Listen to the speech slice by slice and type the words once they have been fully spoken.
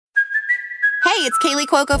it's Kaylee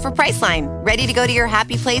Cuoco for Priceline. Ready to go to your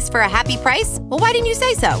happy place for a happy price? Well, why didn't you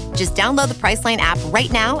say so? Just download the Priceline app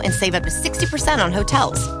right now and save up to 60% on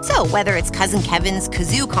hotels. So whether it's Cousin Kevin's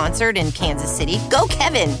Kazoo Concert in Kansas City, go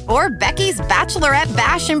Kevin, or Becky's Bachelorette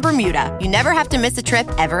Bash in Bermuda, you never have to miss a trip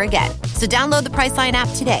ever again. So download the Priceline app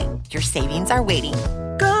today. Your savings are waiting.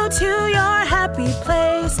 Go to your happy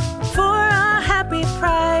place for a happy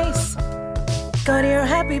price. Go to your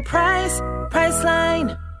happy price,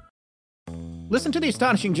 Priceline. Listen to The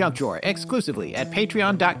Astonishing Junk Drawer exclusively at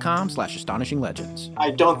patreon.com/astonishinglegends.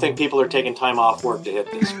 I don't think people are taking time off work to hit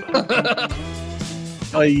this.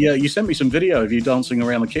 You sent me some video of you dancing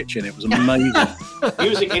around the kitchen. It was amazing.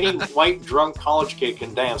 Music any white drunk college kid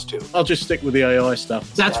can dance to. I'll just stick with the AI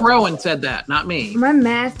stuff. That's Rowan said that, not me. My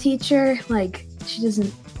math teacher, she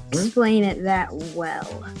doesn't explain it that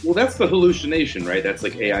well. Well, that's the hallucination, right? That's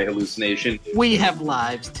like AI hallucination. We have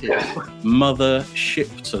lives, too. Mother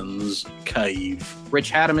Shipton's Cave.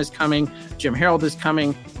 Rich Haddam is coming. Jim Harold is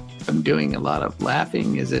coming. I'm doing a lot of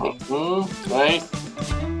laughing, is it? Right.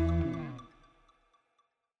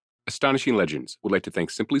 Astonishing Legends would like to thank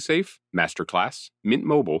Simply Safe, Masterclass, Mint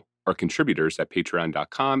Mobile, our contributors at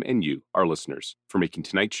patreon.com, and you, our listeners, for making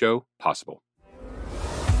tonight's show possible.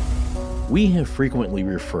 We have frequently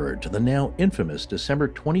referred to the now infamous December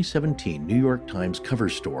 2017 New York Times cover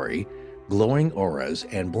story, Glowing Auras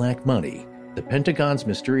and Black Money, the Pentagon's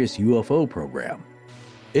mysterious UFO program.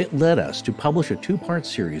 It led us to publish a two-part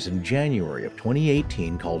series in January of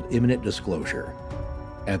 2018 called Imminent Disclosure.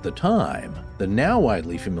 At the time, the now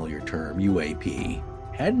widely familiar term UAP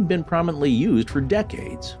hadn't been prominently used for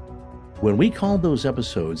decades. When we called those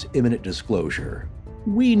episodes Imminent Disclosure,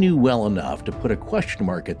 we knew well enough to put a question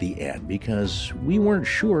mark at the end because we weren't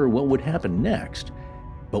sure what would happen next,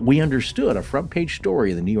 but we understood a front-page story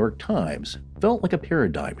in the New York Times felt like a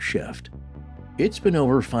paradigm shift. It's been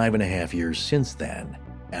over 5.5 years since then,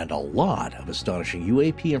 and a lot of astonishing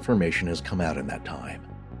UAP information has come out in that time.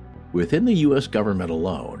 Within the U.S. government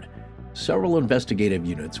alone, several investigative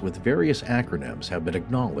units with various acronyms have been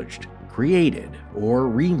acknowledged, created, or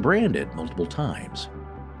rebranded multiple times.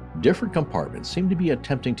 Different compartments seem to be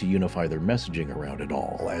attempting to unify their messaging around it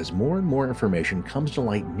all as more and more information comes to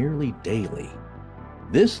light nearly daily.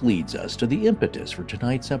 This leads us to the impetus for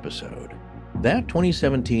tonight's episode. That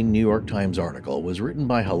 2017 New York Times article was written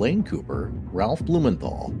by Helene Cooper, Ralph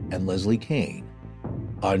Blumenthal, and Leslie Kean.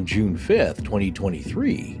 On June 5th,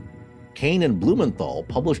 2023, Kean and Blumenthal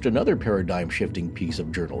published another paradigm-shifting piece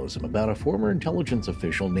of journalism about a former intelligence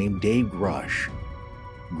official named Dave Grush.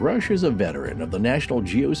 Grush is a veteran of the National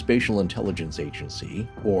Geospatial Intelligence Agency,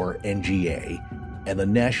 or NGA, and the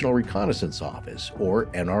National Reconnaissance Office, or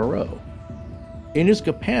NRO. In his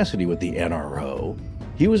capacity with the NRO,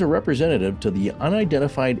 he was a representative to the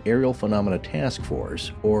Unidentified Aerial Phenomena Task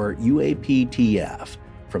Force, or UAPTF,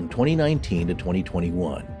 from 2019 to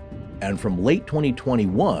 2021, and from late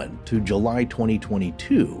 2021 to July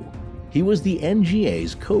 2022, he was the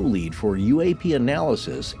NGA's co-lead for UAP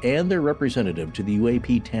analysis and their representative to the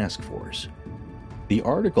UAP task force. The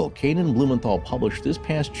article Kean and Blumenthal published this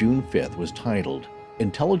past June 5th was titled,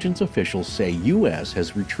 "Intelligence Officials Say U.S.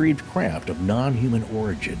 Has Retrieved Craft of Non-Human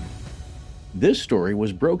Origin." This story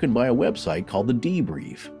was broken by a website called The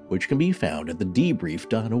Debrief, which can be found at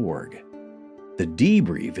thedebrief.org. The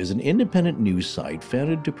Debrief is an independent news site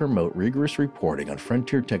founded to promote rigorous reporting on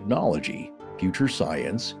frontier technology, future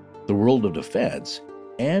science, the world of defense,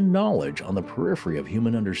 and knowledge on the periphery of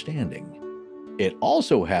human understanding. It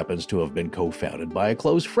also happens to have been co-founded by a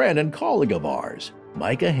close friend and colleague of ours,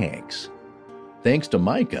 Micah Hanks. Thanks to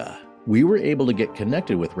Micah, we were able to get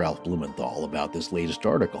connected with Ralph Blumenthal about this latest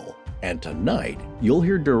article, and tonight you'll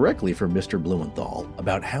hear directly from Mr. Blumenthal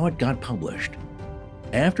about how it got published.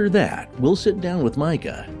 After that, we'll sit down with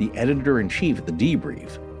Micah, the editor-in-chief at The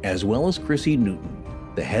Debrief, as well as Chrissy Newton,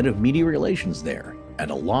 the head of media relations there, and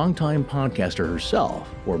a longtime podcaster herself,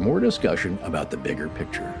 for more discussion about the bigger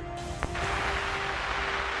picture.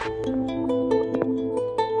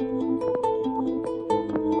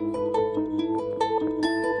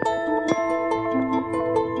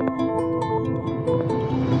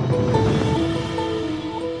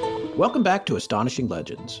 Welcome back to Astonishing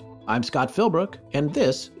Legends. I'm Scott Philbrook, and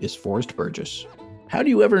this is Forrest Burgess. How do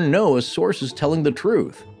you ever know a source is telling the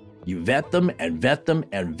truth? You vet them and vet them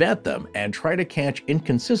and vet them and try to catch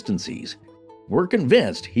inconsistencies. We're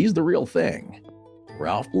convinced he's the real thing.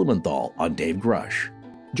 Ralph Blumenthal on Dave Grush.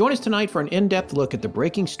 Join us tonight for an in-depth look at the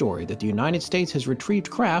breaking story that the United States has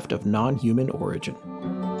retrieved craft of non-human origin.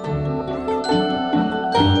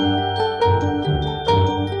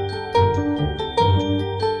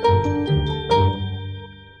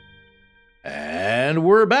 And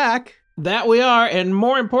we're back. That we are, and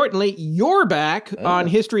more importantly, you're back on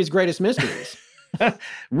History's Greatest Mysteries.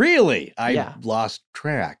 Really? Yeah. I've lost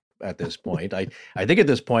track at this point. I think at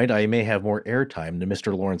this point I may have more airtime than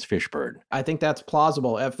Mr. Lawrence Fishburne. I think that's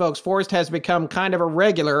plausible. Folks, Forrest has become kind of a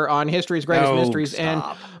regular on History's Greatest Mysteries, and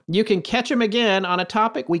you can catch him again on a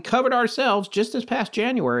topic we covered ourselves just this past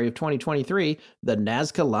January of 2023, the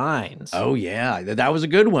Nazca Lines. Oh, yeah. That was a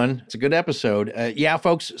good one. It's a good episode. Yeah,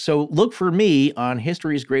 folks, so look for me on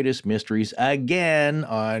History's Greatest Mysteries again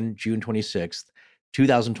on June 26th,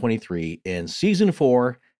 2023 in Season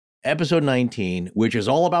 4, Episode 19, which is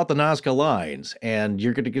all about the Nazca Lines, and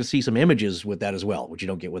you're going to see some images with that as well, which you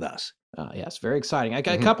don't get with us. Yes, very exciting. I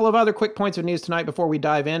got a couple of other quick points of news tonight before we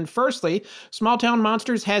dive in. Firstly, Small Town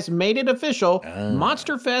Monsters has made it official.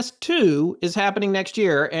 Monster Fest 2 is happening next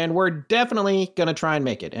year, and we're definitely going to try and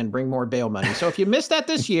make it and bring more bail money. So if you missed that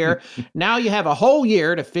this year, now you have a whole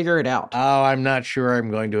year to figure it out. Oh, I'm not sure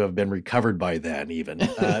I'm going to have been recovered by then even.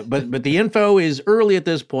 But the info is early at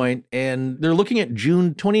this point, and they're looking at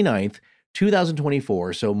June 29th,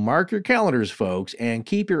 2024. So mark your calendars, folks, and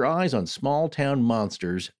keep your eyes on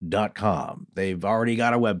smalltownmonsters.com. They've already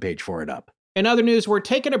got a webpage for it up. In other news, we're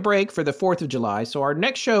taking a break for the 4th of July, so our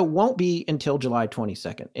next show won't be until July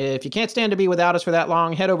 22nd. If you can't stand to be without us for that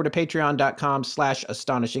long, head over to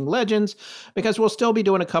patreon.com/astonishinglegends, because we'll still be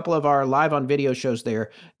doing a couple of our live on video shows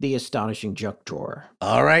there, The Astonishing Junk Drawer.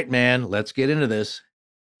 All right, man, let's get into this.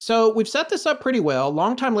 So we've set this up pretty well.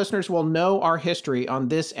 Longtime listeners will know our history on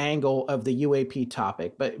this angle of the UAP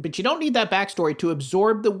topic, but you don't need that backstory to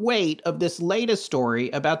absorb the weight of this latest story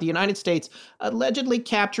about the United States allegedly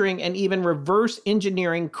capturing and even reverse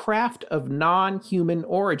engineering craft of non-human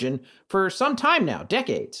origin for some time now,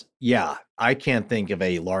 decades. Yeah, I can't think of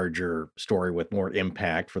a larger story with more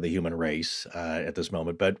impact for the human race at this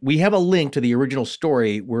moment, but we have a link to the original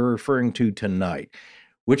story we're referring to tonight,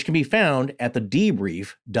 which can be found at the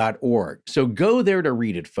debrief.org. So go there to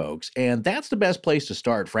read it, folks. And that's the best place to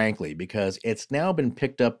start, frankly, because it's now been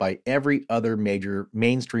picked up by every other major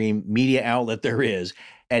mainstream media outlet there is.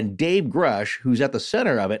 And Dave Grush, who's at the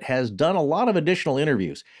center of it, has done a lot of additional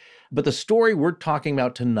interviews. But the story we're talking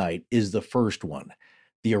about tonight is the first one,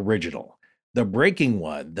 the original, the breaking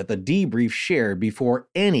one that the Debrief shared before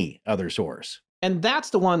any other source. And that's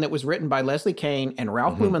the one that was written by Leslie Kean and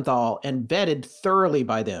Ralph Blumenthal and vetted thoroughly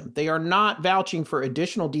by them. They are not vouching for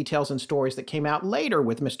additional details and stories that came out later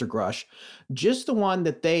with Mr. Grush, just the one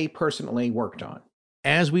that they personally worked on.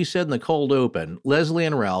 As we said in the cold open, Leslie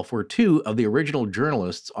and Ralph were two of the original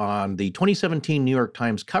journalists on the 2017 New York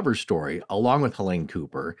Times cover story, along with Helene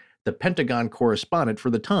Cooper, the Pentagon correspondent for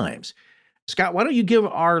the Times. Scott, why don't you give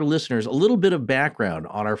our listeners a little bit of background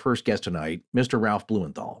on our first guest tonight, Mr. Ralph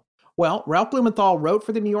Blumenthal? Well, Ralph Blumenthal wrote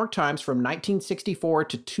for the New York Times from 1964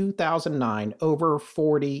 to 2009, over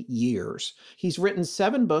 40 years. He's written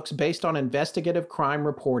 7 books based on investigative crime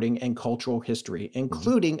reporting and cultural history,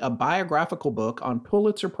 including a biographical book on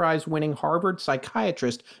Pulitzer Prize-winning Harvard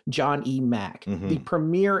psychiatrist John E. Mack, the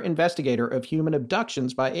premier investigator of human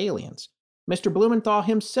abductions by aliens. Mr. Blumenthal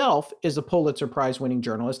himself is a Pulitzer Prize-winning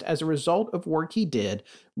journalist as a result of work he did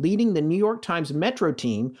leading the New York Times Metro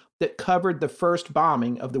team that covered the first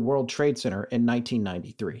bombing of the World Trade Center in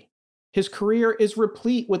 1993. His career is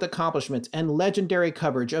replete with accomplishments and legendary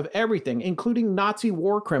coverage of everything, including Nazi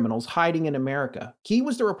war criminals hiding in America. He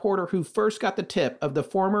was the reporter who first got the tip of the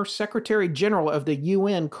former Secretary General of the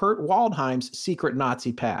UN, Kurt Waldheim's secret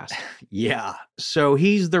Nazi past. Yeah, so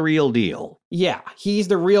he's the real deal. Yeah, he's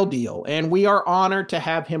the real deal, and we are honored to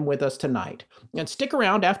have him with us tonight. And stick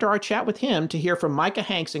around after our chat with him to hear from Micah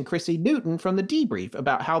Hanks and Chrissy Newton from The Debrief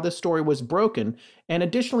about how this story was broken and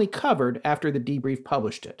additionally covered after The Debrief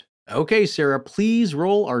published it. Okay, Sarah, please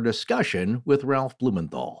roll our discussion with Ralph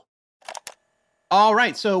Blumenthal. All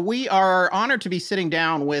right, so we are honored to be sitting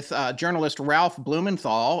down with journalist Ralph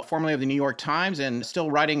Blumenthal, formerly of the New York Times and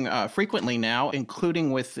still writing frequently now,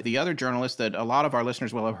 including with the other journalist that a lot of our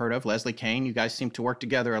listeners will have heard of, Leslie Kean. You guys seem to work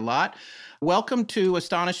together a lot. Welcome to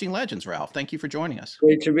Astonishing Legends, Ralph. Thank you for joining us.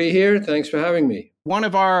 Great to be here. Thanks for having me. One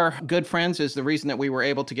of our good friends is the reason that we were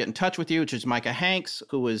able to get in touch with you, which is Micah Hanks,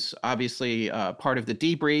 who is obviously part of the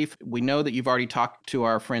Debrief. We know that you've already talked to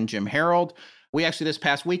our friend Jim Harold. We actually, this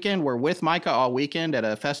past weekend, were with Micah all weekend at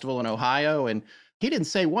a festival in Ohio, and he didn't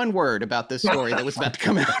say one word about this story that was about to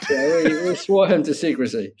come out. Yeah, we swore him to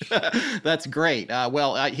secrecy. That's great.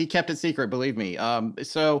 He kept it secret, believe me.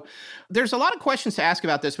 So there's a lot of questions to ask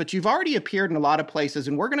about this, but you've already appeared in a lot of places,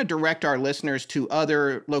 and we're going to direct our listeners to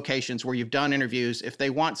other locations where you've done interviews if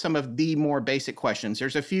they want some of the more basic questions.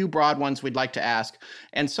 There's a few broad ones we'd like to ask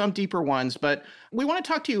and some deeper ones, but We want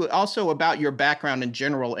to talk to you also about your background in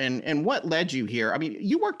general and what led you here. I mean,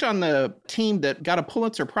 you worked on the team that got a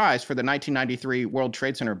Pulitzer Prize for the 1993 World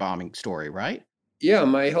Trade Center bombing story, right? Yeah,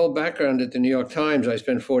 my whole background at the New York Times, I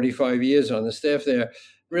spent 45 years on the staff there,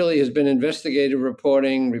 really has been investigative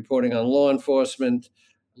reporting on law enforcement,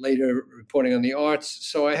 later reporting on the arts.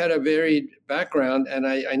 So I had a varied background, and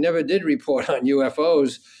I never did report on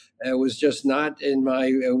UFOs. It was just not in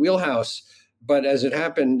my wheelhouse. But as it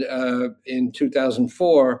happened in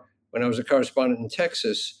 2004, when I was a correspondent in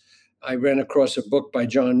Texas, I ran across a book by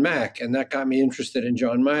John Mack, and that got me interested in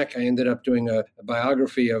John Mack. I ended up doing a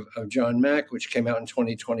biography of John Mack, which came out in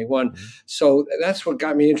 2021. Mm-hmm. So that's what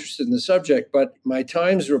got me interested in the subject. But my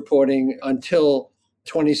Times reporting until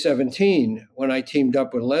 2017, when I teamed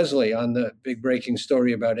up with Leslie on the big breaking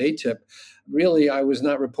story about ATIP, really, I was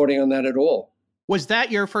not reporting on that at all. Was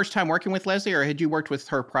that your first time working with Leslie, or had you worked with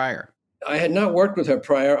her prior? I had not worked with her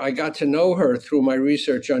prior. I got to know her through my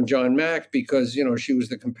research on John Mack because, she was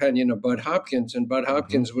the companion of Bud Hopkins, and Bud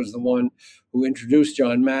Hopkins was the one who introduced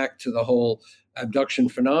John Mack to the whole abduction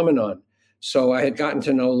phenomenon. So I had gotten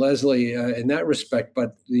to know Leslie in that respect,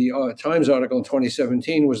 but the Times article in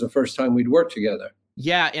 2017 was the first time we'd worked together.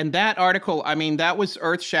 Yeah, and that article, I mean, that was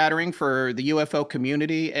earth-shattering for the UFO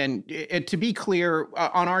community. And to be clear,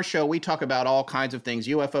 on our show, we talk about all kinds of things.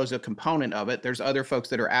 UFO is a component of it. There's other folks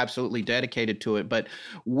that are absolutely dedicated to it. But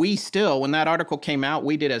we still, when that article came out,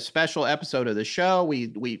 we did a special episode of the show. We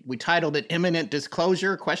titled it Imminent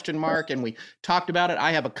Disclosure, ? And we talked about it.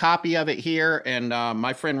 I have a copy of it here. And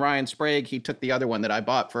my friend Ryan Sprague, he took the other one that I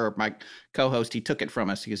bought for my co-host. He took it from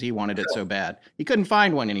us because he wanted it so bad. He couldn't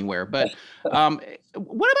find one anywhere. But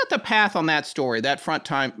what about the path on that story, that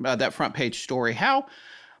front page story? How,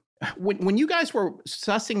 when you guys were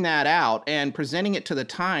sussing that out and presenting it to the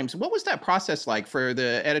Times, what was that process like for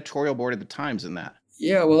the editorial board of the Times in that?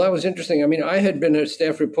 Yeah, well, that was interesting. I mean, I had been a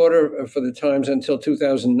staff reporter for the Times until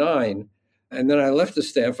 2009. And then I left the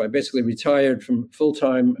staff. I basically retired from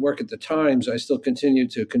full-time work at the Times. I still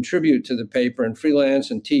continued to contribute to the paper and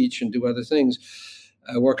freelance and teach and do other things,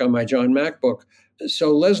 work on my John Mack book.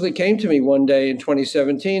 So Leslie came to me one day in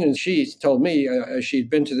 2017, and she told me she'd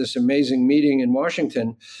been to this amazing meeting in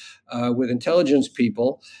Washington with intelligence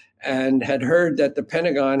people and had heard that the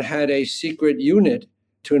Pentagon had a secret unit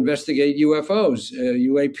to investigate UFOs,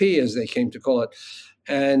 UAP as they came to call it.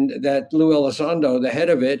 And that Lou Elizondo, the head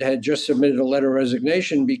of it, had just submitted a letter of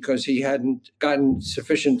resignation because he hadn't gotten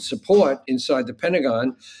sufficient support inside the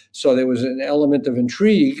Pentagon. So there was an element of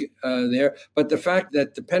intrigue there. But the fact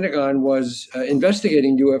that the Pentagon was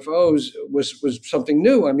investigating UFOs was something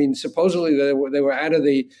new. I mean, supposedly they were out of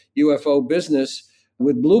the UFO business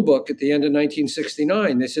with Blue Book at the end of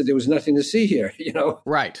 1969. They said there was nothing to see here,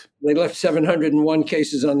 Right. They left 701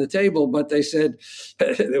 cases on the table, but they said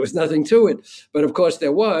there was nothing to it. But of course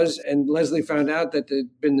there was, and Leslie found out that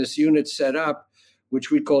there'd been this unit set up, which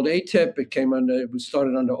we called ATIP. It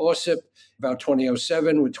started under OSIP about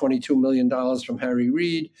 2007 with $22 million from Harry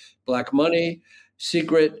Reid, black money,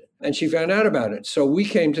 secret, and she found out about it. So we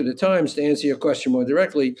came to the Times to answer your question more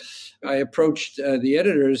directly. I approached the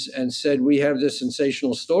editors and said, we have this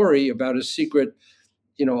sensational story about a secret,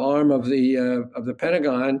 arm of the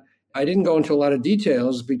Pentagon. I didn't go into a lot of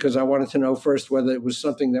details because I wanted to know first whether it was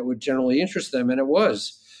something that would generally interest them, and it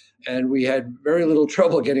was. And we had very little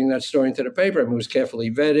trouble getting that story into the paper. I mean, it was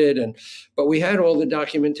carefully vetted, but we had all the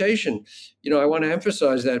documentation. I want to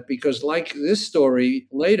emphasize that because, like this story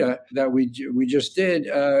later that we just did,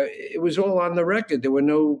 it was all on the record. There were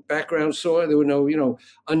no background source. There were no,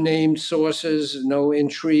 unnamed sources, no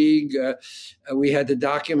intrigue. We had the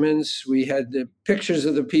documents. We had the pictures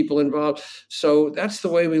of the people involved. So that's the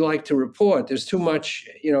way we like to report. There's too much,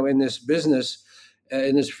 in this business.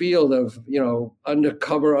 In this field of,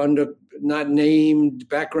 undercover, not named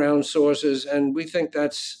background sources. And we think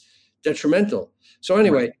that's detrimental. So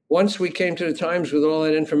anyway, Once we came to the Times with all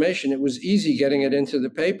that information, it was easy getting it into the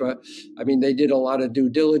paper. I mean, they did a lot of due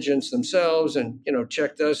diligence themselves and,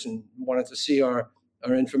 checked us and wanted to see our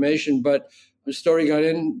information. But the story got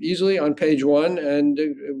in easily on page one, and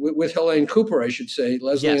with Helene Cooper, I should say.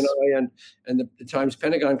 Leslie Yes. and I and the Times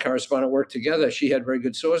Pentagon correspondent worked together. She had very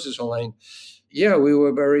good sources, Helene. Yeah, we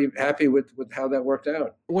were very happy with how that worked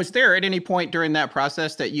out. Was there at any point during that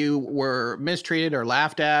process that you were mistreated or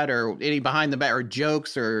laughed at, or any behind the back or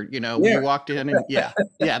jokes, or when you walked in? And, yeah,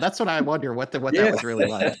 that's what I wonder what that was really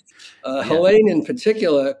like. Helene in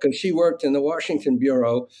particular, because she worked in the Washington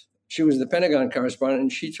bureau, she was the Pentagon correspondent,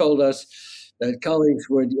 and she told us that colleagues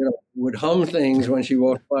would hum things when she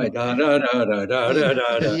walked by. Da, da, da, da, da,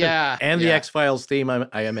 da, da. Yeah, and the X-Files theme,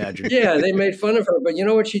 I imagine. Yeah, they made fun of her, but you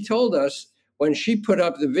know what she told us? when she put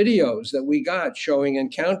up the videos that we got showing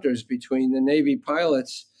encounters between the Navy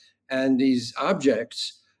pilots and these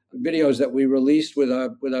objects, videos that we released with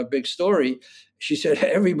our big story, she said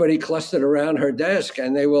everybody clustered around her desk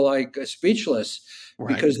and they were like speechless,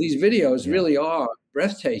 because these videos really are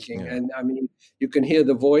breathtaking. And I mean, you can hear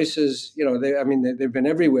the voices, they've been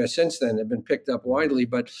everywhere since then. They've been picked up widely,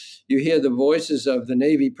 but you hear the voices of the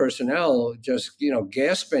Navy personnel just,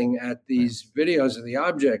 gasping at these videos of the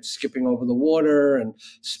objects skipping over the water and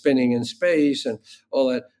spinning in space and all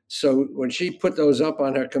that. So when she put those up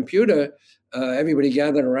on her computer, everybody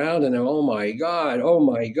gathered around and oh my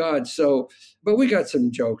God. So, but we got some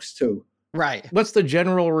jokes too. Right. What's the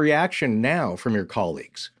general reaction now from your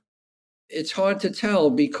colleagues? It's hard to tell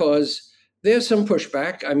because there's some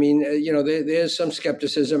pushback. I mean, there's some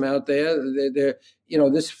skepticism out there.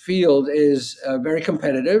 This field is very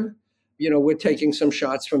competitive. We're taking some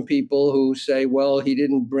shots from people who say, well, he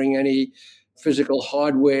didn't bring any physical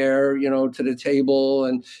hardware, to the table,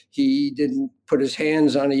 and he didn't put his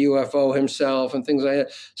hands on a UFO himself and things like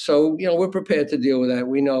that. So, we're prepared to deal with that.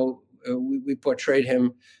 We know we portrayed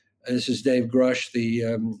him. This is Dave Grush, the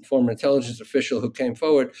former intelligence official who came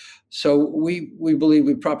forward. So we believe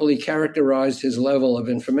we properly characterized his level of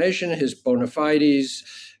information, his bona fides.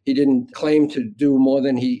 He didn't claim to do more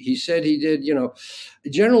than he said he did.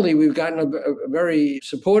 Generally, we've gotten a very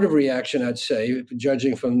supportive reaction, I'd say,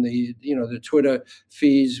 judging from the Twitter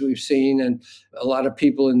feeds we've seen. And a lot of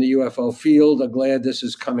people in the UFO field are glad this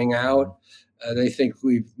is coming out. They think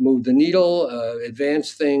we've moved the needle,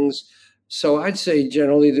 advanced things. So I'd say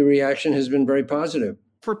generally the reaction has been very positive.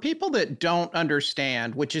 For people that don't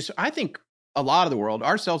understand, which is, I think, a lot of the world,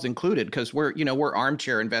 ourselves included, because we're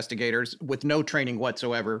armchair investigators with no training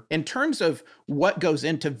whatsoever. In terms of what goes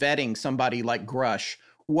into vetting somebody like Grush,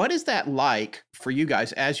 what is that like for you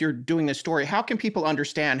guys as you're doing this story? How can people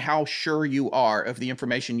understand how sure you are of the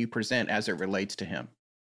information you present as it relates to him?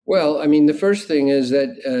 Well, I mean, the first thing is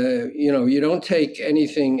that, you don't take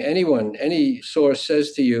anything any source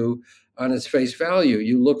says to you on its face value.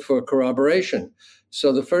 You look for corroboration.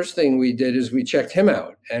 So the first thing we did is we checked him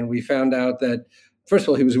out, and we found out that, first of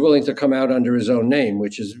all, he was willing to come out under his own name,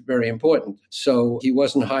 which is very important. So he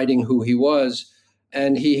wasn't hiding who he was.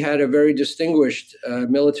 And he had a very distinguished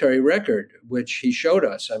military record, which he showed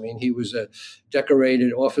us. I mean, he was a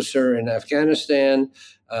decorated officer in Afghanistan.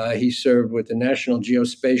 He served with the National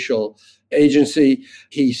Geospatial Agency.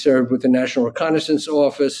 He served with the National Reconnaissance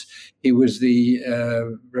Office. He was the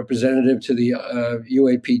representative to the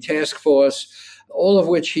UAP task force, all of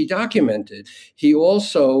which he documented. He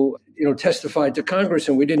also, testified to Congress,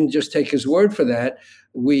 and we didn't just take his word for that.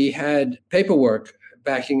 We had paperwork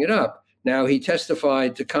backing it up. Now, he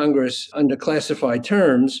testified to Congress under classified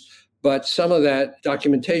terms, but some of that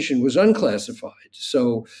documentation was unclassified.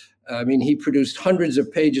 So, he produced hundreds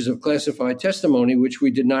of pages of classified testimony, which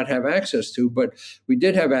we did not have access to, but we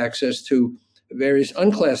did have access to various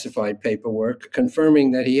unclassified paperwork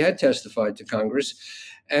confirming that he had testified to Congress.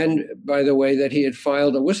 And, by the way, that he had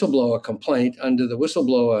filed a whistleblower complaint under the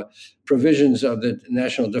whistleblower provisions of the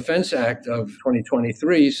National Defense Act of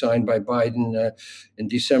 2023, signed by Biden in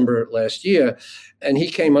December last year. And he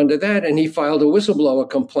came under that, and he filed a whistleblower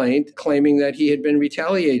complaint claiming that he had been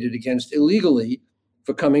retaliated against illegally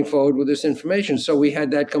for coming forward with this information. So we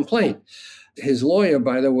had that complaint. His lawyer,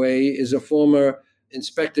 by the way, is a former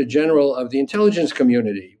Inspector General of the intelligence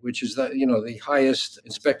community, which is the highest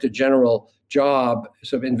Inspector General job,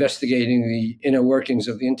 sort of investigating the inner workings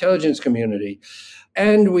of the intelligence community.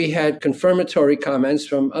 And we had confirmatory comments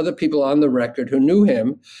from other people on the record who knew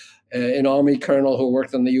him, an Army colonel who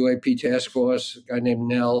worked on the UAP task force, a guy named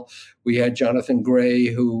Nell. We had Jonathan Gray,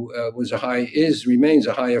 who remains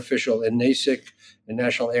a high official in NASIC, the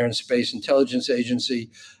National Air and Space Intelligence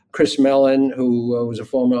Agency. Chris Mellon, who was a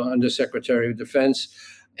former Undersecretary of Defense.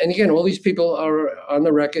 And again, all these people are on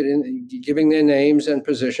the record in giving their names and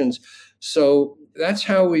positions. So that's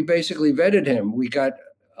how we basically vetted him. We got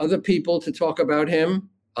other people to talk about him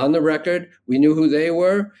on the record. We knew who they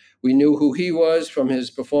were. We knew who he was from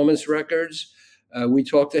his performance records. We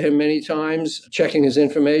talked to him many times, checking his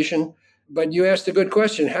information. But you asked a good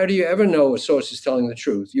question. How do you ever know a source is telling the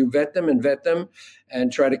truth? You vet them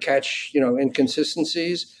and try to catch,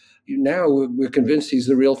 inconsistencies. Now we're convinced he's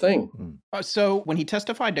the real thing. So when he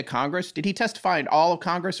testified to Congress, did he testify in all of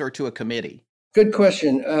Congress or to a committee? Good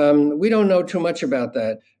question. We don't know too much about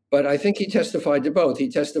that, but I think he testified to both. He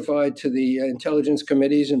testified to the intelligence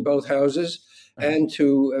committees in both houses and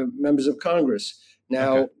to members of Congress.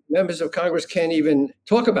 Now, members of Congress can't even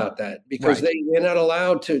talk about that because Right. they're not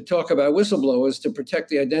allowed to talk about whistleblowers to protect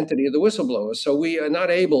the identity of the whistleblowers. So we are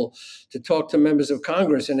not able to talk to members of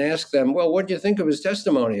Congress and ask them, well, what do you think of his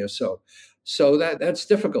testimony or so? So that's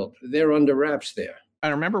difficult. They're under wraps there. I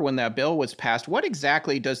remember when that bill was passed. What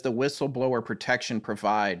exactly does the whistleblower protection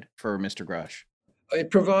provide for Mr. Grush? It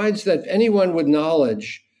provides that anyone with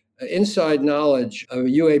knowledge, inside knowledge of a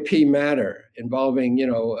UAP matter involving,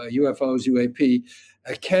 UFOs, UAP,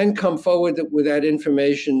 can come forward with that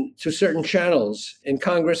information to certain channels in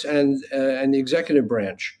Congress and the executive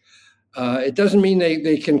branch. It doesn't mean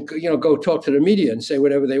they can, go talk to the media and say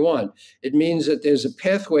whatever they want. It means that there's a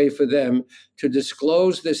pathway for them to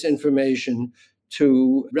disclose this information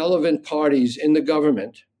to relevant parties in the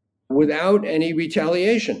government without any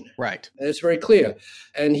retaliation. Right. It's very clear.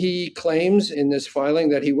 And he claims in this filing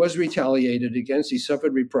that he was retaliated against. He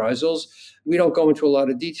suffered reprisals. We don't go into a lot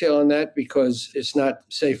of detail on that because it's not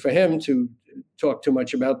safe for him to talk too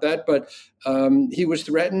much about that. But he was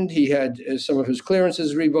threatened. He had some of his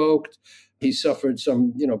clearances revoked. He suffered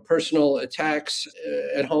some, personal attacks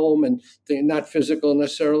at home, and not physical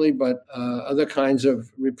necessarily, but other kinds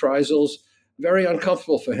of reprisals. Very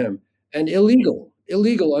uncomfortable for him and illegal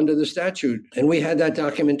under the statute. And we had that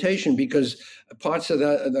documentation because parts of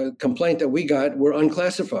the complaint that we got were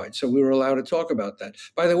unclassified. So we were allowed to talk about that.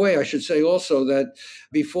 By the way, I should say also that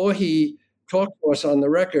before he talked to us on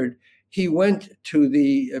the record, he went to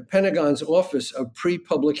the Pentagon's Office of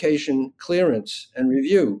Pre-Publication Clearance and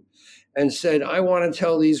Review and said, I want to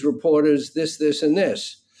tell these reporters this, this, and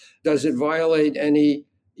this. Does it violate any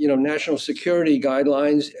national security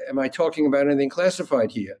guidelines? Am I talking about anything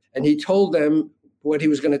classified here? And he told them what he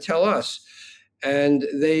was going to tell us. And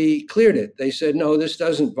they cleared it. They said, no, this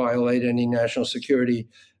doesn't violate any national security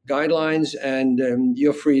guidelines, and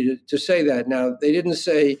you're free to say that. Now, they didn't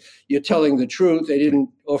say you're telling the truth. They didn't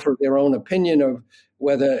offer their own opinion of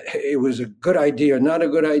whether it was a good idea or not a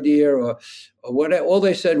good idea or what. All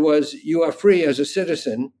they said was, you are free as a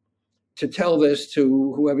citizen to tell this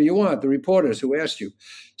to whoever you want, the reporters who asked you.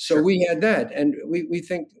 So Sure. We had that. And we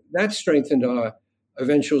think that strengthened our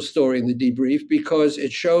eventual story in the debrief because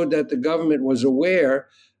it showed that the government was aware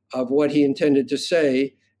of what he intended to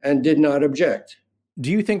say and did not object.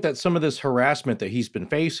 Do you think that some of this harassment that he's been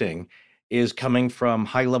facing is coming from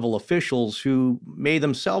high-level officials who may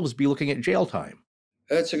themselves be looking at jail time?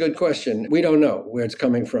 That's a good question. We don't know where it's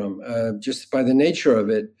coming from, just by the nature of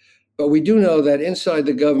it. But we do know that inside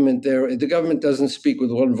the government, the government doesn't speak with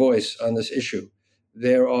one voice on this issue.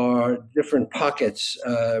 There are different pockets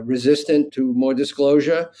resistant to more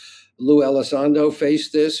disclosure. Lou Elizondo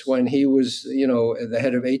faced this when he was, the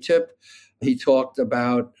head of ATIP. He talked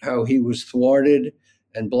about how he was thwarted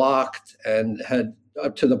and blocked and had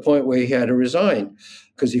up to the point where he had to resign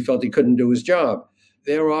because he felt he couldn't do his job.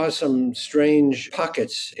 There are some strange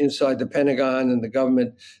pockets inside the Pentagon and the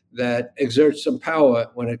government that exert some power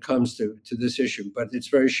when it comes to this issue, but it's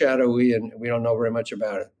very shadowy and we don't know very much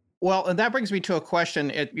about it. Well, and that brings me to a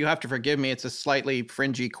question. You have to forgive me. It's a slightly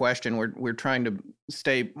fringy question. We're trying to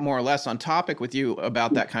stay more or less on topic with you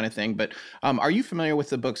about that kind of thing. But are you familiar with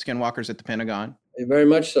the book Skinwalkers at the Pentagon? Very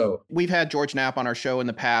much so. We've had George Knapp on our show in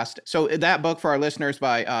the past. So that book, for our listeners,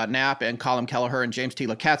 by Knapp and Colin Kelleher and James T.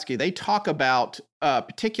 Lukatsky, they talk about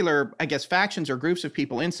particular, factions or groups of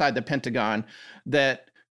people inside the Pentagon that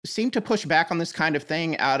seem to push back on this kind of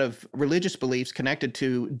thing out of religious beliefs connected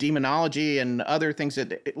to demonology and other things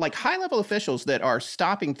that, like high-level officials that are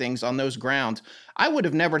stopping things on those grounds. I would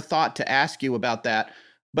have never thought to ask you about that,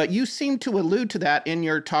 but you seem to allude to that in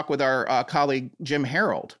your talk with our colleague, Jim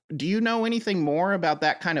Harold. Do you know anything more about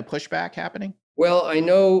that kind of pushback happening? Well, I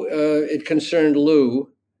know it concerned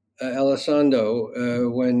Lou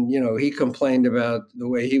Elizondo when, he complained about the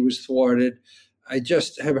way he was thwarted. I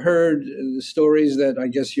just have heard the stories that I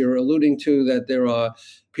guess you're alluding to, that there are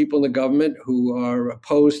people in the government who are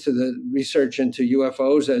opposed to the research into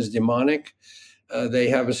UFOs as demonic. They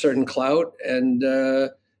have a certain clout and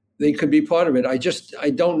they could be part of it. I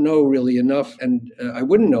don't know really enough, and I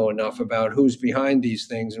wouldn't know enough about who's behind these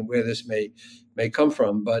things and where this may come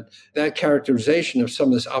from. But that characterization of some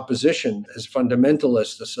of this opposition as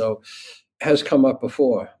fundamentalist or so has come up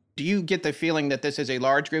before. Do you get the feeling that this is a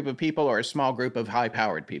large group of people or a small group of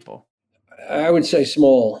high-powered people? I would say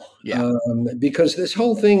small, yeah. Because this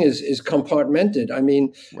whole thing is compartmented. I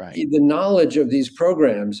mean, right. The knowledge of these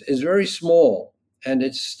programs is very small and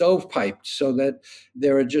it's stovepiped so that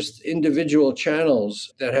there are just individual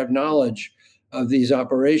channels that have knowledge of these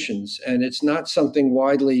operations. And it's not something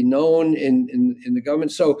widely known in the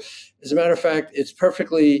government. So as a matter of fact, it's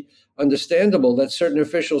perfectly understandable that certain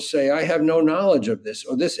officials say, I have no knowledge of this,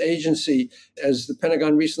 or this agency, as the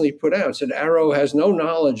Pentagon recently put out, said Arrow has no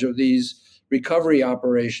knowledge of these recovery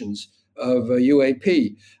operations of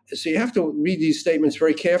UAP. So you have to read these statements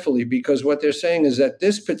very carefully, because what they're saying is that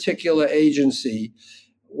this particular agency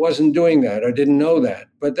wasn't doing that or didn't know that.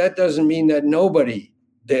 But that doesn't mean that nobody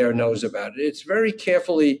there knows about it. It's very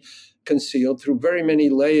carefully concealed through very many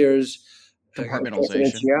layers,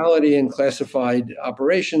 confidentiality and classified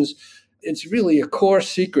operations. It's really a core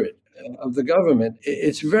secret of the government.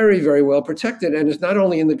 It's very, very well protected. And it's not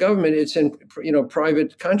only in the government, it's in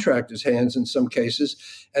private contractors' hands in some cases.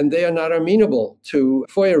 And they are not amenable to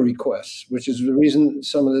FOIA requests, which is the reason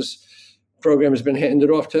some of this program has been handed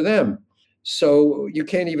off to them. So you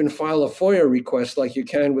can't even file a FOIA request like you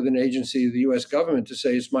can with an agency of the U.S. government to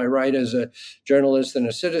say it's my right as a journalist and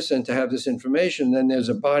a citizen to have this information. Then there's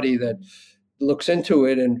a body that looks into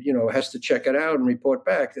it and has to check it out and report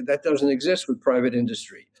back. That doesn't exist with private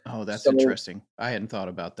industry. Oh, that's interesting. I hadn't thought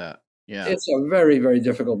about that. Yeah, it's a very, very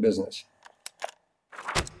difficult business.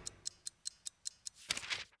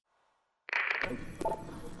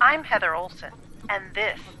 I'm Heather Olson, and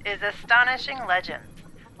this is Astonishing Legends.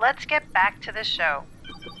 Let's get back to the show.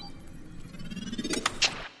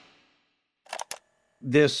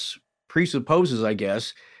 This presupposes, I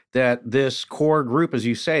guess, that this core group, as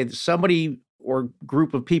you say, somebody or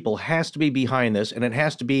group of people has to be behind this, and it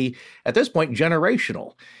has to be, at this point,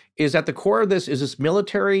 generational. Is at the core of this, is this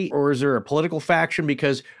military, or is there a political faction?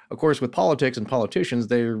 Because, of course, with politics and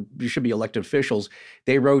politicians, you should be elected officials.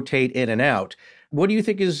 They rotate in and out. What do you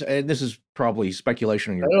think is, and this is probably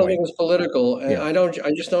speculation on your point. I don't think it's political. Yeah.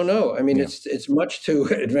 I just don't know. I mean, it's much too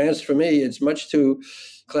advanced for me. It's much too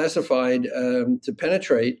classified to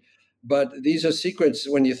penetrate. But these are secrets,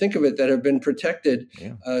 when you think of it, that have been protected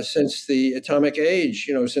since the atomic age,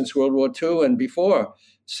 since World War II and before.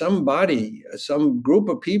 Some group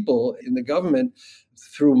of people in the government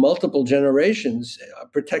through multiple generations are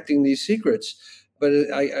protecting these secrets. But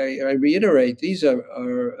I reiterate, these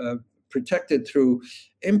are protected through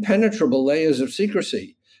impenetrable layers of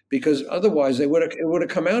secrecy, because otherwise it would have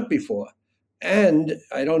come out before. And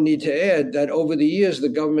I don't need to add that over the years, the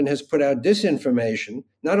government has put out disinformation.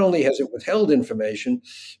 Not only has it withheld information,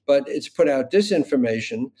 but it's put out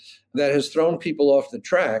disinformation that has thrown people off the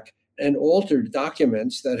track and altered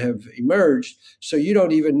documents that have emerged. So you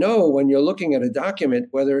don't even know when you're looking at a document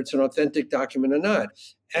whether it's an authentic document or not.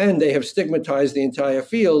 And they have stigmatized the entire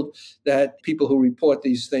field that people who report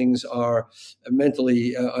these things are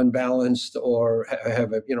mentally unbalanced or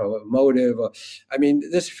have a motive.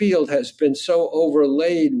 This field has been so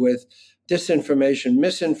overlaid with disinformation,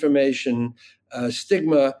 misinformation,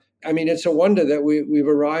 stigma. It's a wonder that we've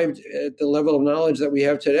arrived at the level of knowledge that we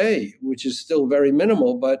have today, which is still very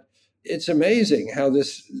minimal, but it's amazing how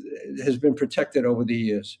this has been protected over the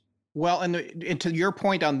years. Well, and to your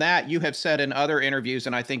point on that, you have said in other interviews,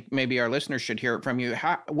 and I think maybe our listeners should hear it from you,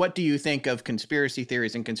 what do you think of conspiracy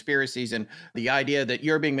theories and conspiracies and the idea that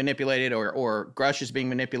you're being manipulated or Grush is being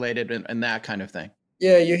manipulated and that kind of thing?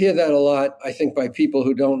 Yeah, you hear that a lot, I think, by people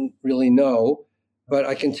who don't really know. But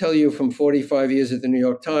I can tell you from 45 years at the New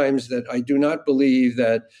York Times that I do not believe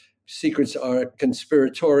that secrets are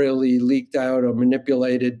conspiratorially leaked out or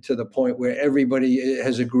manipulated to the point where everybody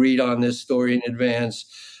has agreed on this story in advance.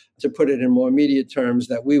 To put it in more immediate terms,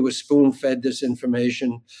 that we were spoon-fed this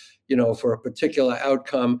information, for a particular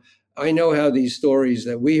outcome. I know how these stories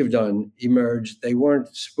that we have done emerged. They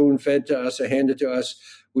weren't spoon-fed to us or handed to us.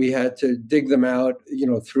 We had to dig them out,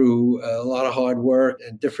 through a lot of hard work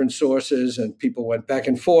and different sources, and people went back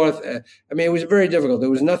and forth. It was very difficult.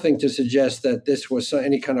 There was nothing to suggest that this was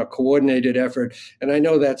any kind of coordinated effort. And I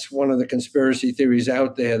know that's one of the conspiracy theories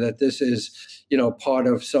out there, that this is, part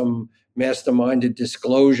of some masterminded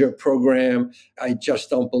disclosure program. I just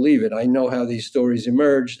don't believe it. I know how these stories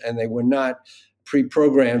emerged, and they were not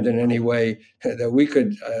pre-programmed in any way that we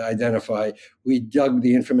could identify. We dug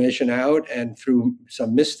the information out, and through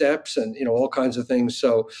some missteps and all kinds of things.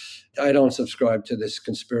 So I don't subscribe to this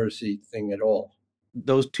conspiracy thing at all.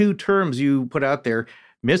 Those two terms you put out there,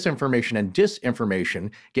 misinformation and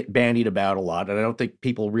disinformation, get bandied about a lot. And I don't think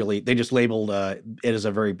people they just labeled it as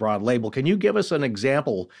a very broad label. Can you give us an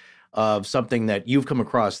example of something that you've come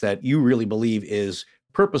across that you really believe is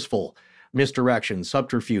purposeful misdirection,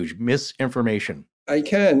 subterfuge, misinformation? I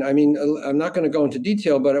can. I'm not going to go into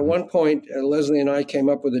detail, but at one point, Leslie and I came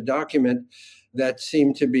up with a document that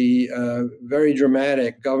seemed to be a very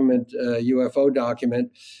dramatic government UFO document.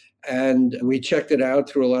 And we checked it out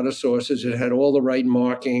through a lot of sources. It had all the right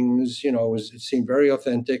markings, it seemed very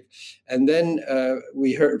authentic. And then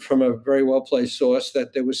we heard from a very well-placed source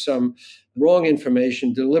that there was some wrong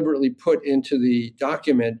information deliberately put into the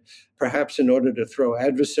document, perhaps in order to throw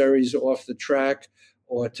adversaries off the track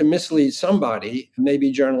or to mislead somebody,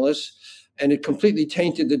 maybe journalists. And it completely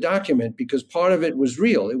tainted the document because part of it was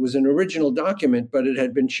real. It was an original document, but it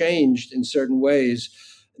had been changed in certain ways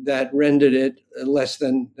that rendered it less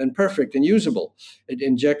than perfect and usable. It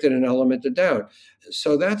injected an element of doubt.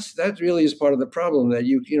 So that really is part of the problem, that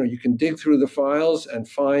you can dig through the files and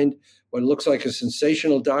find what looks like a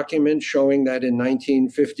sensational document showing that in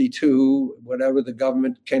 1952, whatever, the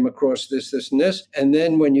government came across this, and this. And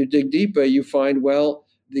then when you dig deeper, you find, well,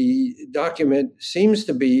 the document seems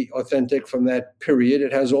to be authentic from that period.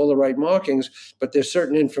 It has all the right markings, but there's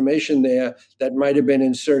certain information there that might have been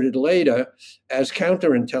inserted later as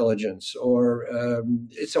counterintelligence, or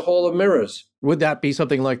it's a hall of mirrors. Would that be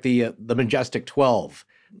something like the Majestic 12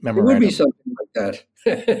 memorandum? It would be something like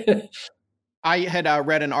that. I had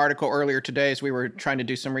read an article earlier today as we were trying to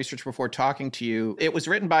do some research before talking to you. It was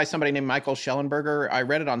written by somebody named Michael Schellenberger. I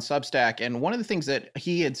read it on Substack, and one of the things that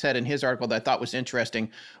he had said in his article that I thought was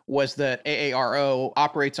interesting was that AARO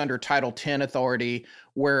operates under Title 10 authority,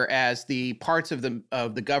 whereas the parts of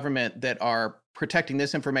the government that are protecting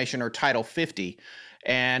this information are Title 50,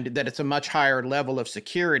 and that it's a much higher level of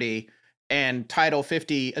security. And Title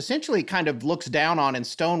 50 essentially kind of looks down on and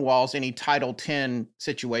stonewalls any Title 10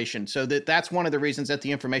 situation. So that's one of the reasons that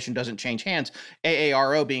the information doesn't change hands.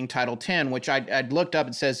 AARO being Title 10, which I'd looked up,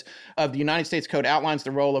 it says, of the United States Code outlines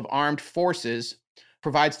the role of armed forces,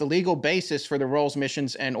 provides the legal basis for the roles,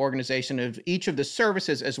 missions, and organization of each of the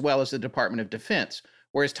services, as well as the Department of Defense.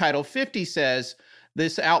 Whereas Title 50 says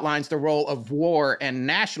this outlines the role of war and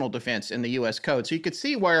national defense in the U.S. Code. So you could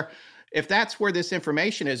see where, if that's where this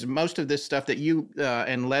information is, most of this stuff that you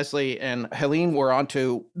and Leslie and Helene were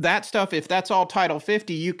onto, that stuff, if that's all Title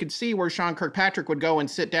 50, you could see where Sean Kirkpatrick would go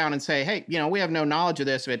and sit down and say, hey, we have no knowledge of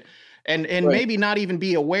this, and right, maybe not even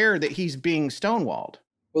be aware that he's being stonewalled.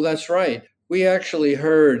 Well, that's right. We actually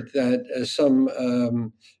heard that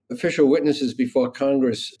some official witnesses before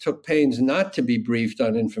Congress took pains not to be briefed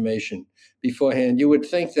on information beforehand. You would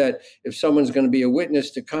think that if someone's going to be a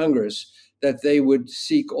witness to Congress, that they would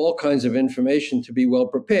seek all kinds of information to be well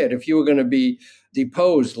prepared. If you were going to be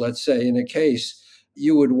deposed, let's say, in a case,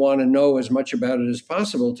 you would want to know as much about it as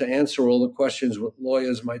possible to answer all the questions what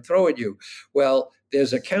lawyers might throw at you. Well,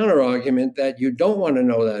 there's a counter argument that you don't want to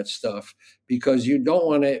know that stuff because you don't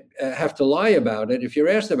want to have to lie about it if you're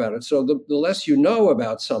asked about it. So the less you know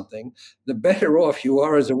about something, the better off you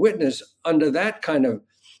are as a witness under that kind of,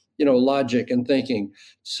 logic and thinking.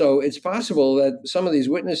 So it's possible that some of these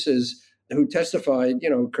witnesses who testified,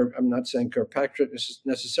 I'm not saying Kirkpatrick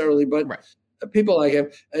necessarily, but right, people like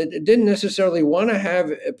him didn't necessarily want to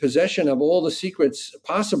have possession of all the secrets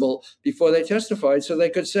possible before they testified, so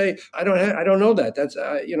they could say, I don't know that. That's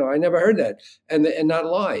I never heard that, and not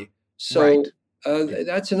lie. So right,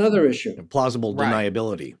 that's another issue. Plausible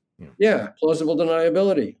deniability. Yeah, plausible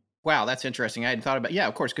deniability. Wow, that's interesting. I hadn't thought about,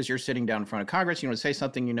 of course, because you're sitting down in front of Congress, you want to say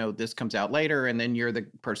something, this comes out later, and then you're the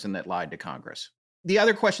person that lied to Congress. The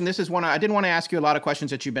other question, this is one, I didn't want to ask you a lot of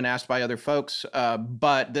questions that you've been asked by other folks,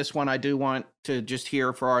 but this one I do want to just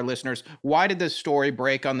hear for our listeners. Why did this story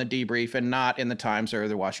break on the Debrief and not in the Times or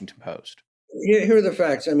the Washington Post? Here are the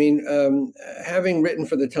facts. I mean, having written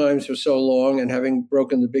for the Times for so long and having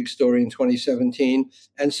broken the big story in 2017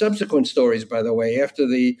 and subsequent stories, by the way, after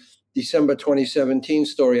the December 2017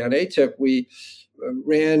 story on ATIP, we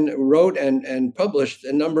wrote and published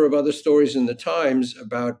a number of other stories in the Times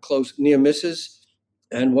about close near misses,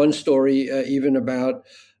 and one story even about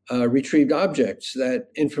retrieved objects. That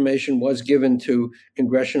information was given to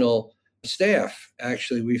congressional staff,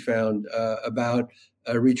 actually, we found, about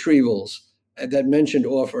retrievals that mentioned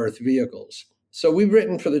off-Earth vehicles. So we've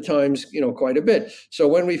written for the Times, quite a bit. So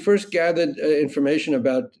when we first gathered information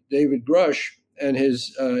about David Grush and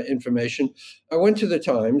his information, I went to the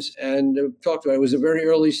Times and talked about it. It was a very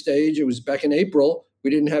early stage. It was back in April. We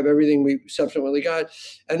didn't have everything we subsequently got,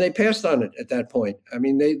 and they passed on it at that point. I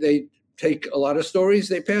mean, they take a lot of stories,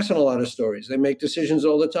 they pass on a lot of stories. They make decisions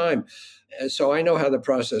all the time. So I know how the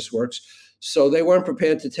process works. So they weren't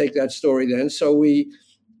prepared to take that story then. So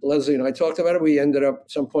Leslie and I talked about it. We ended up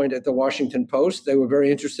at some point at the Washington Post. They were very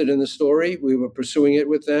interested in the story. We were pursuing it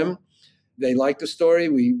with them. They liked the story.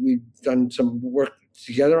 We've done some work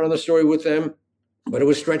together on the story with them, but it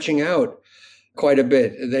was stretching out. quite a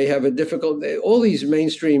bit. They have a difficult, all these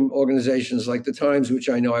mainstream organizations like the Times, which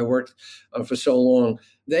I know I worked on for so long,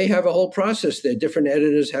 they have a whole process there. Different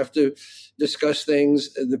editors have to discuss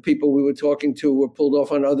things. The people we were talking to were pulled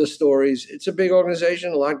off on other stories. It's a big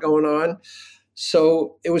organization, a lot going on.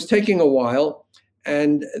 So it was taking a while.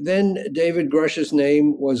 And then David Grush's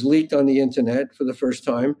name was leaked on the internet for the first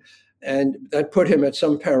time. And that put him at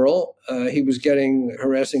some peril. He was getting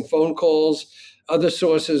harassing phone calls. Other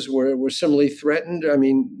sources were similarly threatened. I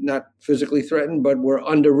mean, not physically threatened, but were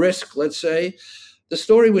under risk, let's say. The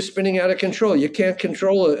story was spinning out of control. You can't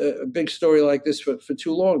control a big story like this for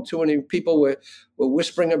too long. Too many people were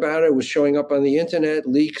whispering about it. It was showing up on the internet,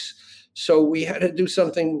 leaks. So we had to do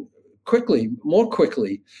something quickly, more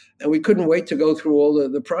quickly. And we couldn't wait to go through all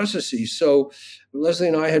the processes. So Leslie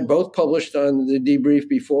and I had both published on the Debrief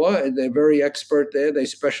before. They're very expert there. They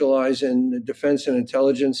specialize in defense and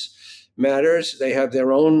intelligence matters. They have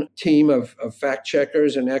their own team of fact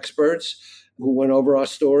checkers and experts who went over our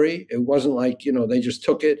story. It wasn't like, they just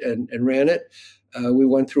took it and ran it. We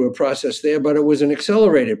went through a process there, but it was an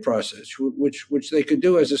accelerated process, which they could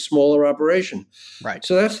do as a smaller operation. Right.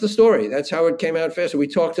 So that's the story. That's how it came out faster. We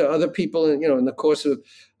talked to other people, in the course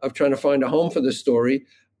of trying to find a home for the story,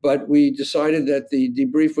 but we decided that the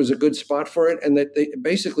Debrief was a good spot for it, and that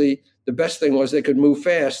basically the best thing was they could move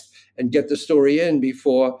fast and get the story in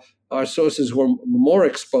before our sources were more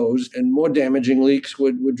exposed and more damaging leaks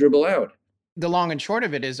would dribble out. The long and short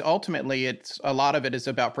of it is ultimately a lot of it is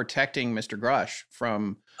about protecting Mr. Grush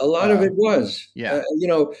from. A lot of it was. Yeah.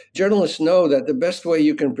 Journalists know that the best way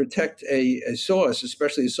you can protect a source,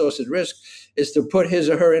 especially a source at risk, is to put his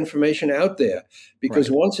or her information out there.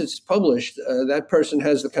 Because once it's published, that person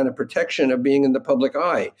has the kind of protection of being in the public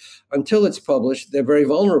eye. Until it's published, they're very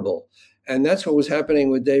vulnerable. And that's what was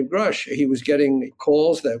happening with Dave Grush. He was getting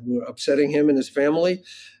calls that were upsetting him and his family.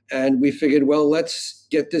 And we figured, well, let's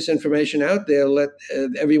get this information out there. Let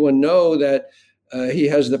everyone know that he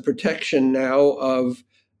has the protection now of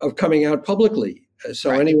coming out publicly.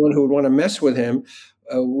 So anyone who would want to mess with him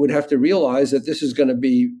would have to realize that this is going to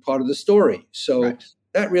be part of the story. So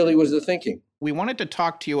that really was the thinking. We wanted to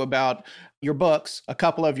talk to you about your books, a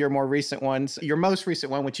couple of your more recent ones, your most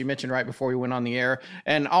recent one, which you mentioned right before we went on the air,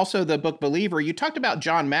 and also the book Believer. You talked about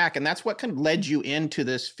John Mack, and that's what kind of led you into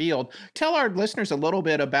this field. Tell our listeners a little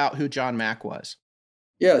bit about who John Mack was.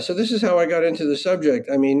 Yeah, so this is how I got into the subject.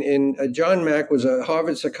 I mean, John Mack was a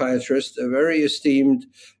Harvard psychiatrist, a very esteemed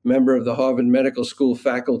member of the Harvard Medical School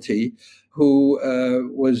faculty, who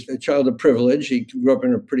was a child of privilege. He grew up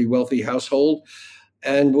in a pretty wealthy household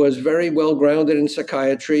and was very well grounded in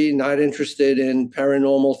psychiatry, not interested in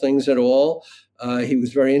paranormal things at all. He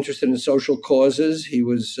was very interested in social causes. He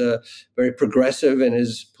was very progressive in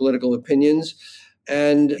his political opinions.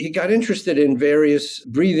 And he got interested in various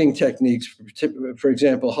breathing techniques, for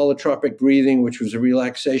example, holotropic breathing, which was a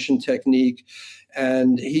relaxation technique.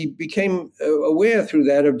 And he became aware through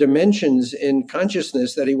that of dimensions in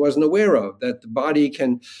consciousness that he wasn't aware of, that the body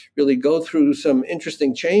can really go through some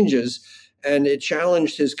interesting changes. And it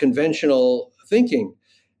challenged his conventional thinking.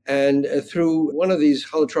 And through one of these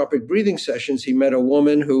holotropic breathing sessions, he met a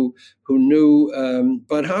woman who knew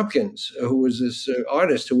Bud Hopkins, who was this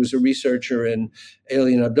artist who was a researcher in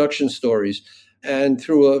alien abduction stories. And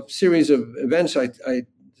through a series of events I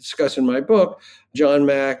discuss in my book, John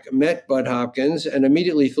Mack met Bud Hopkins and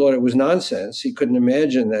immediately thought it was nonsense. He couldn't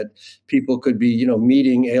imagine that people could be,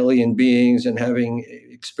 meeting alien beings and having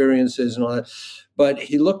experiences and all that. But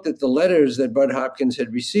he looked at the letters that Bud Hopkins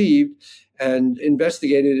had received and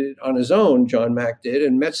investigated it on his own, John Mack did,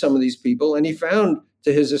 and met some of these people. And he found,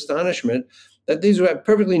 to his astonishment, that these were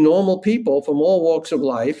perfectly normal people from all walks of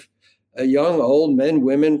life, young, old, men,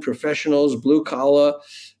 women, professionals, blue collar,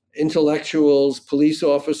 intellectuals, police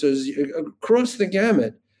officers, across the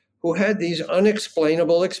gamut, who had these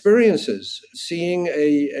unexplainable experiences, seeing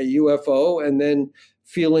a UFO and then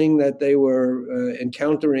feeling that they were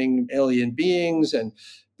encountering alien beings and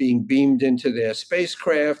being beamed into their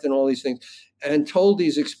spacecraft and all these things, and told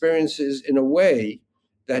these experiences in a way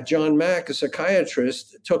that John Mack, a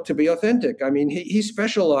psychiatrist, took to be authentic. I mean, he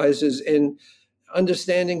specializes in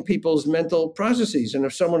understanding people's mental processes. And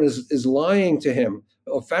if someone is lying to him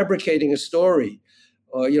or fabricating a story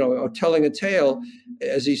or telling a tale,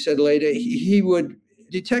 as he said later, he would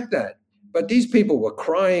detect that. But these people were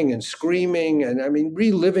crying and screaming and,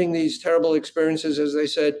 reliving these terrible experiences, as they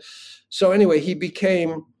said. So anyway, he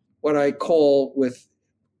became what I call, with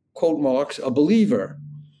quote marks, a believer.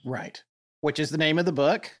 Right. Which is the name of the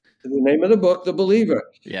book. The name of the book, The Believer.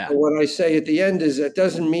 Yeah. And what I say at the end is that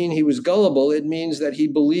doesn't mean he was gullible. It means that he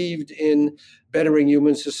believed in bettering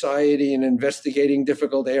human society and investigating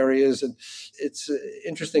difficult areas. And it's an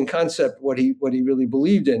interesting concept, what he really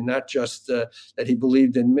believed in, not just that he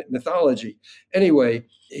believed in mythology. Anyway,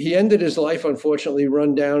 he ended his life, unfortunately,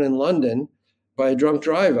 run down in London by a drunk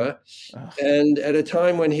driver. And at a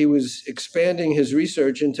time when he was expanding his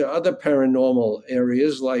research into other paranormal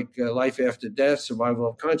areas like life after death, survival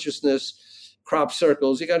of consciousness, crop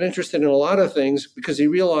circles, he got interested in a lot of things because he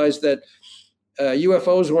realized that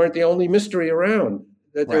UFOs weren't the only mystery around,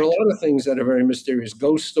 that there are a lot of things that are very mysterious,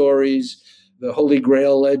 ghost stories, the Holy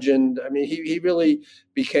Grail legend. I mean, he really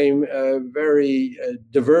became very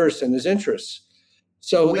diverse in his interests.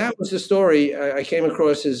 So that was the story. I came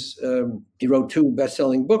across his, he wrote 2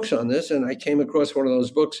 best-selling books on this, and I came across one of those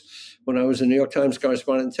books when I was a New York Times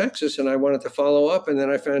correspondent in Texas, and I wanted to follow up, and then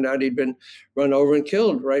I found out he'd been run over and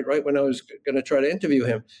killed right when I was going to try to interview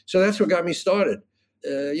him. So that's what got me started.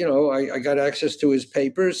 I got access to his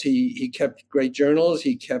papers. He kept great journals.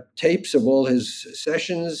 He kept tapes of all his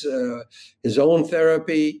sessions, his own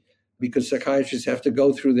therapy, because psychiatrists have to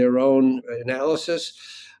go through their own analysis.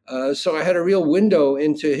 So I had a real window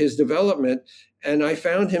into his development, and I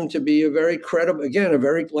found him to be a very credible, again,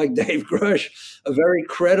 like Dave Grush, a very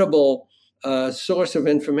credible source of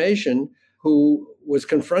information who was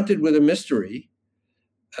confronted with a mystery.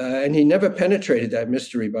 And he never penetrated that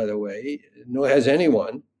mystery, by the way, nor has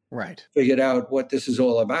anyone figured out what this is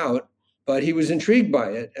all about. But he was intrigued by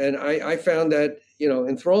it, and I found that,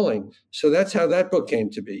 enthralling. So that's how that book came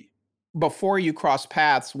to be. Before you crossed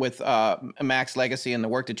paths with Mac's legacy and the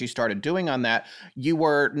work that you started doing on that, you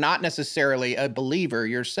were not necessarily a believer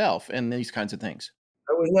yourself in these kinds of things.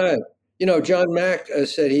 I was not. John Mack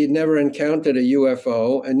said he had never encountered a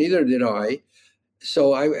UFO, and neither did I.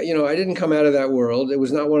 So I didn't come out of that world. It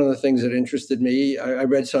was not one of the things that interested me. I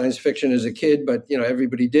read science fiction as a kid, but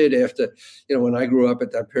everybody did after, when I grew up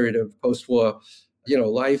at that period of post-war,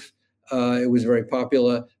 life. It was very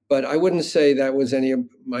popular. But I wouldn't say that was any of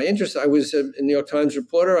my interest. I was a New York Times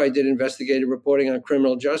reporter. I did investigative reporting on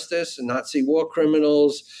criminal justice, Nazi war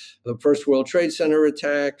criminals, the First World Trade Center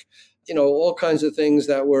attack, all kinds of things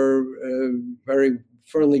that were very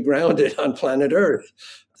firmly grounded on planet Earth.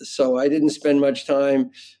 So I didn't spend much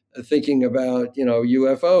time thinking about,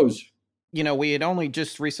 UFOs. We had only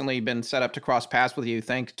just recently been set up to cross paths with you,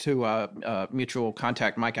 thanks to mutual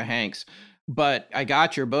contact, Micah Hanks. But I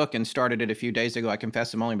got your book and started it a few days ago. I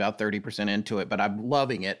confess I'm only about 30% into it, but I'm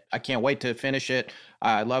loving it. I can't wait to finish it.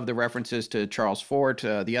 I love the references to Charles Fort,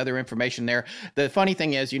 the other information there. The funny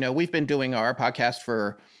thing is, we've been doing our podcast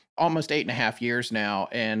for almost 8.5 years now,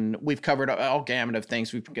 and we've covered all gamut of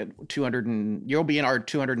things. We've got 200 and you'll be in our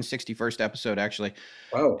 261st episode, actually.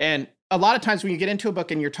 Wow. And a lot of times when you get into a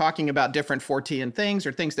book and you're talking about different Fortean things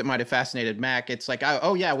or things that might have fascinated Mac, it's like,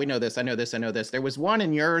 oh yeah, we know this. I know this. I know this. There was one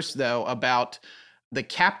in yours, though, about the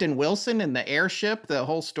Captain Wilson and the airship, the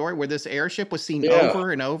whole story where this airship was seen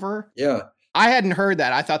over and over. Yeah. I hadn't heard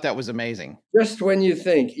that. I thought that was amazing. Just when you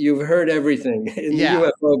think you've heard everything in the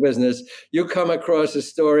UFO business, you come across a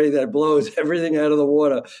story that blows everything out of the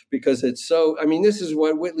water because it's so, this is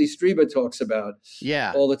what Whitley Strieber talks about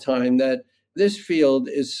all the time, that this field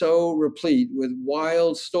is so replete with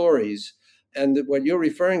wild stories. And what you're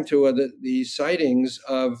referring to are the sightings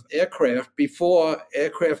of aircraft before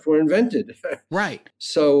aircraft were invented. Right.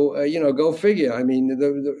 So, go figure.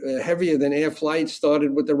 The heavier than air flight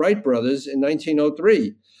started with the Wright brothers in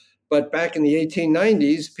 1903. But back in the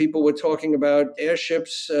 1890s, people were talking about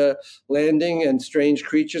airships landing and strange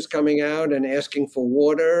creatures coming out and asking for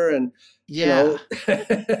water. And,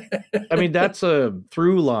 that's a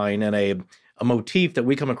through line and a motif that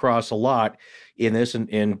we come across a lot in this and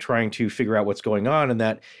in trying to figure out what's going on. And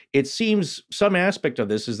that it seems some aspect of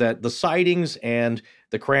this is that the sightings and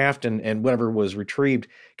the craft and whatever was retrieved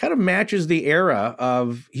kind of matches the era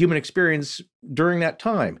of human experience during that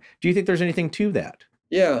time. Do you think there's anything to that?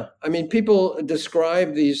 Yeah. People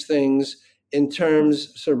describe these things in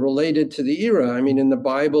terms sort of related to the era. In the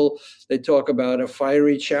Bible, they talk about a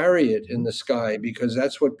fiery chariot in the sky because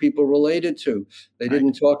that's what people related to. They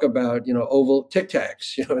didn't talk about, oval Tic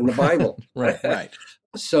Tacs, in the Bible. Right.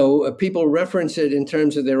 So people reference it in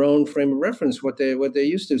terms of their own frame of reference, what they're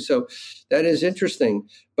used to. So that is interesting.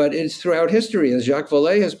 But it's throughout history, as Jacques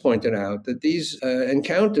Vallée has pointed out, that these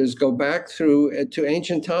encounters go back through to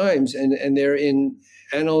ancient times, and they're in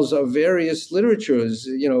annals of various literatures,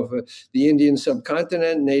 for the Indian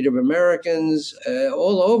subcontinent, Native Americans,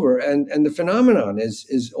 all over. And the phenomenon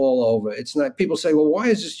is all over. It's not, people say, well, why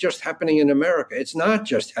is this just happening in America? It's not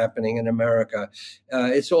just happening in America.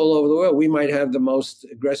 It's all over the world. We might have the most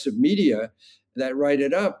aggressive media that write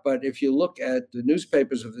it up. But if you look at the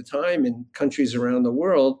newspapers of the time in countries around the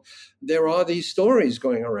world, there are these stories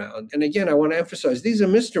going around. And again, I want to emphasize, these are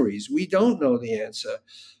mysteries. We don't know the answer.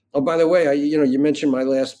 Oh, by the way, you mentioned my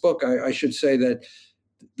last book. I should say that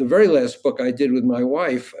the very last book I did with my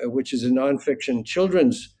wife, which is a nonfiction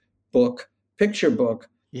children's book, picture book,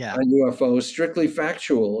 on UFOs, strictly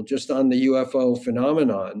factual, just on the UFO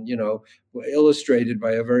phenomenon, illustrated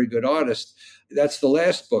by a very good artist. That's the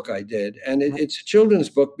last book I did. And it's a children's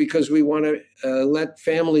book because we want to let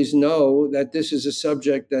families know that this is a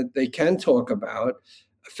subject that they can talk about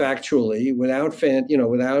factually,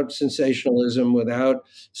 without sensationalism, without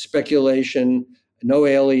speculation, no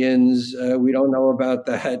aliens. We don't know about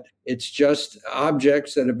that. It's just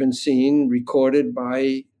objects that have been seen, recorded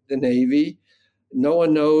by the Navy. No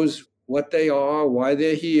one knows what they are, why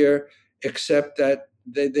they're here, except that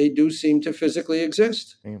they do seem to physically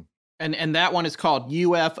exist. And that one is called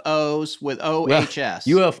UFOs with OHS.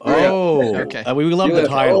 UFO. Okay. We love UFOs. the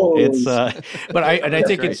title. It's but I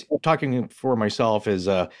think right. It's talking for myself is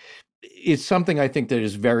it's something I think that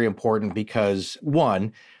is very important because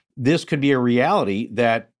one, this could be a reality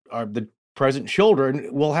that the present children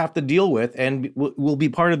will have to deal with and will be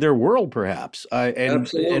part of their world perhaps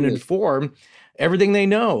and inform everything they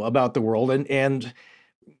know about the world. And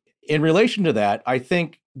in relation to that,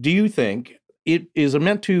 do you think it is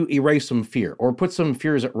meant to erase some fear or put some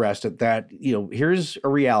fears at rest that, here's a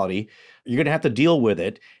reality, you're going to have to deal with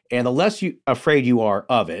it. And the less afraid you are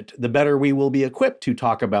of it, the better we will be equipped to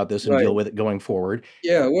talk about this and deal with it going forward.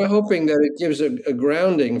 Yeah, we're hoping that it gives a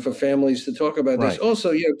grounding for families to talk about this.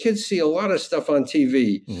 Also, kids see a lot of stuff on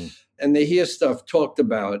TV and they hear stuff talked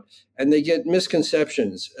about and they get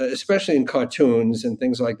misconceptions, especially in cartoons and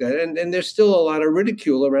things like that. And there's still a lot of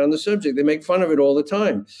ridicule around the subject. They make fun of it all the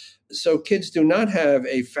time. So kids do not have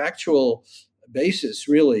a factual basis,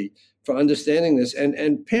 really, for understanding this.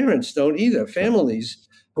 And parents don't either. Families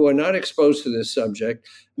who are not exposed to this subject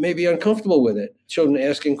may be uncomfortable with it. Children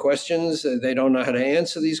asking questions, they don't know how to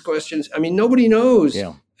answer these questions. I mean, nobody knows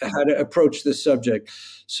how to approach this subject.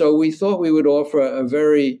 So we thought we would offer a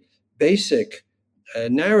very basic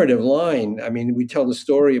narrative line. I mean, we tell the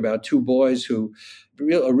story about two boys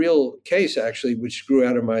a real case, actually, which grew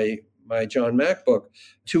out of my John Mack book,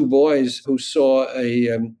 two boys who saw a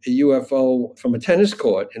UFO from a tennis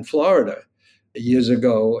court in Florida years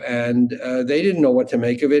ago, and they didn't know what to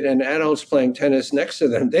make of it, and adults playing tennis next to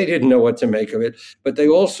them, they didn't know what to make of it, but they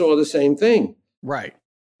all saw the same thing. Right.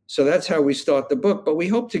 So that's how we start the book, but we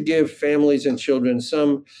hope to give families and children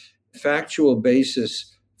some factual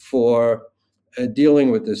basis for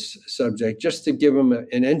dealing with this subject, just to give them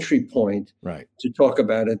an entry point to talk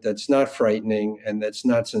about it that's not frightening and that's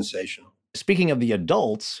not sensational. Speaking of the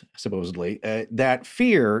adults, supposedly, that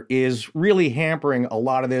fear is really hampering a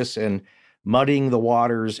lot of this and muddying the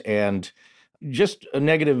waters and just a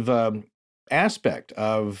negative aspect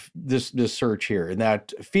of this search here. And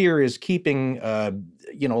that fear is keeping, a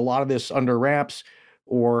lot of this under wraps,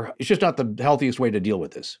 or it's just not the healthiest way to deal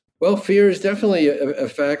with this. Well, fear is definitely a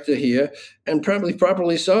factor here, and probably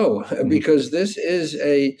properly so, because this is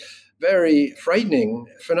a very frightening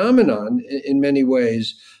phenomenon in many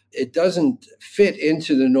ways. It doesn't fit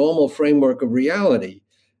into the normal framework of reality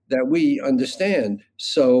that we understand.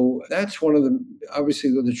 So that's one of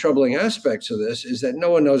the troubling aspects of this, is that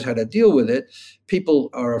no one knows how to deal with it.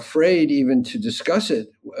 People are afraid even to discuss it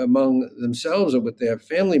among themselves or with their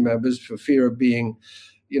family members for fear of being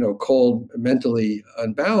called mentally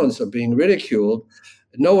unbalanced or being ridiculed.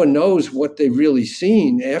 No one knows what they've really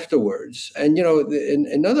seen afterwards. And,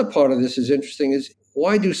 another part of this is interesting is,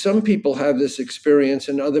 why do some people have this experience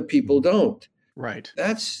and other people don't? Right.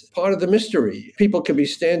 That's part of the mystery. People can be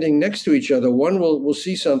standing next to each other. One will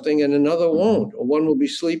see something and another won't. Or one will be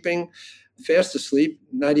sleeping, fast asleep,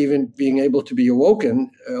 not even being able to be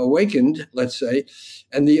awakened, let's say.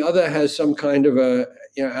 And the other has some kind of a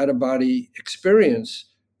out-of-body experience.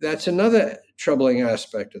 That's another troubling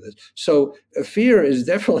aspect of this. So fear is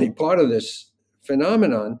definitely part of this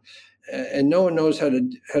phenomenon, and no one knows how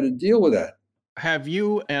to deal with that. Have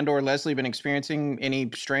you and or Leslie been experiencing any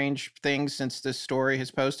strange things since this story has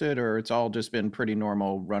posted, or it's all just been pretty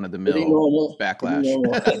normal, Pretty run-of-the-mill normal. backlash?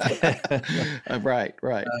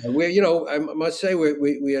 Right. I must say,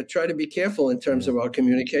 we try to be careful in terms of our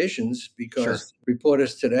communications because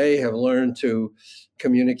reporters today have learned to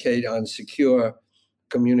communicate on secure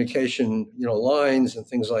communication, lines and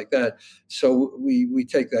things like that. So we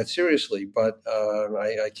take that seriously. But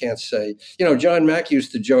I can't say, John Mack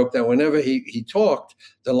used to joke that whenever he talked,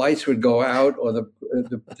 the lights would go out or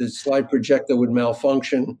the slide projector would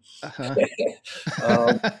malfunction. But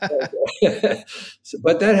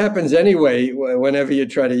that happens anyway whenever you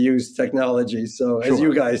try to use technology. So as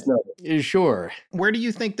you guys know. Sure. Where do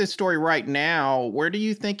you think this story right now, where do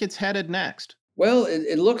you think it's headed next? Well,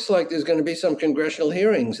 it looks like there's going to be some congressional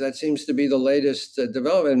hearings. That seems to be the latest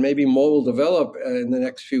development. Maybe more will develop in the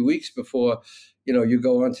next few weeks before, you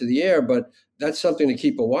go onto the air. But that's something to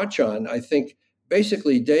keep a watch on. I think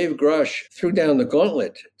basically Dave Grush threw down the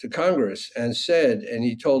gauntlet to Congress and said, and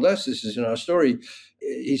he told us, this is in our story,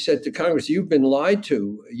 he said to Congress, you've been lied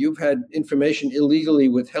to. You've had information illegally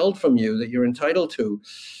withheld from you that you're entitled to.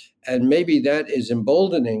 And maybe that is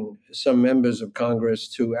emboldening some members of Congress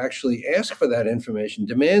to actually ask for that information,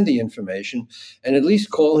 demand the information, and at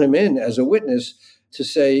least call him in as a witness to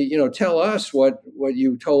say, tell us what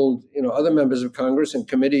you told, other members of Congress and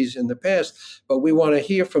committees in the past, but we want to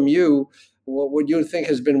hear from you what you think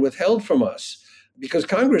has been withheld from us. Because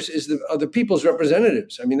Congress are the people's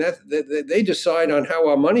representatives. I mean, they decide on how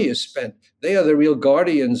our money is spent. They are the real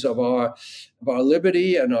guardians of our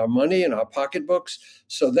liberty and our money and our pocketbooks.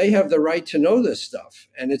 So they have the right to know this stuff.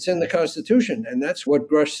 And it's in the Constitution. And that's what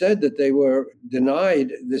Grush said, that they were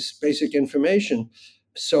denied this basic information.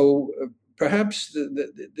 So perhaps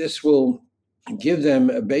this will give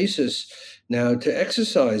them a basis now to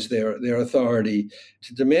exercise their authority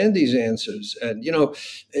to demand these answers. And,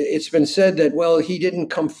 it's been said that, well, he didn't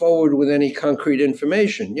come forward with any concrete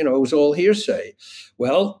information. It was all hearsay.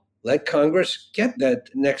 Well, let Congress get that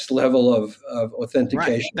next level of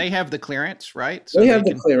authentication. Right. They have the clearance, right? So they have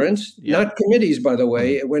the clearance, not committees, by the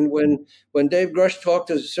way. When Dave Grush talked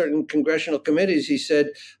to certain congressional committees, he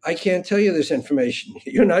said, I can't tell you this information.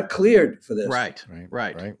 You're not cleared for this. Right.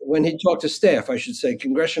 When he talked to staff, I should say,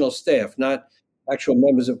 congressional staff, not actual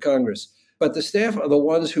members of Congress. But the staff are the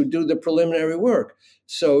ones who do the preliminary work.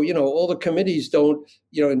 So, all the committees don't,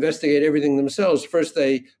 investigate everything themselves. First,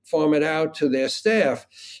 they farm it out to their staff.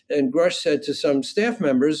 And Grush said to some staff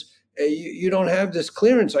members, you don't have this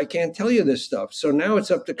clearance. I can't tell you this stuff. So now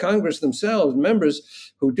it's up to Congress themselves,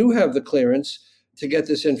 members who do have the clearance, to get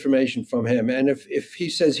this information from him. And if he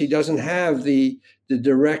says he doesn't have the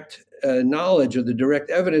direct knowledge or the direct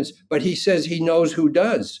evidence, but he says he knows who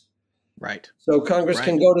does. Right. So Congress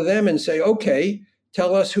can go to them and say, okay,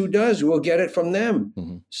 tell us who does. We'll get it from them.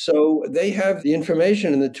 Mm-hmm. So they have the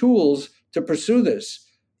information and the tools to pursue this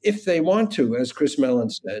if they want to, as Chris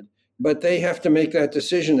Mellon said. But they have to make that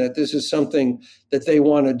decision that this is something that they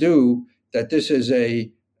want to do, that this is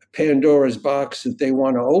a Pandora's box that they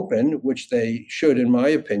want to open, which they should, in my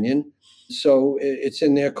opinion. So it's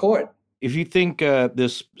in their court. If you think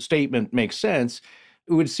this statement makes sense,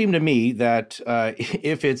 it would seem to me that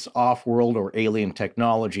if it's off-world or alien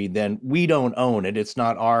technology, then we don't own it. It's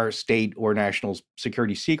not our state or national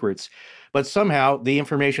security secrets. But somehow the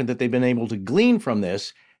information that they've been able to glean from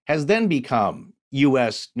this has then become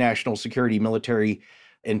U.S. national security, military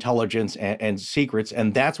intelligence and secrets,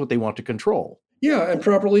 and that's what they want to control. Yeah, and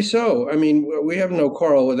properly so. I mean, we have no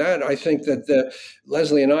quarrel with that. I think that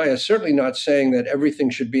Leslie and I are certainly not saying that everything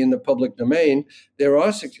should be in the public domain. There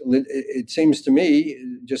are, it seems to me,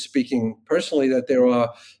 just speaking personally, that there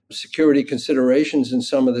are security considerations in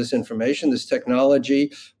some of this information, this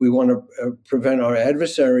technology. We want to prevent our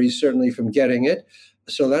adversaries certainly from getting it.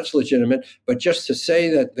 So that's legitimate. But just to say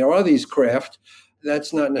that there are these craft,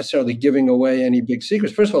 that's not necessarily giving away any big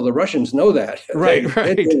secrets. First of all, the Russians know that. Right.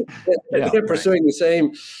 They're pursuing the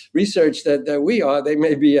same research that we are. They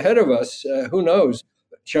may be ahead of us. Who knows?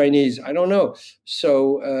 Chinese, I don't know.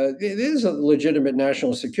 So there's a legitimate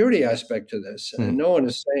national security aspect to this. And no one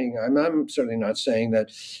is saying, I'm certainly not saying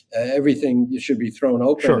that everything should be thrown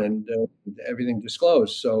open and everything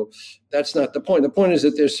disclosed. So that's not the point. The point is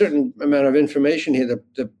that there's a certain amount of information here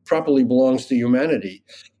that properly belongs to humanity.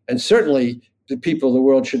 And certainly the people of the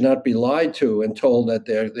world should not be lied to and told that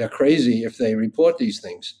they're crazy if they report these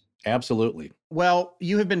things. Absolutely. Well,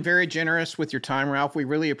 you have been very generous with your time, Ralph. We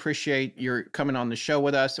really appreciate your coming on the show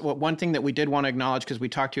with us. One thing that we did want to acknowledge, because we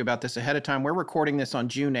talked to you about this ahead of time, we're recording this on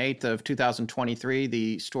June 8th of 2023.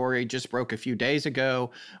 The story just broke a few days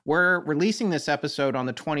ago. We're releasing this episode on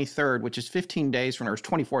the 23rd, which is 15 days from, or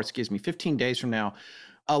 24th, 15 days from now.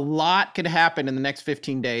 A lot could happen in the next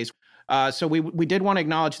 15 days. So we did want to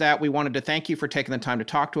acknowledge that. We wanted to thank you for taking the time to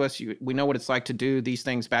talk to us. We know what it's like to do these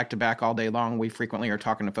things back to back all day long. We frequently are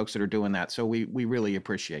talking to folks that are doing that. So we really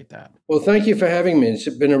appreciate that. Well, thank you for having me. It's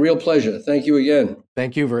been a real pleasure. Thank you again.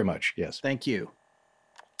 Thank you very much. Yes. Thank you.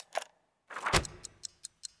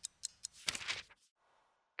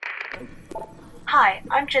 Hi,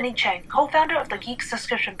 I'm Jenny Chang, co-founder of the Geek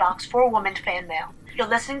subscription box for Women Fan Mail. You're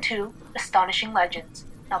listening to Astonishing Legends.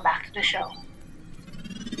 Now back to the show.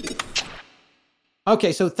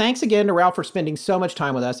 Okay, so thanks again to Ralph for spending so much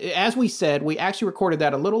time with us. As we said, we actually recorded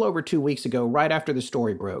that a little over 2 weeks ago, right after the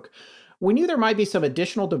story broke. We knew there might be some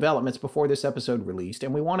additional developments before this episode released,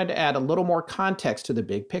 and we wanted to add a little more context to the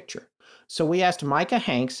big picture. So we asked Micah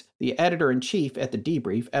Hanks, the editor-in-chief at the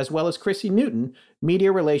Debrief, as well as Chrissy Newton,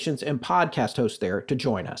 media relations and podcast host there, to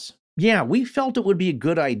join us. Yeah, we felt it would be a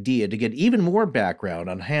good idea to get even more background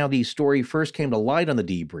on how the story first came to light on the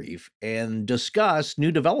Debrief and discuss new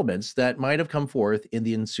developments that might have come forth in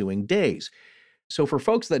the ensuing days. So for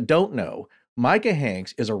folks that don't know, Micah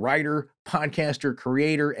Hanks is a writer, podcaster,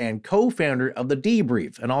 creator, and co-founder of the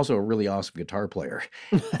Debrief, and also a really awesome guitar player.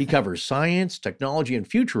 He covers science, technology, and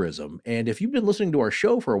futurism, and if you've been listening to our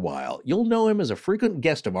show for a while, you'll know him as a frequent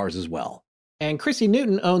guest of ours as well. And Chrissy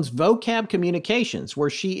Newton owns Vocab Communications,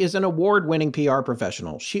 where she is an award-winning PR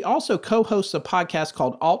professional. She also co-hosts a podcast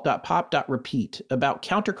called Alt.Pop.Repeat about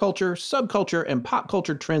counterculture, subculture, and pop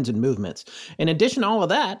culture trends and movements. In addition to all of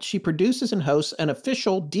that, she produces and hosts an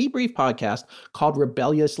official Debrief podcast called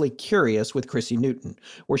Rebelliously Curious with Chrissy Newton,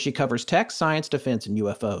 where she covers tech, science, defense, and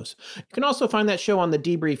UFOs. You can also find that show on the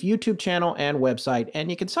Debrief YouTube channel and website,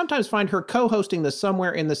 and you can sometimes find her co-hosting the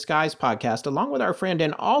Somewhere in the Skies podcast, along with our friend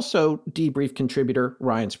and also Debrief contributor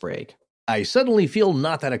Ryan Sprague. I suddenly feel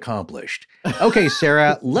not that accomplished. Okay,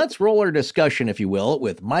 Sarah, let's roll our discussion, if you will,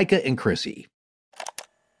 with Micah and Chrissy.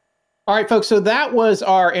 All right, folks, so that was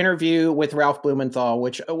our interview with Ralph Blumenthal,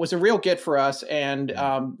 which was a real get for us. And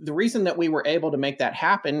the reason that we were able to make that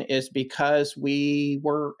happen is because we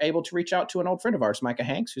were able to reach out to an old friend of ours, Micah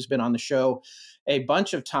Hanks, who's been on the show a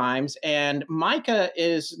bunch of times. And Micah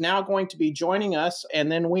is now going to be joining us.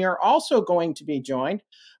 And then we are also going to be joined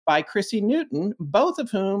by Chrissy Newton, both of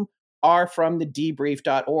whom are from the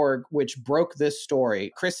debrief.org, which broke this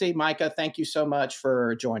story. Chrissy, Micah, thank you so much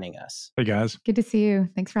for joining us. Hey, guys. Good to see you.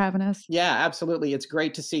 Thanks for having us. Yeah, absolutely. It's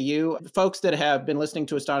great to see you. Folks that have been listening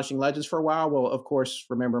to Astonishing Legends for a while will, of course,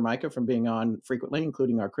 remember Micah from being on frequently,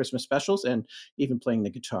 including our Christmas specials and even playing the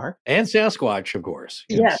guitar. And Sasquatch, of course.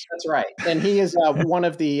 Yes, that's right. And he is one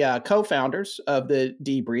of the co-founders of the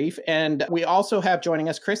Debrief. And we also have joining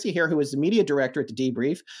us Chrissy here, who is the media director at the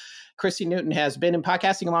Debrief. Chrissy Newton has been in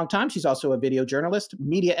podcasting a long time. She's also a video journalist,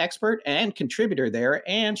 media expert, and contributor there.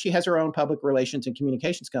 And she has her own public relations and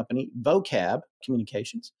communications company, Vocab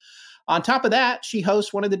Communications. On top of that, she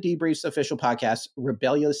hosts one of the Debrief's official podcasts,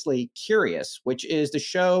 Rebelliously Curious, which is the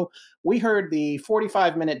show we heard the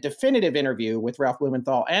 45-minute definitive interview with Ralph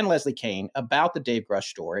Blumenthal and Leslie Kane about the Dave Grush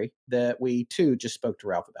story that we, too, just spoke to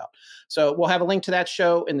Ralph about. So we'll have a link to that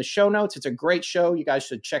show in the show notes. It's a great show. You guys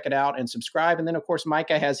should check it out and subscribe. And then, of course,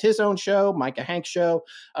 Micah has his own show, Micah Hanks Show,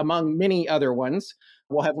 among many other ones.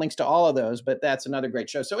 We'll have links to all of those, but that's another great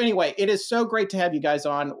show. So anyway, it is so great to have you guys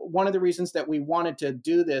on. One of the reasons that we wanted to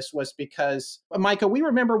do this was because, Micah, we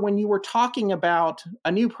remember when you were talking about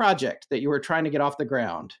a new project that you were trying to get off the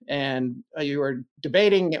ground, and you were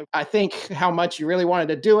debating, I think, how much you really wanted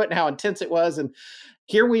to do it and how intense it was. And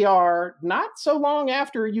here we are, not so long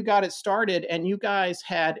after you got it started, and you guys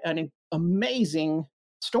had an amazing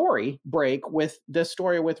story break with this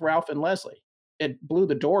story with Ralph and Leslie. It blew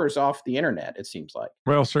the doors off the internet, it seems like.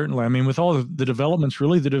 Well, certainly. I mean, with all of the developments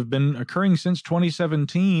really that have been occurring since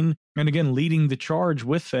 2017, and again, leading the charge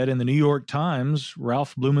with that in the New York Times,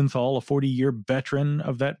 Ralph Blumenthal, a 40-year veteran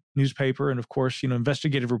of that newspaper, and of course,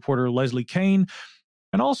 investigative reporter Leslie Kane,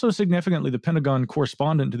 and also significantly the Pentagon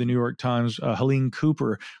correspondent to the New York Times, Helene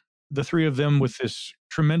Cooper. The three of them with this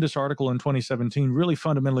tremendous article in 2017 really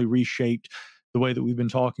fundamentally reshaped the way that we've been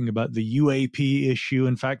talking about the UAP issue.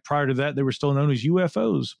 In fact, prior to that, they were still known as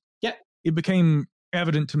UFOs. Yeah. It became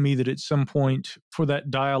evident to me that at some point, for that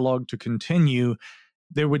dialogue to continue,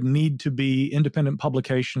 there would need to be independent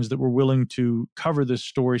publications that were willing to cover this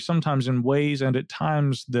story, sometimes in ways and at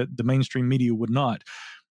times that the mainstream media would not.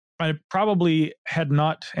 I probably had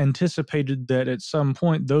not anticipated that at some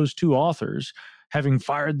point those two authors, having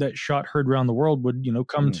fired that shot heard around the world, would,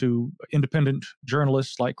 come to independent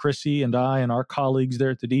journalists like Chrissy and I and our colleagues there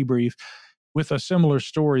at the Debrief with a similar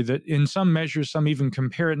story that in some measures, some even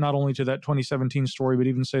compare it not only to that 2017 story, but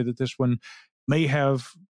even say that this one may have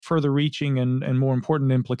further reaching and more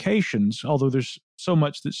important implications, although there's so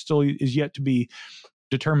much that still is yet to be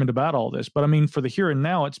determined about all this. But I mean, for the here and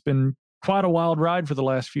now, it's been quite a wild ride for the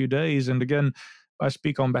last few days. And again, I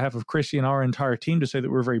speak on behalf of Chrissy and our entire team to say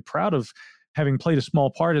that we're very proud of having played a small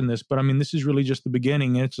part in this. But I mean, this is really just the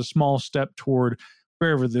beginning, and it's a small step toward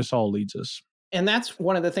wherever this all leads us. And that's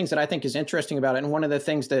one of the things that I think is interesting about it. And one of the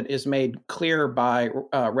things that is made clear by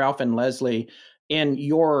Ralph and Leslie in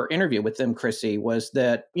your interview with them, Chrissy, was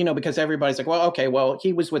that, because everybody's like, well, okay, well,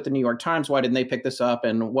 he was with the New York Times. Why didn't they pick this up?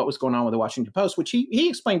 And what was going on with the Washington Post, which he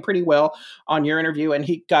explained pretty well on your interview. And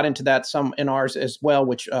he got into that some in ours as well,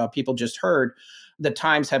 which people just heard. The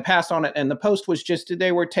Times had passed on it, and the Post was just,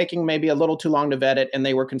 they were taking maybe a little too long to vet it, and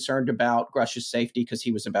they were concerned about Grush's safety because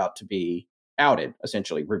he was about to be outed,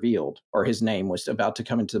 essentially revealed, or his name was about to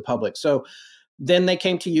come into the public. So then they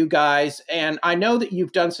came to you guys, and I know that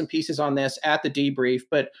you've done some pieces on this at the Debrief,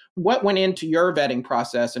 but what went into your vetting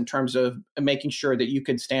process in terms of making sure that you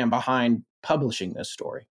could stand behind publishing this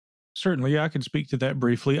story? Certainly, yeah, I can speak to that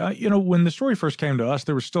briefly. When the story first came to us,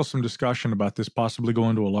 there was still some discussion about this possibly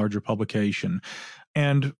going to a larger publication.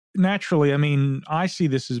 And naturally, I mean, I see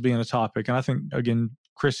this as being a topic, and I think, again,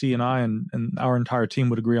 Chrissy and I and our entire team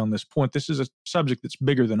would agree on this point. This is a subject that's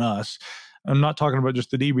bigger than us. I'm not talking about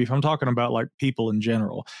just the Debrief. I'm talking about like people in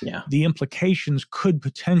general. Yeah. The implications could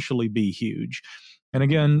potentially be huge. And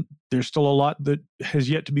again, there's still a lot that has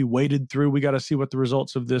yet to be waded through. We got to see what the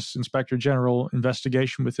results of this Inspector General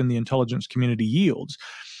investigation within the intelligence community yields.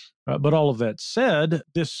 But all of that said,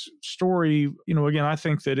 this story, again, I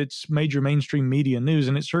think that it's major mainstream media news,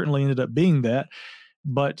 and it certainly ended up being that.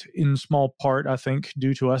 But in small part, I think,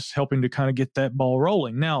 due to us helping to kind of get that ball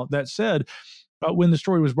rolling. Now, that said, when the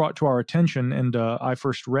story was brought to our attention and I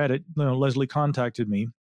first read it, Leslie contacted me.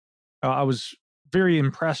 I was very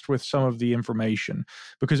impressed with some of the information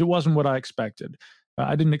because it wasn't what I expected.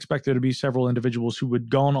 I didn't expect there to be several individuals who had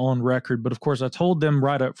gone on record. But of course, I told them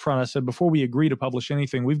right up front, I said, before we agree to publish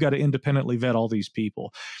anything, we've got to independently vet all these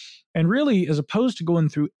people. And really, as opposed to going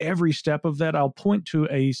through every step of that, I'll point to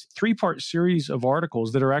a 3-part series of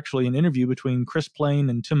articles that are actually an interview between Chris Plain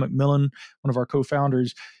and Tim McMillan, one of our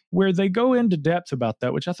co-founders, where they go into depth about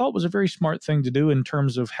that, which I thought was a very smart thing to do in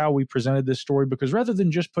terms of how we presented this story, because rather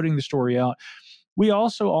than just putting the story out, we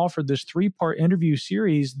also offered this 3-part interview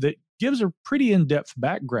series that gives a pretty in-depth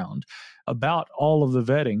background about all of the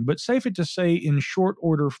vetting. But safe it to say, in short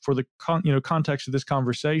order for the context of this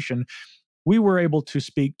conversation, we were able to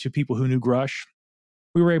speak to people who knew Grush.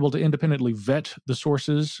 We were able to independently vet the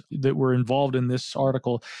sources that were involved in this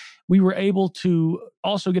article. We were able to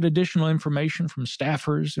also get additional information from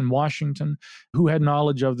staffers in Washington who had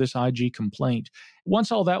knowledge of this IG complaint.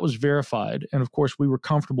 Once all that was verified, and of course we were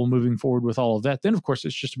comfortable moving forward with all of that, then of course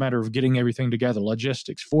it's just a matter of getting everything together,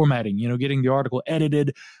 logistics, formatting, getting the article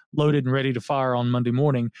edited, loaded, and ready to fire on Monday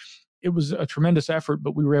morning. It was a tremendous effort,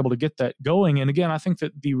 but we were able to get that going. And again, I think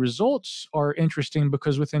that the results are interesting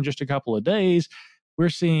because within just a couple of days, we're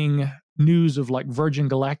seeing news of like Virgin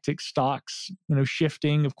Galactic stocks,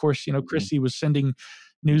 shifting. Of course, Chrissy was sending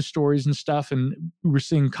news stories and stuff, and we were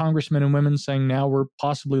seeing congressmen and women saying now we're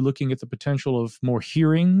possibly looking at the potential of more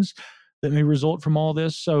hearings that may result from all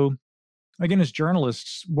this. So again, as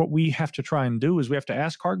journalists, what we have to try and do is we have to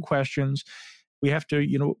ask hard questions. We have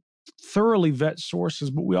to, thoroughly vet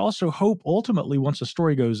sources, but we also hope ultimately once a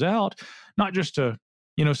story goes out, not just to,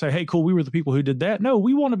 say, hey, cool, we were the people who did that. No,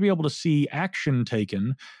 we want to be able to see action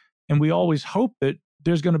taken. And we always hope that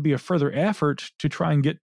there's going to be a further effort to try and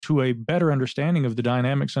get to a better understanding of the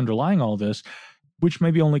dynamics underlying all this, which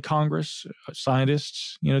maybe only Congress,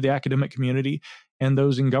 scientists, the academic community, and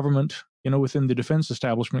those in government, within the defense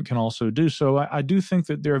establishment can also do. So I do think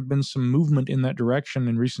that there have been some movement in that direction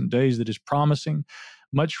in recent days that is promising.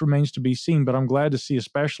 Much remains to be seen, but I'm glad to see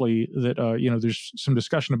especially that, there's some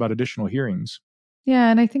discussion about additional hearings.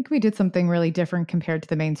 Yeah, and I think we did something really different compared to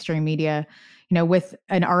the mainstream media, with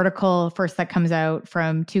an article first that comes out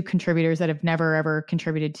from 2 contributors that have never, ever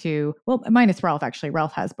contributed to, well, minus Ralph, actually.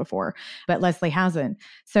 Ralph has before, but Leslie hasn't.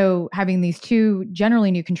 So having these 2 generally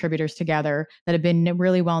new contributors together that have been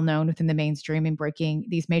really well known within the mainstream and breaking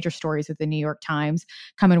these major stories with the New York Times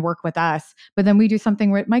come and work with us. But then we do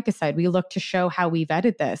something what Micah said. We look to show how we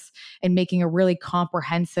vetted this and making a really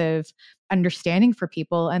comprehensive understanding for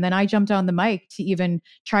people. And then I jumped on the mic to even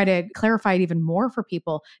try to clarify it even more for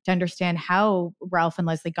people to understand how how Ralph and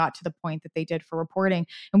Leslie got to the point that they did for reporting.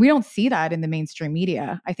 And we don't see that in the mainstream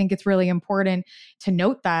media. I think it's really important to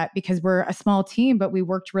note that because we're a small team, but we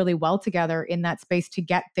worked really well together in that space to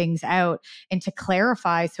get things out and to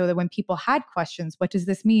clarify so that when people had questions, what does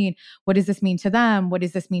this mean? What does this mean to them? What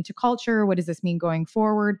does this mean to culture? What does this mean going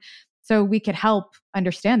forward? So we could help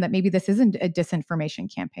understand that maybe this isn't a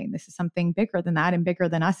disinformation campaign. This is something bigger than that and bigger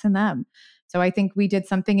than us and them. So I think we did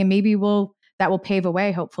something, and maybe that will pave a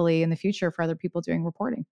way, hopefully, in the future for other people doing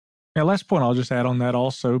reporting. Yeah, last point I'll just add on that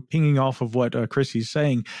also, pinging off of what Chrissy's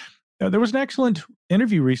saying. There was an excellent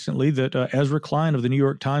interview recently that Ezra Klein of the New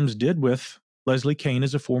York Times did with Leslie Kean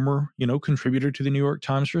as a former, contributor to the New York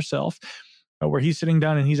Times herself, where he's sitting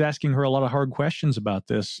down and he's asking her a lot of hard questions about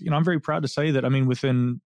this. I'm very proud to say that,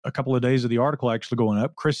 within a couple of days of the article actually going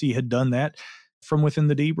up, Chrissy had done that from within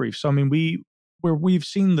the debrief. So, we've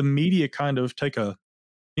seen the media kind of take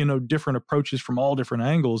different approaches from all different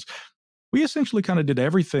angles. We essentially kind of did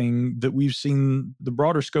everything that we've seen the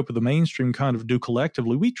broader scope of the mainstream kind of do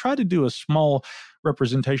collectively. We try to do a small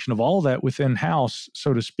representation of all that within house,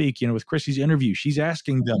 so to speak. With Chrissy's interview, she's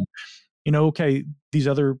asking them, okay, these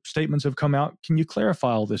other statements have come out. Can you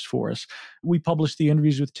clarify all this for us? We published the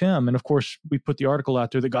interviews with Tim, and of course, we put the article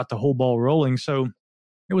out there that got the whole ball rolling. So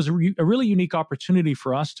it was a really unique opportunity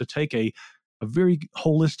for us to take a very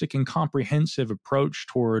holistic and comprehensive approach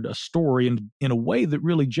toward a story in a way that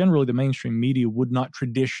really generally the mainstream media would not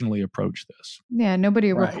traditionally approach this. Yeah,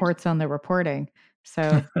 nobody reports on the reporting.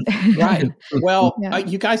 So, right. Well,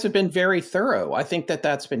 you guys have been very thorough. I think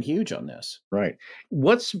that's been huge on this. Right.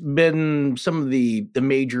 What's been some of the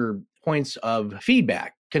major points of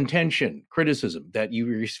feedback, contention, criticism that you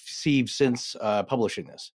received since publishing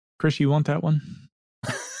this? Chris, you want that one?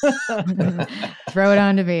 Throw it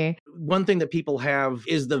on to me. One thing that people have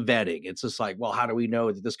is the vetting. It's just like, well, how do we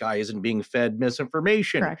know that this guy isn't being fed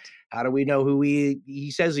misinformation? Correct. How do we know who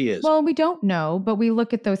he says he is? Well, we don't know, but we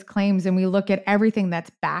look at those claims and we look at everything that's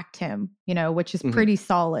backed him, which is pretty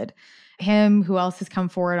solid. Him, who else has come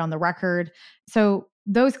forward on the record. So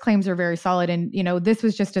those claims are very solid. And, this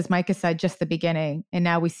was just, as Micah said, just the beginning. And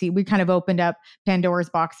now we kind of opened up Pandora's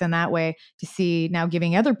box in that way to see now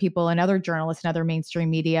giving other people and other journalists and other mainstream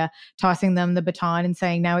media, tossing them the baton and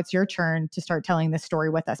saying, now it's your turn to start telling this story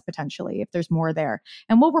with us potentially, if there's more there.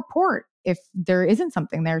 And we'll report if there isn't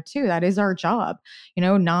something there too. That is our job,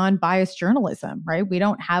 non-biased journalism, right? We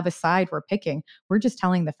don't have a side we're picking. We're just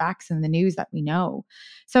telling the facts and the news that we know.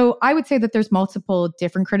 So I would say that there's multiple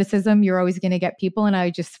different criticism. You're always going to get people, and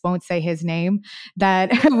I just won't say his name,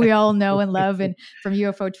 that we all know and love, and from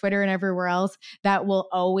UFO Twitter and everywhere else, that will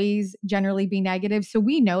always generally be negative. So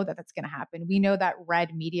we know that that's going to happen. We know that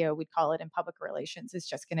red media, we'd call it in public relations, is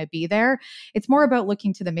just going to be there. It's more about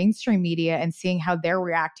looking to the mainstream media and seeing how they're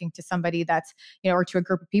reacting to somebody that's, or to a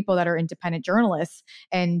group of people that are independent journalists,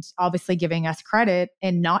 and obviously giving us credit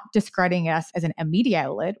and not discrediting us as a media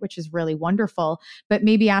outlet, which is really wonderful, but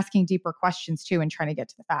maybe asking deeper questions too and trying to get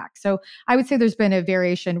to the facts. So I would say there's been a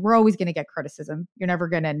variation. We're always going to get criticism. You're never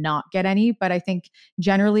going to not get any, but I think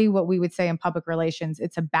generally what we would say in public relations,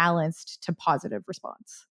 it's a balanced to positive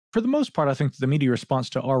response. For the most part, I think the media response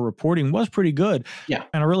to our reporting was pretty good. Yeah.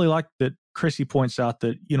 And I really like that Chrissy points out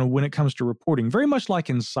that, when it comes to reporting, very much like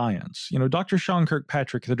in science, Dr. Sean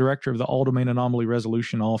Kirkpatrick, the director of the All-Domain Anomaly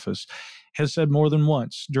Resolution Office, has said more than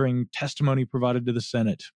once during testimony provided to the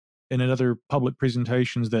Senate and in other public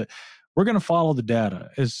presentations that we're going to follow the data.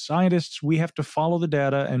 As scientists, we have to follow the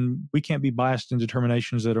data, and we can't be biased in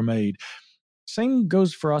determinations that are made. Same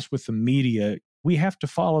goes for us with the media. We have to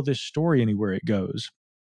follow this story anywhere it goes.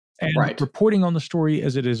 And reporting on the story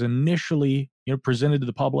as it is initially, presented to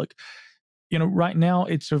the public. Right now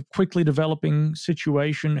it's a quickly developing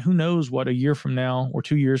situation. Who knows what a year from now or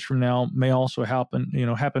 2 years from now may also happen,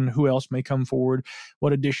 who else may come forward,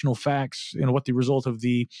 what additional facts, what the result of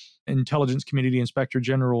the Intelligence Community Inspector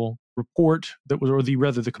General report that was, or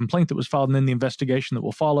the complaint that was filed, and then the investigation that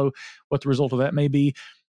will follow, what the result of that may be.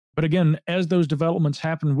 But again, as those developments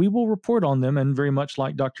happen, we will report on them. And very much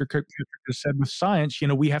like Dr. Kirkpatrick has said with science,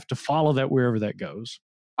 we have to follow that wherever that goes.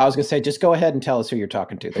 I was going to say, just go ahead and tell us who you're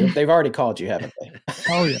talking to. They've already called you, haven't they?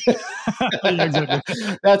 Oh, yeah. Yeah,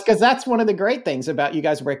 exactly. That's one of the great things about you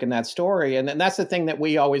guys breaking that story. And that's the thing that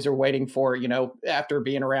we always are waiting for, after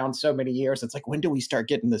being around so many years. It's like, when do we start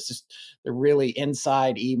getting the really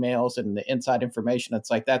inside emails and the inside information?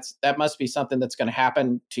 It's like, that must be something that's going to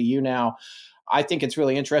happen to you now. I think it's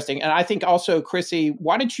really interesting. And I think also, Chrissy,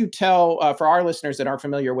 why don't you tell, for our listeners that aren't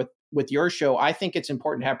familiar with your show, I think it's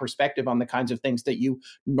important to have perspective on the kinds of things that you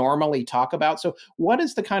normally talk about. So what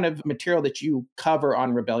is the kind of material that you cover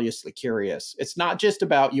on Rebelliously Curious? It's not just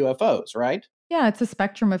about UFOs, right? Yeah, it's a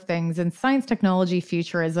spectrum of things and science, technology,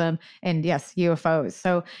 futurism, and yes, UFOs.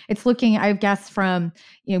 So it's looking, I guess, from,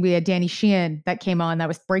 we had Danny Sheehan that came on that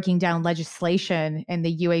was breaking down legislation and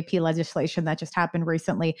the UAP legislation that just happened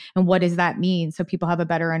recently. And what does that mean? So people have a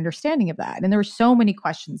better understanding of that. And there were so many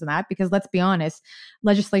questions in that because let's be honest,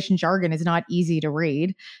 legislation jargon is not easy to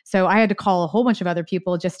read. So I had to call a whole bunch of other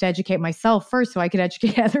people just to educate myself first so I could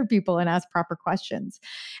educate other people and ask proper questions.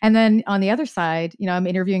 And then on the other side, I'm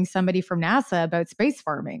interviewing somebody from NASA about space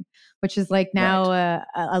farming, which is like now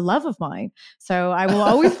a love of mine. So I will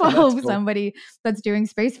always follow cool. somebody that's doing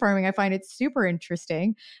space farming. I find it super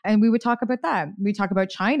interesting. And we would talk about that. We talk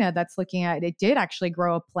about China that's looking at, it did actually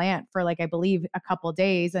grow a plant for like, I believe a couple of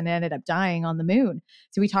days and ended up dying on the moon.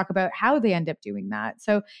 So we talk about how they end up doing that.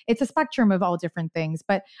 So it's a spectrum of all different things,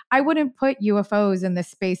 but I wouldn't put UFOs in the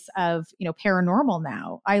space of, paranormal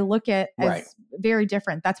now. I look at as very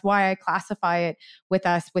different. That's why I classify it with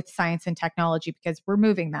us with science and technology, because we're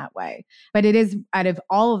moving that way. But it is, out of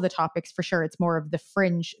all of the topics, for sure, it's more of the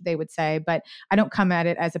fringe, they would say. But I don't come at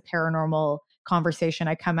it as a paranormal conversation.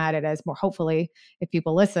 I come at it as more, hopefully, if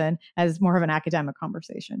people listen, as more of an academic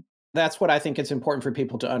conversation. That's what I think it's important for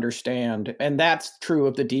people to understand. And that's true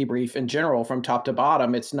of the debrief in general, from top to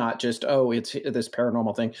bottom. It's not just, it's this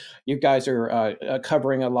paranormal thing. You guys are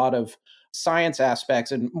covering a lot of science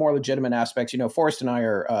aspects and more legitimate aspects. Forrest and I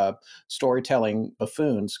are storytelling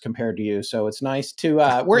buffoons compared to you. So it's nice to,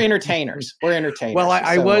 we're entertainers. We're entertainers. Well,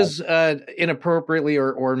 I was inappropriately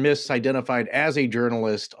or misidentified as a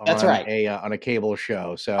journalist on, on a cable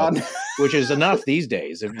show. So, which is enough these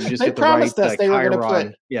days. If you just they get the promised right us they were going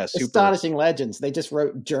to put super astonishing legends. They just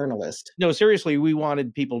wrote journalist. No, seriously, we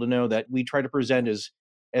wanted people to know that we try to present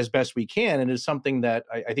as best we can. And it's something that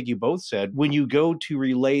I think you both said, when you go to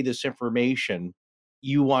relay this information,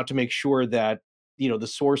 you want to make sure that, the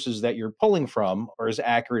sources that you're pulling from are as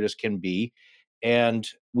accurate as can be. And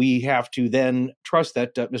we have to then trust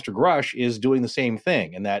that Mr. Grush is doing the same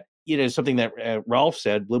thing. And that, something that Ralph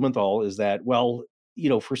said, Blumenthal, is that,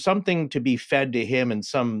 for something to be fed to him in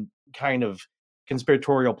some kind of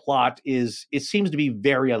conspiratorial plot it seems to be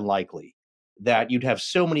very unlikely that you'd have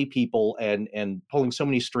so many people and pulling so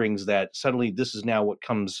many strings that suddenly this is now what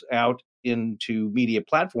comes out into media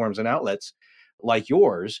platforms and outlets like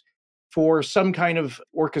yours for some kind of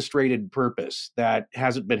orchestrated purpose that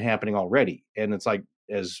hasn't been happening already. And it's like,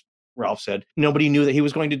 as Ralph said, nobody knew that he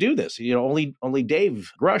was going to do this. Only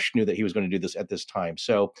Dave Grush knew that he was going to do this at this time.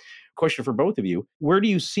 So question for both of you, where do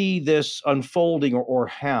you see this unfolding or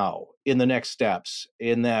how in the next steps,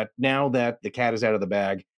 in that now that the cat is out of the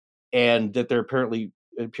bag, and that there apparently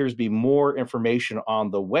appears to be more information on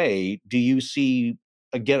the way? Do you see,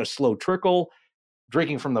 again, a slow trickle,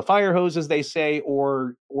 drinking from the fire hose, as they say,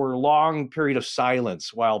 or long period of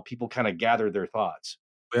silence while people kind of gather their thoughts?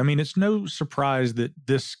 I mean, it's no surprise that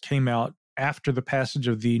this came out after the passage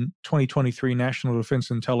of the 2023 National Defense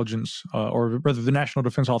Intelligence, or rather the National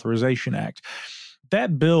Defense Authorization Act.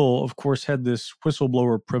 That bill, of course, had this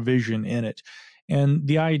whistleblower provision in it. And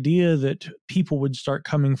the idea that people would start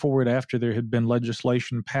coming forward after there had been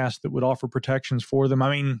legislation passed that would offer protections for them,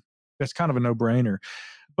 I mean, that's kind of a no-brainer.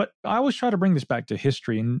 But I always try to bring this back to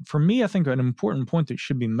history. And for me, I think an important point that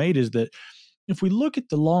should be made is that if we look at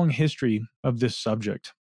the long history of this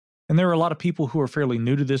subject, and there are a lot of people who are fairly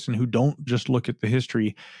new to this and who don't just look at the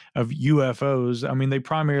history of UFOs. I mean, they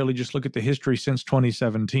primarily just look at the history since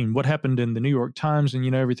 2017, what happened in the New York Times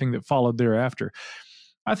and, everything that followed thereafter.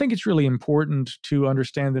 I think it's really important to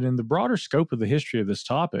understand that in the broader scope of the history of this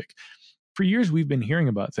topic, for years we've been hearing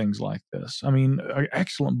about things like this. I mean, an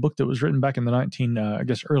excellent book that was written back in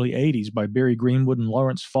the early 80s by Barry Greenwood and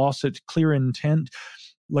Lawrence Fawcett, Clear Intent,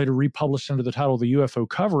 later republished under the title The UFO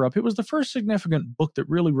Cover-Up. It was the first significant book that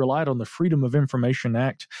really relied on the Freedom of Information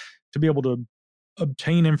Act to be able to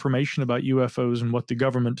obtain information about UFOs and what the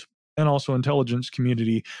government and also intelligence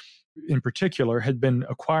community in particular had been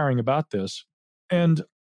acquiring about this. And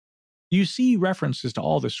you see references to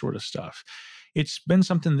all this sort of stuff. It's been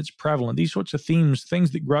something that's prevalent. These sorts of themes,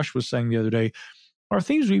 things that Grush was saying the other day, are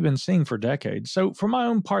themes we've been seeing for decades. So for my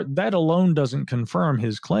own part, that alone doesn't confirm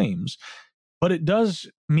his claims. But it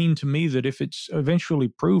does mean to me that if it's eventually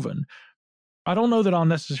proven, I don't know that I'll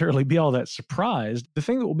necessarily be all that surprised. The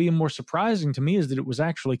thing that will be more surprising to me is that it was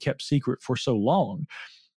actually kept secret for so long.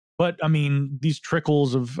 But I mean, these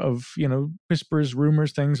trickles of whispers,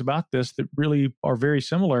 rumors, things about this that really are very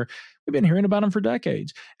similar, we've been hearing about them for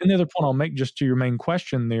decades. And the other point I'll make, just to your main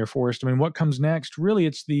question there, Forrest, I mean, what comes next? Really,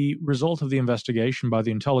 it's the result of the investigation by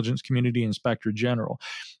the intelligence community inspector general.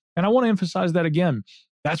 And I want to emphasize that again.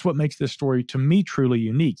 That's what makes this story, to me, truly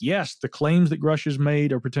unique. Yes, the claims that Grush has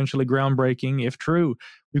made are potentially groundbreaking. If true,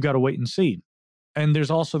 we've got to wait and see. And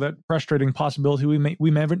there's also that frustrating possibility we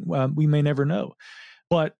may never know.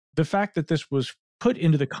 But the fact that this was put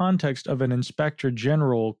into the context of an inspector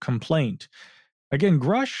general complaint, again,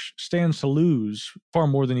 Grush stands to lose far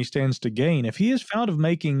more than he stands to gain. If he is found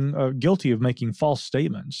of guilty of making false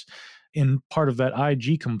statements in part of that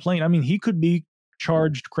IG complaint, I mean, he could be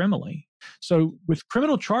charged criminally. So with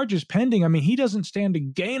criminal charges pending, I mean, he doesn't stand to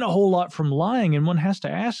gain a whole lot from lying. And one has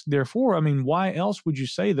to ask, therefore, I mean, why else would you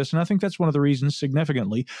say this? And I think that's one of the reasons,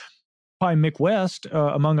 significantly, why Mick West,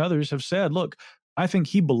 among others, have said, look, I think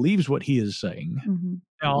he believes what he is saying. Mm-hmm.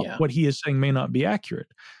 Now, what he is saying may not be accurate.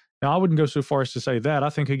 Now, I wouldn't go so far as to say that.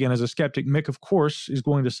 I think, again, as a skeptic, Mick, of course, is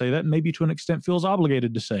going to say that, maybe to an extent feels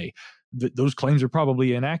obligated to say that those claims are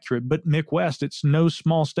probably inaccurate. But Mick West, it's no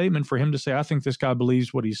small statement for him to say, I think this guy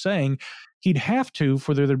believes what he's saying. He'd have to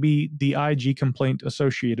for there to be the IG complaint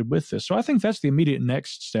associated with this. So I think that's the immediate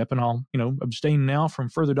next step. And I'll, abstain now from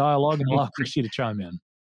further dialogue and allow Chrissy to chime in.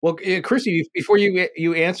 Well, Chrissy, before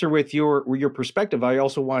you answer with your perspective, I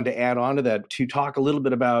also wanted to add on to that to talk a little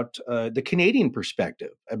bit about the Canadian perspective,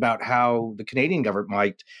 about how the Canadian government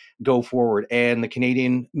might go forward and the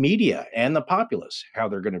Canadian media and the populace, how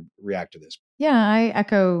they're going to react to this. Yeah, I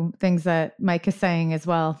echo things that Mike is saying as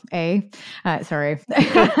well. Sorry.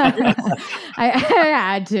 I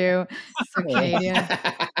had to. So Canadian.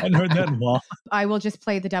 I hadn't heard that in a while. I will just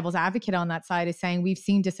play the devil's advocate on that side, is saying we've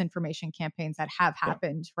seen disinformation campaigns that have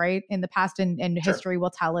happened, right, in the past, and history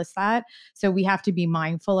will tell us that. So we have to be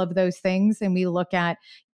mindful of those things. And we look at,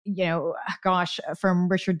 from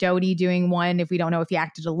Richard Doty doing one, if we don't know if he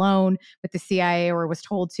acted alone with the CIA or was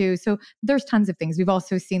told to. So there's tons of things. We've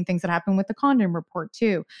also seen things that happen with the Condon report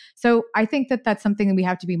too. So I think that that's something that we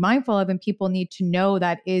have to be mindful of, and people need to know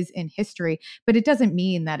that is in history, but it doesn't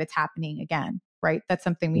mean that it's happening again. Right. That's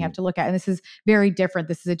something we have to look at. And this is very different.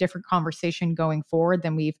 This is a different conversation going forward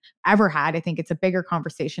than we've ever had. I think it's a bigger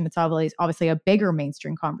conversation. It's obviously a bigger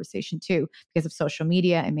mainstream conversation too, because of social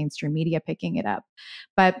media and mainstream media picking it up.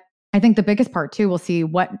 But I think the biggest part too, we'll see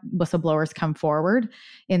what whistleblowers come forward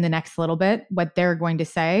in the next little bit, what they're going to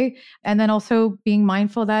say. And then also being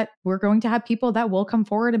mindful that we're going to have people that will come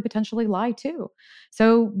forward and potentially lie too.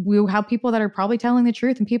 So we'll have people that are probably telling the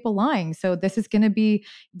truth and people lying. So this is going to be,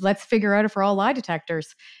 let's figure out if we're all lie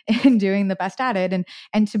detectors and doing the best at it.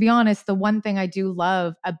 And to be honest, the one thing I do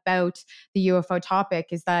love about the UFO topic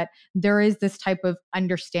is that there is this type of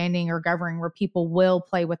understanding or governing where people will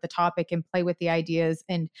play with the topic and play with the ideas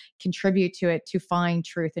and contribute to it to find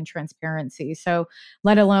truth and transparency. So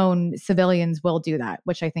let alone civilians will do that,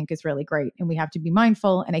 which I think is really great. And we have to be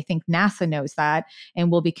mindful. And I think NASA knows that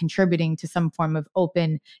and will be contributing to some form of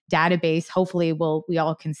open database. Hopefully we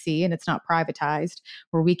all can see, and it's not privatized,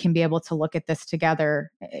 where we can be able to look at this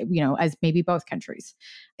together, as maybe both countries.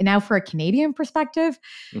 And now for a Canadian perspective,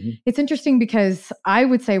 it's interesting because I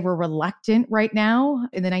would say we're reluctant right now.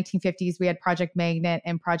 In the 1950s, we had Project Magnet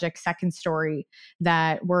and Project Second Story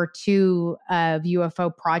that were two of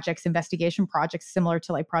UFO projects, investigation projects, similar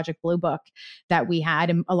to like Project Blue Book that we had.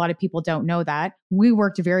 And a lot of people don't know that. We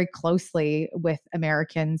worked very closely with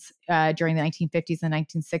Americans during the 1950s and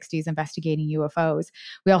 1960s investigating UFOs.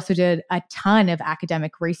 We also did a ton of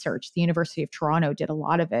academic research. The University of Toronto did a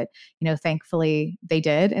lot of it. Thankfully they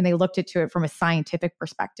did. And they looked into it from a scientific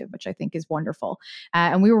perspective, which I think is wonderful.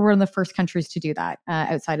 And we were one of the first countries to do that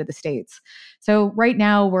outside of the States. So right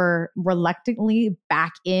now we're reluctantly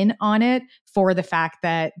back in on it for the fact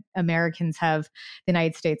that Americans the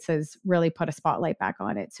United States has really put a spotlight back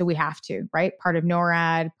on it. So we have to, right? Part of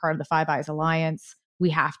NORAD, part of the Five Eyes Alliance. We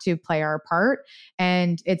have to play our part.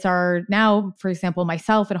 And it's now, for example,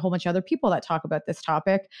 myself and a whole bunch of other people that talk about this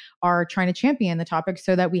topic are trying to champion the topic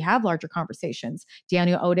so that we have larger conversations.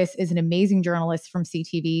 Daniel Otis is an amazing journalist from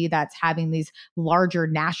CTV that's having these larger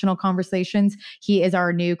national conversations. He is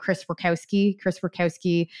our new Chris Rakowski. Chris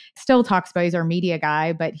Rakowski still talks about, he's our media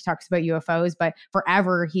guy, but he talks about UFOs. But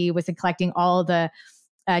forever, he was collecting all the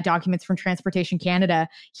documents from Transportation Canada.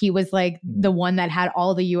 He was like the one that had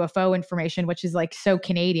all the UFO information, which is like so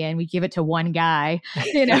Canadian. We give it to one guy,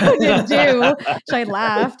 to do, which I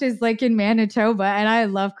laughed, is like in Manitoba. And I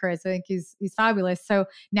love Chris. I think he's fabulous. So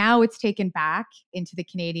now it's taken back into the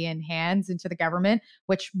Canadian hands, into the government,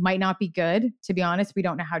 which might not be good. To be honest, we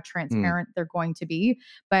don't know how transparent they're going to be,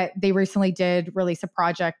 but they recently did release a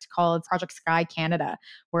project called Project Sky Canada,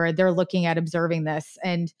 where they're looking at observing this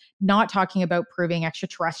and not talking about proving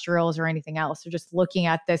extraterrestrials or anything else. They're just looking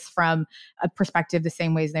at this from a perspective the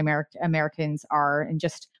same way as the Americans are, and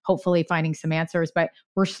just hopefully finding some answers. But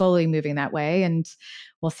we're slowly moving that way, and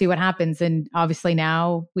we'll see what happens. And obviously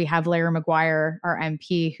now we have Larry Maguire, our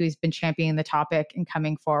MP, who's been championing the topic and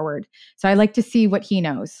coming forward. So I like to see what he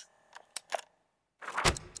knows.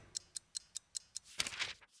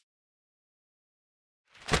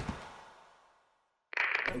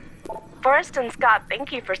 Forrest and Scott,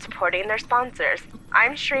 thank you for supporting their sponsors.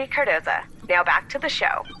 I'm Shri Cardoza. Now back to the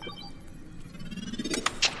show.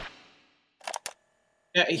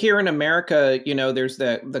 Here in America, there's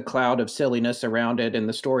the cloud of silliness around it, and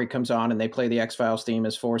the story comes on, and they play the X-Files theme,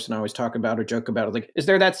 as Forrest and I always talk about or joke about it. Like, is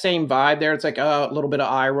there that same vibe there? It's like a little bit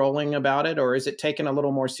of eye rolling about it, or is it taken a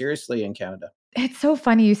little more seriously in Canada? It's so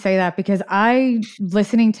funny you say that because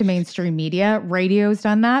listening to mainstream media, radio's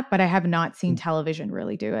done that, but I have not seen television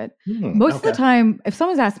really do it. Most of the time, if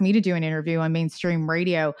someone's asked me to do an interview on mainstream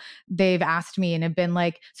radio, they've asked me and have been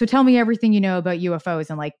like, so tell me everything you know about UFOs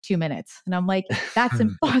in like 2 minutes. And I'm like, that's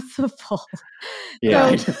impossible.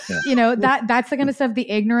 Yeah. So, that's the kind of stuff. The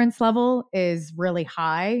ignorance level is really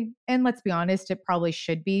high. And let's be honest, it probably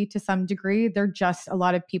should be to some degree. They're just a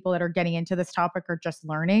lot of people that are getting into this topic are just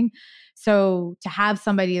learning. So to have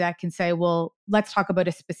somebody that can say, well, let's talk about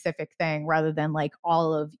a specific thing rather than like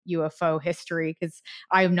all of UFO history, because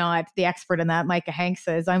I'm not the expert in that. Micah Hanks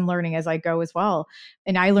is. I'm learning as I go as well.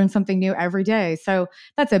 And I learn something new every day. So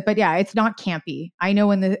that's it. But yeah, it's not campy. I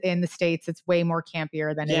know in the States, it's way more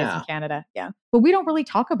campier than it is in Canada. Yeah. But we don't really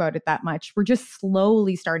talk about it that much. We're just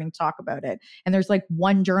slowly starting to talk about it. And there's like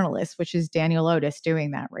one journalist, which is Daniel Otis,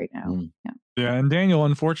 doing that right now. Yeah. Yeah. And Daniel,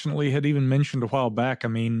 unfortunately, had even mentioned a while back, I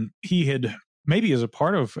mean, he had, maybe as a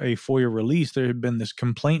part of a FOIA release, there had been this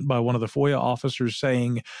complaint by one of the FOIA officers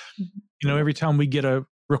saying, every time we get a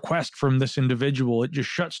request from this individual, it just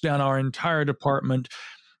shuts down our entire department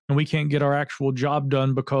and we can't get our actual job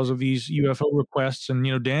done because of these UFO requests.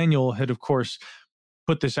 And, Daniel had, of course,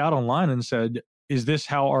 put this out online and said, is this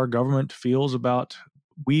how our government feels about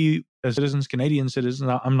we as citizens, Canadian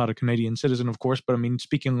citizens? I'm not a Canadian citizen, of course, but I mean,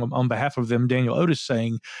 speaking on behalf of them, Daniel Otis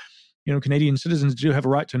saying, Canadian citizens do have a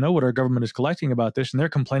right to know what our government is collecting about this, and they're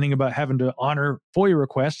complaining about having to honor FOIA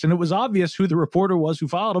requests. And it was obvious who the reporter was who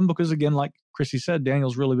filed them because, again, like Chrissy said,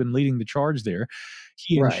 Daniel's really been leading the charge there.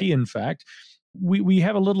 He and she, in fact. We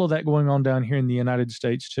have a little of that going on down here in the United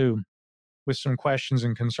States, too, with some questions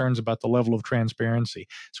and concerns about the level of transparency.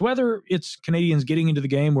 So whether it's Canadians getting into the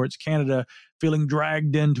game or it's Canada feeling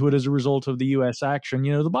dragged into it as a result of the U.S. action,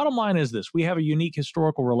 the bottom line is this. We have a unique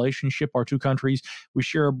historical relationship, our two countries. We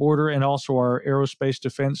share a border and also our aerospace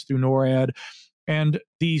defense through NORAD. And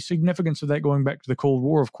the significance of that going back to the Cold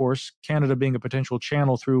War, of course, Canada being a potential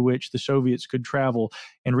channel through which the Soviets could travel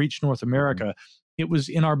and reach North America, it was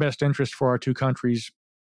in our best interest for our two countries,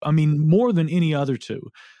 I mean, more than any other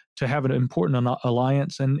two, to have an important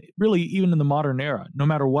alliance. And really, even in the modern era, no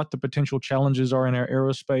matter what the potential challenges are in our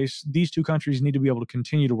aerospace, these two countries need to be able to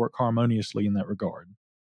continue to work harmoniously in that regard.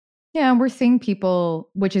 Yeah, and we're seeing people,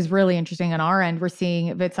 which is really interesting on our end. We're seeing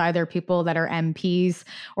if it's either people that are MPs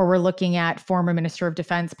or we're looking at former Minister of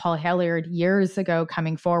Defense Paul Hellyer years ago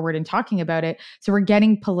coming forward and talking about it. So we're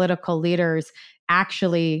getting political leaders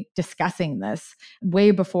actually discussing this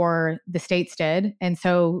way before the states did. And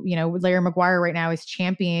so, Larry Maguire right now is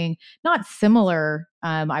championing not similar,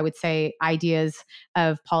 I would say, ideas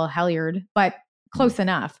of Paul Hellyer, but close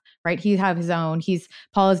enough, right? He have his own.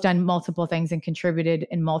 Paul has done multiple things and contributed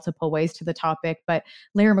in multiple ways to the topic, but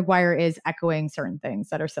Larry Maguire is echoing certain things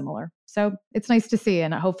that are similar. So it's nice to see.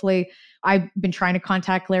 And hopefully I've been trying to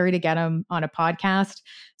contact Larry to get him on a podcast.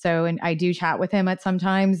 So, and I do chat with him at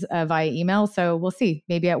sometimes via email. So we'll see.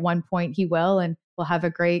 Maybe at one point he will, and we'll have a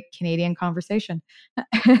great Canadian conversation.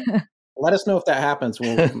 Let us know if that happens.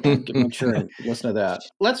 We'll make sure and listen to that.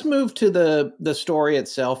 Let's move to the story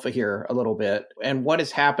itself here a little bit and what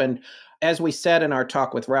has happened. As we said in our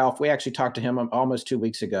talk with Ralph, we actually talked to him almost 2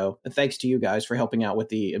 weeks ago. And thanks to you guys for helping out with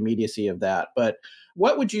the immediacy of that. But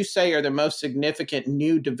what would you say are the most significant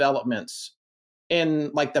new developments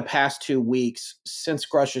in like the past 2 weeks since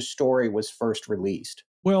Grush's story was first released?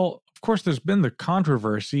 Well, of course, there's been the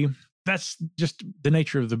controversy. That's just the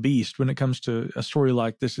nature of the beast. When it comes to a story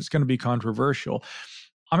like this, it's going to be controversial.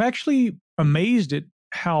 I'm actually amazed at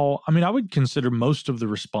how, I would consider most of the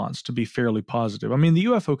response to be fairly positive. The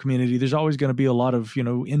UFO community, there's always going to be a lot of,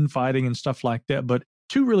 infighting and stuff like that. But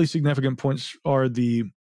two really significant points are the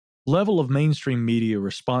level of mainstream media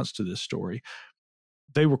response to this story.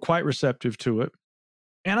 They were quite receptive to it.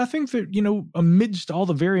 And I think that, amidst all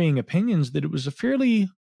the varying opinions, that it was a fairly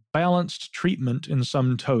balanced treatment in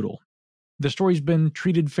sum total. The story's been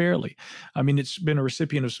treated fairly. It's been a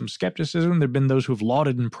recipient of some skepticism. There have been those who have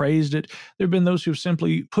lauded and praised it. There have been those who've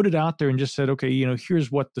simply put it out there and just said, okay,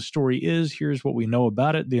 here's what the story is. Here's what we know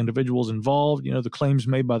about it. The individuals involved, the claims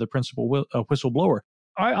made by the principal whistleblower.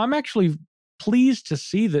 I'm actually pleased to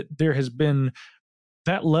see that there has been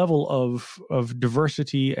that level of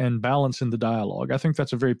diversity and balance in the dialogue. I think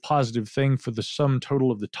that's a very positive thing for the sum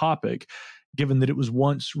total of the topic, given that it was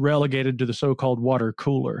once relegated to the so-called water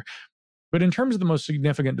cooler. But in terms of the most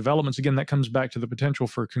significant developments, again, that comes back to the potential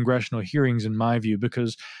for congressional hearings, in my view,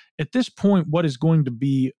 because at this point, what is going to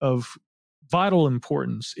be of vital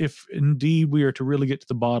importance, if indeed we are to really get to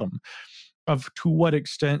the bottom of to what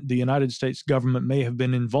extent the United States government may have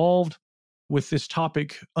been involved with this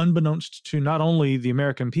topic, unbeknownst to not only the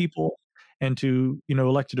American people and to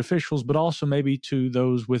elected officials, but also maybe to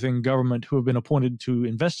those within government who have been appointed to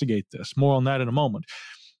investigate this. More on that in a moment.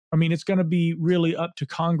 I mean, it's going to be really up to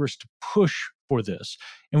Congress to push for this.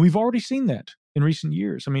 And we've already seen that in recent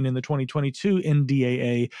years. I mean, in the 2022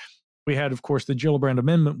 NDAA, we had, of course, the Gillibrand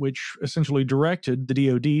Amendment, which essentially directed the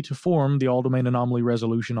DoD to form the All-Domain Anomaly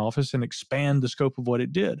Resolution Office and expand the scope of what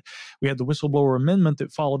it did. We had the Whistleblower Amendment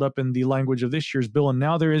that followed up in the language of this year's bill, and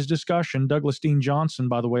now there is discussion. Douglas Dean Johnson,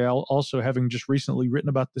 by the way, also having just recently written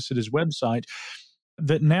about this at his website,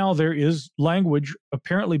 that now there is language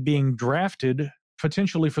apparently being drafted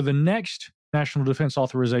potentially for the next National Defense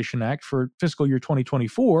Authorization Act for fiscal year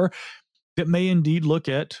 2024 that may indeed look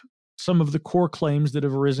at some of the core claims that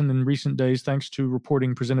have arisen in recent days, thanks to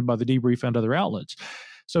reporting presented by the Debrief and other outlets.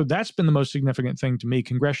 So that's been the most significant thing to me,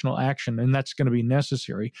 congressional action, and that's going to be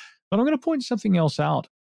necessary. But I'm going to point something else out.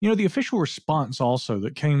 The official response also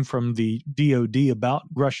that came from the DoD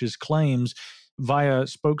about Grush's claims via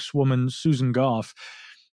spokeswoman Susan Goff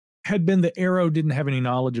had been that AARO didn't have any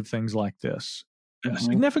knowledge of things like this. A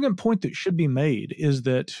significant point that should be made is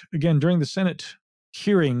that, again, during the Senate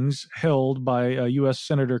hearings held by U.S.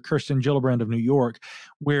 Senator Kirsten Gillibrand of New York,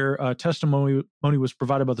 where testimony was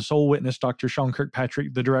provided by the sole witness, Dr. Sean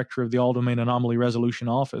Kirkpatrick, the director of the All-Domain Anomaly Resolution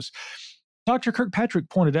Office. Dr. Kirkpatrick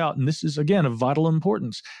pointed out, and this is, again, of vital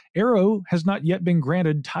importance, AARO has not yet been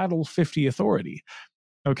granted Title 50 authority.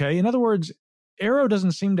 Okay? In other words, AARO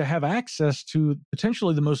doesn't seem to have access to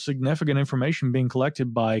potentially the most significant information being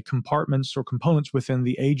collected by compartments or components within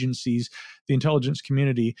the agencies the intelligence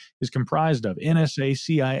community is comprised of, NSA,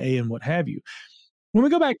 CIA, and what have you. When we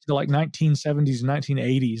go back to the 1970s and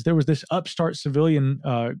 1980s, there was this upstart civilian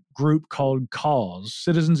group called CAUSE,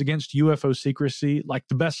 Citizens Against UFO Secrecy, like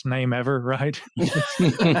the best name ever, right?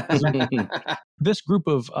 This group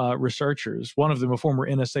of researchers, one of them a former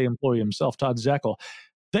NSA employee himself, Todd Zeckel,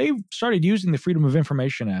 they started using the Freedom of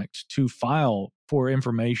Information Act to file for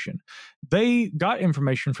information. They got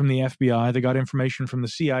information from the FBI. They got information from the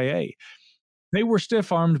CIA. They were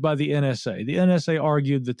stiff-armed by the NSA. The NSA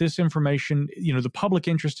argued that this information, the public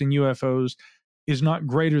interest in UFOs is not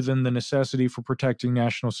greater than the necessity for protecting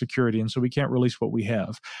national security, and so we can't release what we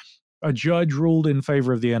have. A judge ruled in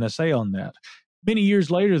favor of the NSA on that. Many years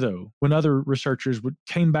later, though, when other researchers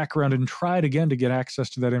came back around and tried again to get access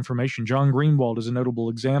to that information, John Greenwald is a notable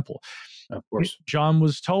example. Of course. John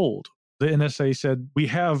was told, the NSA said, we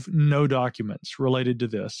have no documents related to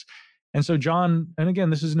this. And so John, and again,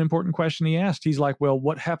 this is an important question he asked. He's like, well,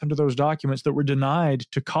 what happened to those documents that were denied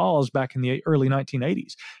to CAUSE back in the early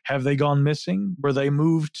 1980s? Have they gone missing? Were they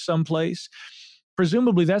moved someplace?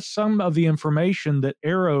 Presumably, that's some of the information that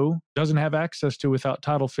AARO doesn't have access to without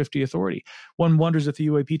Title 50 authority. One wonders if the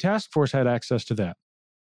UAP task force had access to that.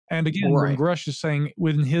 And again, when Grush is saying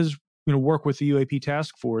within his work with the UAP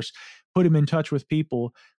task force, put him in touch with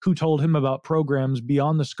people who told him about programs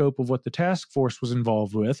beyond the scope of what the task force was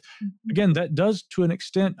involved with. Again, that does, to an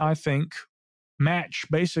extent, I think, match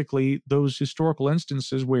basically those historical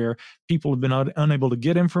instances where people have been unable to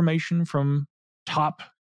get information from top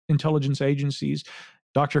intelligence agencies.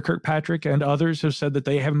 Dr. Kirkpatrick and others have said that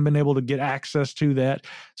they haven't been able to get access to that.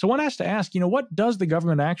 So one has to ask, what does the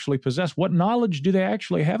government actually possess? What knowledge do they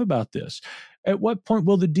actually have about this? At what point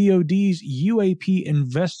will the DoD's UAP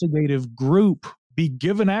investigative group be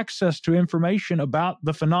given access to information about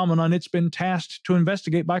the phenomenon it's been tasked to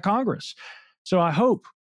investigate by Congress? So I hope,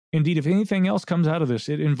 indeed, if anything else comes out of this,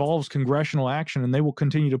 it involves congressional action, and they will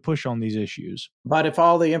continue to push on these issues. But if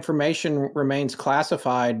all the information remains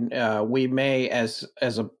classified, we may, as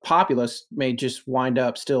a populace, may just wind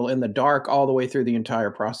up still in the dark all the way through the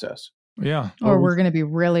entire process. Yeah. Or we're going to be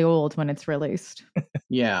really old when it's released.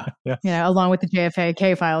 Yeah. Along with the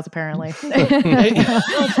JFK files, apparently. This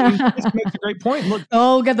makes a great point.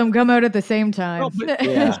 Look, get them come out at the same time.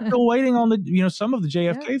 We're still waiting on the, some of the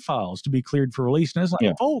JFK files to be cleared for release. And it's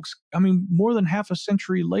like, folks, I mean, more than half a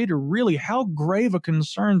century later, really, how grave a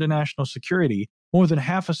concern to national security more than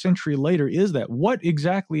half a century later is that? What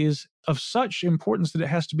exactly is of such importance that it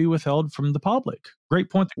has to be withheld from the public? Great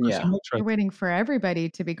point that Chrissy makes right They're waiting for everybody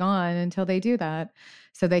to be gone until they do that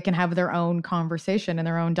so they can have their own conversation and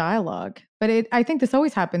their own dialogue. But I think this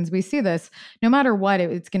always happens. We see this no matter what,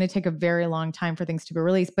 it's going to take a very long time for things to be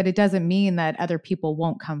released, but it doesn't mean that other people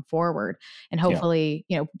won't come forward and hopefully,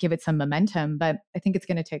 give it some momentum. But I think it's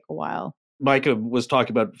going to take a while. Micah was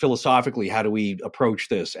talking about philosophically, how do we approach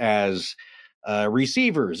this as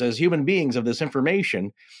receivers, as human beings of this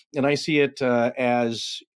information? And I see it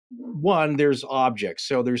as one, there's objects.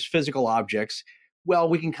 So there's physical objects. Well,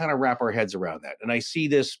 we can kind of wrap our heads around that. And I see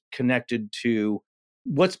this connected to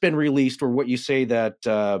what's been released, or what you say that,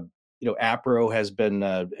 APRO has been,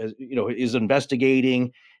 is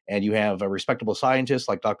investigating. And you have a respectable scientists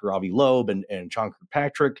like Dr. Avi Loeb and John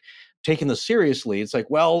Kirkpatrick taking this seriously. It's like,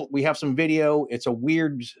 well, we have some video. It's a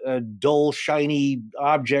weird, dull, shiny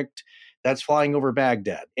object that's flying over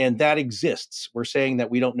Baghdad. And that exists. We're saying that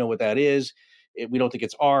we don't know what that is. We don't think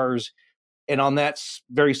it's ours. And on that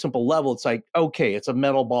very simple level, it's like, okay, it's a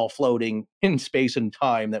metal ball floating in space and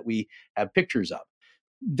time that we have pictures of.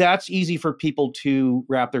 That's easy for people to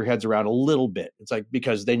wrap their heads around a little bit. It's like,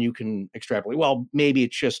 because then you can extrapolate, well, maybe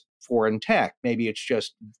it's just foreign tech. Maybe it's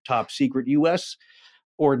just top secret US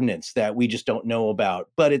ordinance that we just don't know about,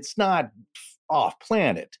 but it's not off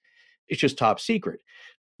planet. It's just top secret.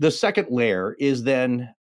 The second layer is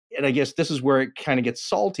then, and I guess this is where it kind of gets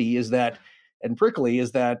salty, is that, and prickly,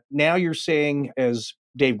 is that now you're saying, as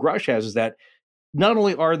Dave Grush has, is that not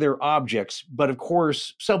only are there objects, but of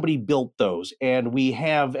course somebody built those, and we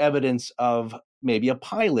have evidence of maybe a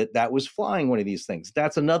pilot that was flying one of these things.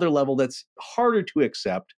 That's another level that's harder to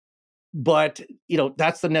accept, but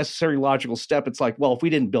that's the necessary logical step. It's like, well, if we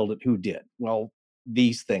didn't build it, who did? Well,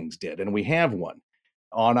 these things did, and we have one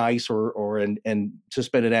on ice or in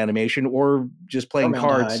suspended animation, or just playing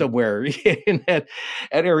cards somewhere at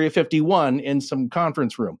Area 51 in some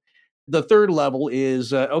conference room. The third level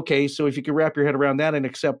is, okay, so if you can wrap your head around that and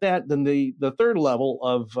accept that, then the third level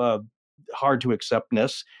of hard to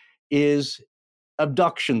acceptness is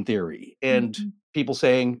abduction theory. And people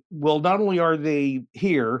saying, well, not only are they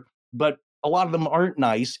here, but a lot of them aren't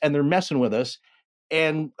nice and they're messing with us.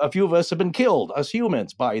 And a few of us have been killed, us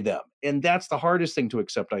humans, by them. And that's the hardest thing to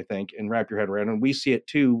accept, I think, and wrap your head around. And we see it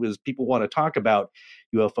too, is people want to talk about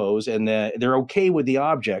UFOs and they're okay with the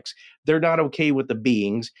objects. They're not okay with the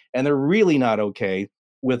beings, and they're really not okay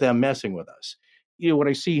with them messing with us. What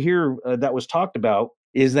I see here that was talked about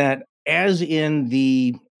is that, as in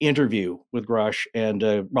the interview with Grush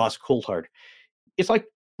and Ross Coulthard, it's like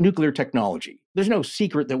nuclear technology. There's no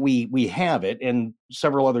secret that we have it, and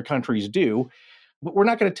several other countries do. But we're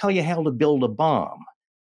not going to tell you how to build a bomb.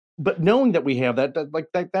 But knowing that we have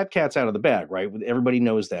that cat's out of the bag, right? Everybody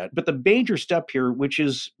knows that. But the major step here, which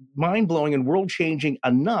is mind-blowing and world-changing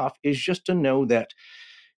enough, is just to know that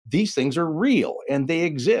these things are real and they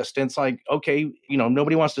exist. And it's like, okay,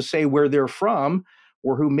 nobody wants to say where they're from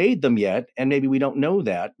or who made them yet, and maybe we don't know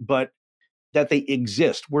that, but that they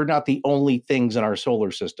exist. We're not the only things in our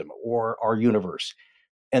solar system or our universe.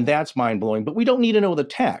 And that's mind-blowing, but we don't need to know the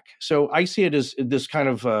tech. So I see it as this kind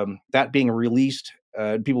of that being released.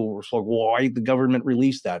 People were like, well, why the government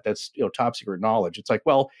released that? That's top secret knowledge. It's like,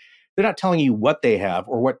 well, they're not telling you what they have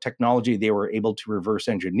or what technology they were able to reverse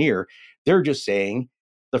engineer. They're just saying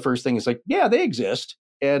the first thing is like, yeah, they exist.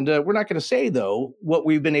 And we're not going to say, though, what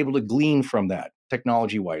we've been able to glean from that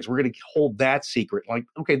technology-wise. We're going to hold that secret. Like,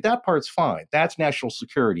 okay, that part's fine. That's national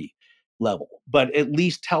security level. But at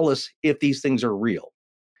least tell us if these things are real.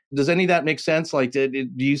 Does any of that make sense? Like, do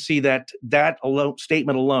you see that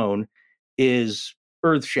statement alone is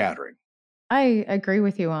earth-shattering? I agree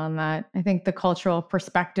with you on that. I think the cultural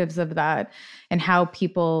perspectives of that and how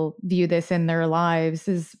people view this in their lives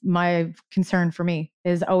is my concern for me,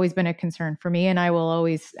 has always been a concern for me. And I will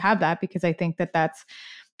always have that, because I think that that's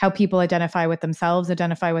how people identify with themselves,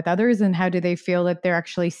 identify with others, and how do they feel that they're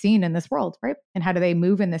actually seen in this world, right? And how do they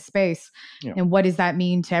move in this space? Yeah. And what does that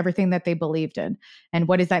mean to everything that they believed in? And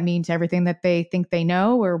what does that mean to everything that they think they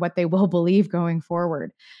know or what they will believe going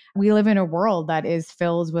forward? We live in a world that is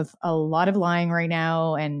filled with a lot of lying right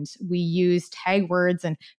now, and we use tag words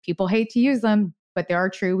and people hate to use them, but they are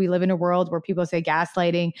true. We live in a world where people say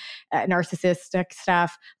gaslighting, narcissistic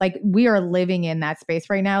stuff. Like, we are living in that space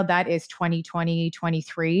right now. That is 2020,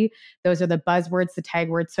 23. Those are the buzzwords, the tag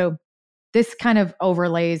words. So this kind of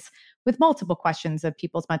overlays with multiple questions of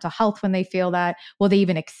people's mental health when they feel that. Will they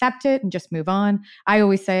even accept it and just move on? I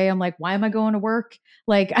always say, I'm like, why am I going to work?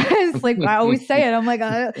 Like, it's like, I always say it. I'm like,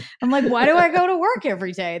 why do I go to work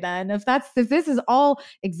every day then? If this is all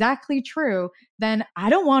exactly true, then I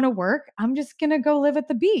don't want to work. I'm just going to go live at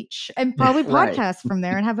the beach and probably Right. podcast from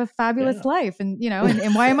there and have a fabulous life. And,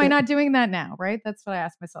 and why am I not doing that now? Right. That's what I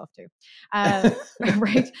ask myself too.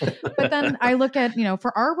 Right. But then I look at,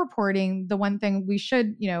 for our reporting, the one thing we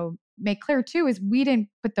should, make clear too is we didn't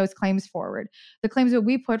put those claims forward. The claims that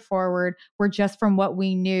we put forward were just from what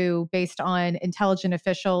we knew based on intelligent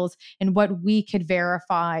officials and what we could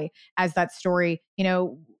verify as that story.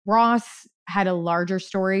 Ross had a larger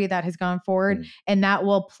story that has gone forward and that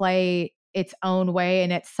will play its own way.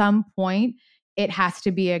 And at some point, it has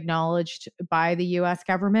to be acknowledged by the US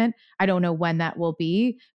government. I don't know when that will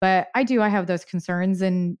be, but I have those concerns.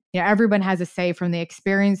 And everyone has a say, from the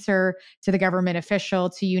experiencer to the government official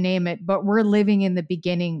to you name it. But we're living in the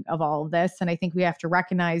beginning of all of this. And I think we have to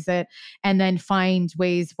recognize it and then find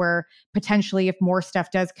ways where potentially if more stuff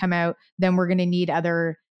does come out, then we're going to need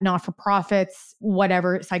other not-for-profits,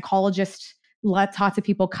 whatever, psychologists, lots of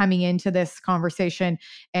people coming into this conversation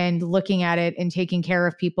and looking at it and taking care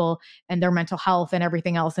of people and their mental health and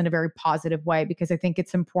everything else in a very positive way, because I think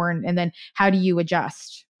it's important. And then how do you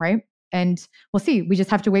adjust, right? And we'll see. We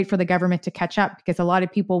just have to wait for the government to catch up, because a lot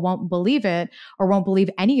of people won't believe it or won't believe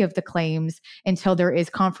any of the claims until there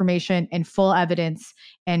is confirmation and full evidence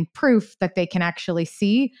and proof that they can actually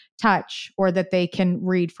see, touch, or that they can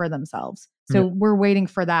read for themselves. So we're waiting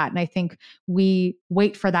for that. And I think we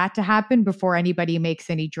wait for that to happen before anybody makes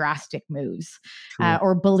any drastic moves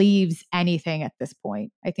or believes anything at this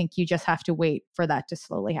point. I think you just have to wait for that to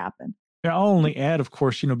slowly happen. Yeah, I'll only add, of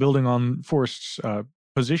course, building on Forrest's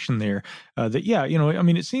position there, that,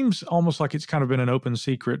 it seems almost like it's kind of been an open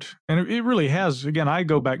secret. And it really has. Again, I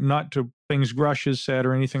go back not to things Grush has said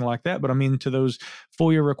or anything like that, but to those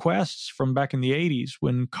FOIA requests from back in the 80s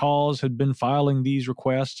when Cause had been filing these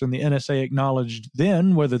requests, and the NSA acknowledged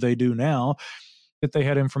then, whether they do now, that they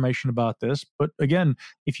had information about this. But again,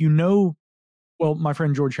 if well, my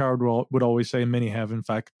friend George Howard would always say, and many have, in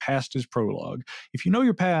fact, past is prologue. If you know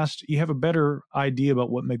your past, you have a better idea about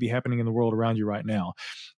what may be happening in the world around you right now.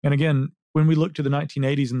 And again, when we look to the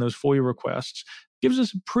 1980s and those FOIA requests, gives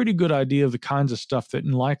us a pretty good idea of the kinds of stuff that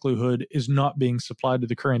in likelihood is not being supplied to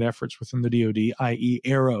the current efforts within the DoD, i.e.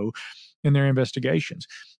 AARO, in their investigations.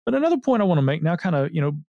 But another point I want to make now, kind of,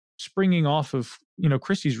 springing off of,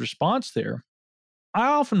 Christy's response there, I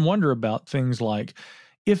often wonder about things like,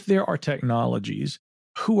 if there are technologies,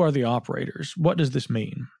 who are the operators? What does this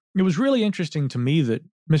mean? It was really interesting to me that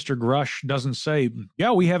Mr. Grush doesn't say,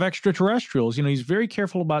 yeah, we have extraterrestrials. He's very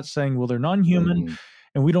careful about saying, well, they're non-human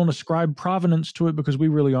and we don't ascribe provenance to it because we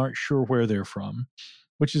really aren't sure where they're from,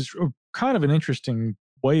 which is kind of an interesting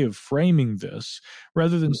way of framing this,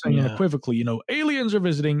 rather than saying unequivocally, aliens are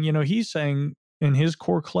visiting. He's saying in his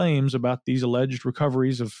core claims about these alleged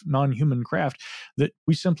recoveries of non-human craft that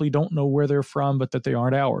we simply don't know where they're from, but that they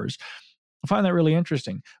aren't ours. I find that really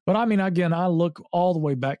interesting. But again, I look all the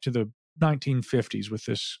way back to the 1950s with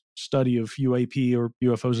this study of UAP, or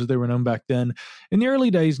UFOs as they were known back then. In the early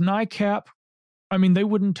days, NICAP, they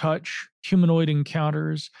wouldn't touch humanoid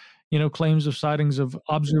encounters, claims of sightings of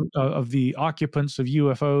the occupants of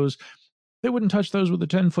UFOs. They wouldn't touch those with a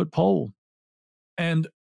 10-foot pole. And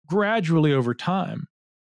gradually over time,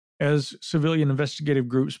 as civilian investigative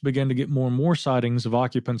groups began to get more and more sightings of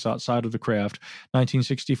occupants outside of the craft.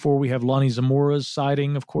 1964, we have Lonnie Zamora's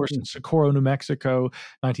sighting, of course, in Socorro, New Mexico.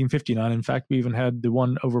 1959, in fact, we even had the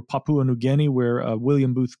one over Papua New Guinea where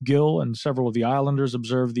William Booth Gill and several of the islanders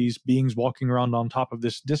observed these beings walking around on top of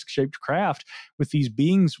this disc-shaped craft, with these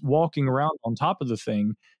beings walking around on top of the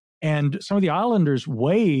thing. And some of the islanders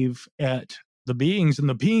wave at the beings, and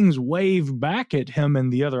the beings wave back at him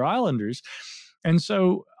and the other islanders. And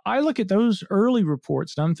so I look at those early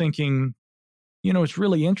reports and I'm thinking, it's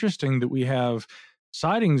really interesting that we have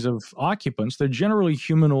sightings of occupants. They're generally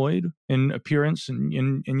humanoid in appearance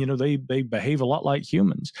and they behave a lot like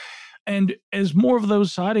humans. And as more of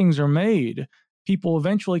those sightings are made, people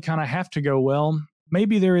eventually kind of have to go, well,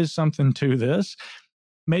 maybe there is something to this.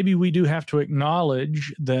 Maybe we do have to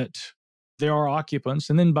acknowledge that there are occupants.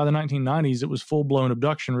 And then by the 1990s, it was full-blown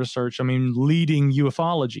abduction research. Leading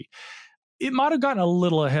ufology. It might have gotten a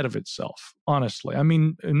little ahead of itself, honestly.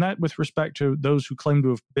 And that with respect to those who claim to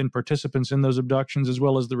have been participants in those abductions, as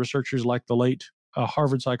well as the researchers like the late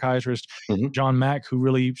Harvard psychiatrist John Mack, who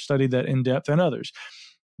really studied that in depth, and others.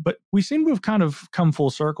 But we seem to have kind of come full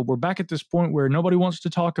circle. We're back at this point where nobody wants to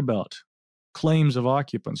talk about claims of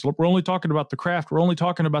occupants. Look, we're only talking about the craft. We're only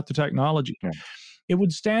talking about the technology. Yeah. It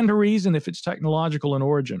would stand to reason, if it's technological in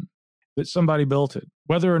origin, that somebody built it.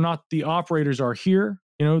 Whether or not the operators are here,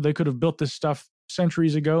 they could have built this stuff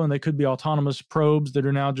centuries ago, and they could be autonomous probes that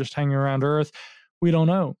are now just hanging around Earth. We don't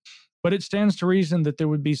know. But it stands to reason that there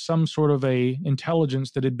would be some sort of a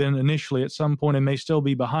intelligence that had been initially at some point and may still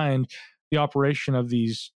be behind the operation of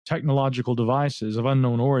these technological devices of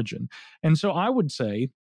unknown origin. And so I would say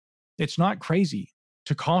it's not crazy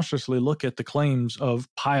to cautiously look at the claims of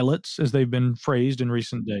pilots as they've been phrased in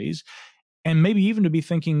recent days, and maybe even to be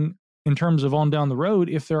thinking in terms of on down the road,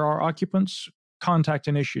 if there are occupants contact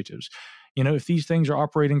initiatives. If these things are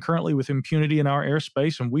operating currently with impunity in our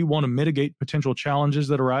airspace and we want to mitigate potential challenges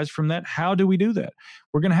that arise from that, how do we do that?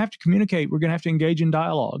 We're going to have to communicate. We're going to have to engage in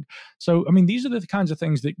dialogue. So, these are the kinds of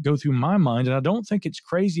things that go through my mind. And I don't think it's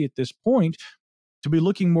crazy at this point to be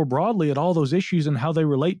looking more broadly at all those issues and how they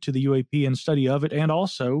relate to the UAP and study of it, and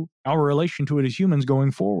also our relation to it as humans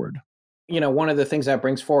going forward. One of the things that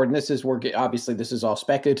brings forward, and this is obviously this is all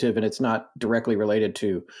speculative and it's not directly related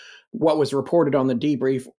to what was reported on the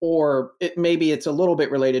debrief, or maybe it's a little bit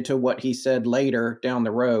related to what he said later down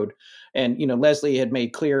the road. And, Leslie had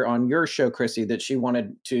made clear on your show, Chrissy, that she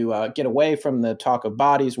wanted to get away from the talk of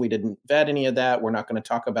bodies. We didn't vet any of that. We're not going to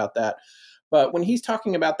talk about that. But when he's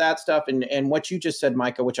talking about that stuff and what you just said,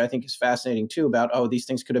 Micah, which I think is fascinating too, about, these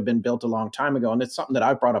things could have been built a long time ago. And it's something that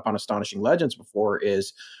I've brought up on Astonishing Legends before,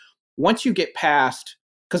 is once you get past,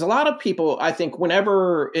 because a lot of people, I think,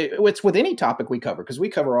 whenever it's with any topic we cover, because we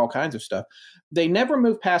cover all kinds of stuff, they never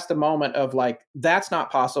move past the moment of like, that's not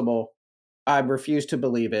possible. I refuse to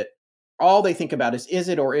believe it. All they think about is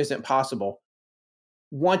it or isn't possible?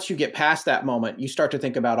 Once you get past that moment, you start to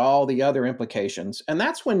think about all the other implications. And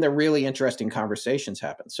that's when the really interesting conversations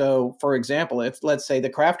happen. So, for example, if let's say the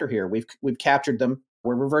crafter here, we've captured them,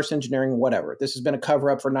 we're reverse engineering, whatever. This has been a cover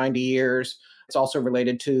up for 90 years. It's also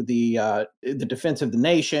related to the defense of the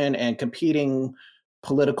nation and competing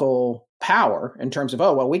political power in terms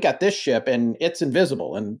of, we got this ship and it's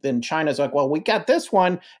invisible. And then China's like, we got this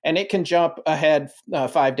one and it can jump ahead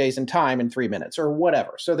 5 days in time in 3 minutes or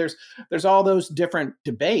whatever. So there's all those different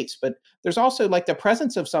debates, but there's also like the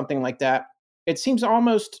presence of something like that. It seems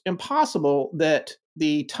almost impossible that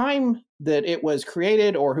the time that it was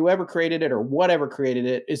created or whoever created it or whatever created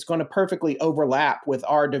it is going to perfectly overlap with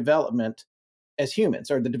our development as humans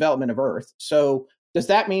or the development of Earth. So does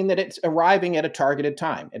that mean that it's arriving at a targeted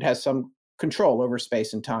time? It has some control over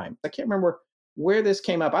space and time. I can't remember where this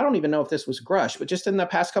came up. I don't even know if this was Grush, but just in the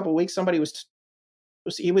past couple of weeks, somebody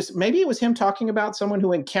maybe it was him talking about someone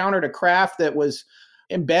who encountered a craft that was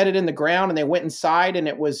embedded in the ground and they went inside and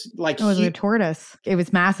it was like... It was a tortoise. It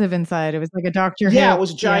was massive inside. It was like a Dr. Who. Yeah, it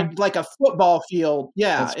was giant, like a football field.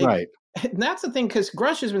 Yeah. That's right. And that's the thing, because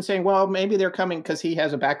Grush has been saying, maybe they're coming because he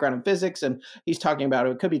has a background in physics and he's talking about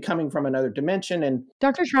it could be coming from another dimension. And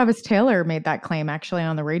Dr. Travis Taylor made that claim actually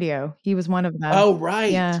on the radio. He was one of them. Oh,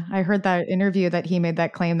 right. Yeah. I heard that interview that he made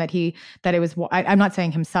that claim that it was, I'm not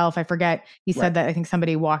saying himself, I forget. He said that I think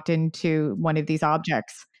somebody walked into one of these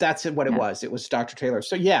objects. That's what it was. It was Dr. Taylor.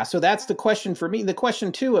 So so that's the question for me. The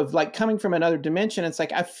question too of like coming from another dimension. It's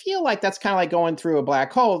like, I feel like that's kind of like going through a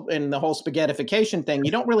black hole and the whole spaghettification thing.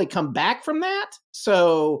 You don't really come back from that.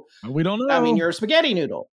 So we don't know. I mean, you're a spaghetti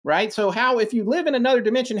noodle, right? So if you live in another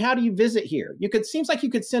dimension, how do you visit here? Seems like you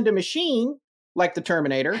could send a machine like the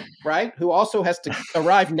Terminator, right? Who also has to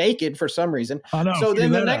arrive naked for some reason. I know, so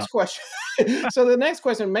then the next question, the next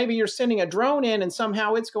question, maybe you're sending a drone in and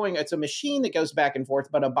somehow it's a machine that goes back and forth,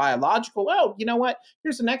 but a biological, you know what?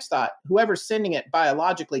 Here's the next thought. Whoever's sending it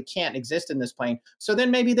biologically can't exist in this plane. So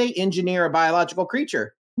then maybe they engineer a biological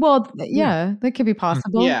creature. Well, yeah, that could be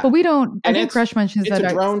possible. Yeah. But we don't, I think Grush mentions that.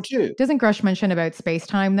 It's a drone too. Doesn't Grush mention about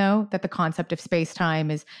space-time though? That the concept of space-time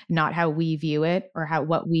is not how we view it or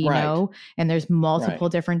what we know. And there's multiple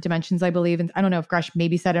different dimensions, I believe. And I don't know if Grush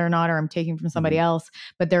maybe said it or not, or I'm taking from somebody else,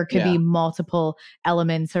 but there could be multiple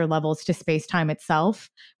elements or levels to space-time itself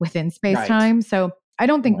within space-time. So I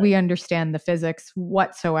don't think we understand the physics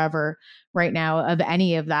whatsoever right now of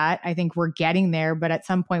any of that. I think we're getting there, but at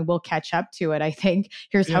some point we'll catch up to it. I think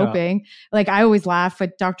here's hoping. Like I always laugh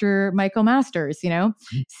at Dr. Michael Masters,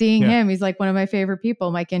 seeing him, he's like one of my favorite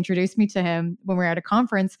people. Mike introduced me to him when we were at a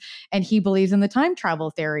conference and he believes in the time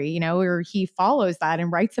travel theory, or he follows that and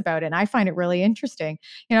writes about it. And I find it really interesting.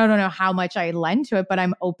 I don't know how much I lend to it, but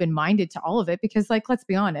I'm open-minded to all of it because let's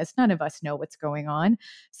be honest, none of us know what's going on.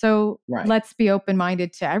 So let's be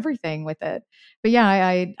open-minded to everything with it. But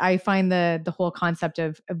I find the whole concept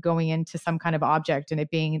of going into some kind of object and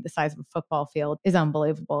it being the size of a football field is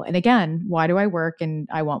unbelievable. And again, why do I work? And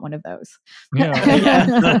I want one of those. Yeah.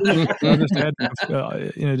 I'll just add,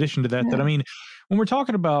 in addition to that, I mean, when we're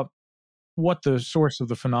talking about what the source of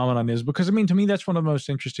the phenomenon is, because I mean, to me, that's one of the most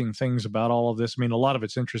interesting things about all of this. I mean, a lot of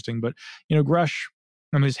it's interesting, but Grush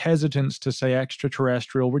and his hesitance to say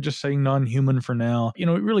extraterrestrial, we're just saying non-human for now. It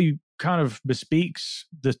really kind of bespeaks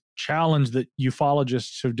the challenge that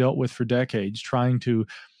ufologists have dealt with for decades, trying to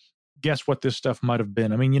guess what this stuff might have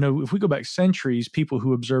been. I mean, if we go back centuries, people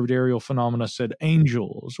who observed aerial phenomena said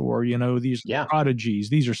angels or, these prodigies,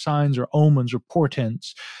 these are signs or omens or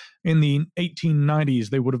portents. In the 1890s,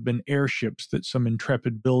 they would have been airships that some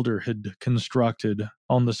intrepid builder had constructed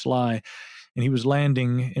on the sly. And he was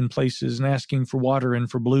landing in places and asking for water and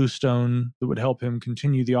for bluestone that would help him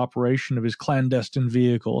continue the operation of his clandestine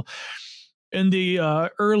vehicle. In the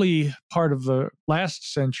early part of the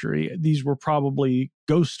last century, these were probably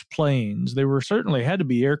ghost planes. They were certainly had to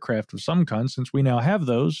be aircraft of some kind, since we now have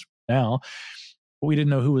those now. But we didn't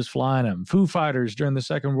know who was flying them. Foo Fighters during the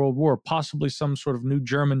Second World War, possibly some sort of new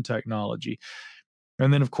German technology.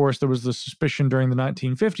 And then, of course, there was the suspicion during the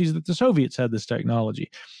 1950s that the Soviets had this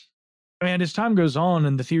technology. And as time goes on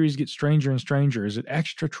and the theories get stranger and stranger, is it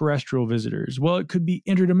extraterrestrial visitors? Well, it could be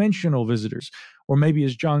interdimensional visitors. Or maybe,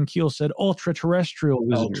 as John Keel said, ultra-terrestrial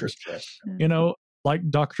visitors. Like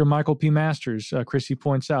Dr. Michael P. Masters, Chrissy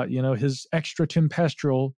points out, his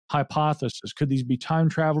extratempestrial hypothesis. Could these be time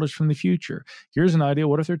travelers from the future? Here's an idea.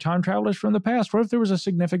 What if they're time travelers from the past? What if there was a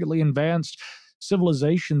significantly advanced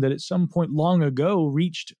civilization that at some point long ago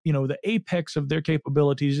reached, the apex of their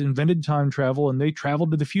capabilities, invented time travel, and they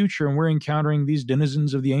traveled to the future, and we're encountering these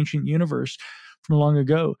denizens of the ancient universe from long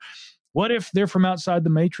ago? What if they're from outside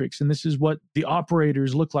the matrix, and this is what the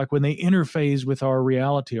operators look like when they interface with our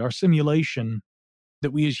reality, our simulation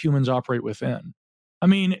that we as humans operate within? I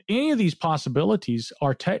mean, any of these possibilities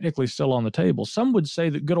are technically still on the table. Some would say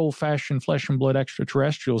that good old-fashioned flesh and blood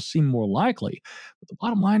extraterrestrials seem more likely, but the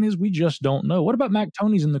bottom line is we just don't know. What about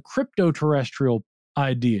McToney's and the crypto-terrestrial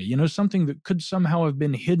idea? Something that could somehow have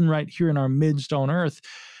been hidden right here in our midst on Earth,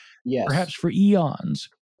 perhaps for eons.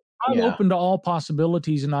 I'm open to all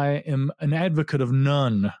possibilities, and I am an advocate of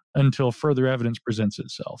none until further evidence presents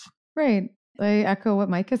itself. Right. I echo what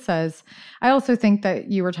Micah says. I also think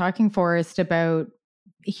that you were talking, Forrest, about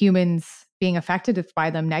humans being affected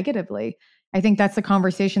by them negatively. I think that's a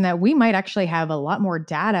conversation that we might actually have a lot more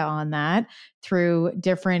data on that through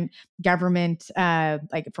different government,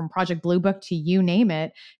 like from Project Blue Book to you name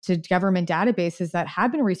it, to government databases that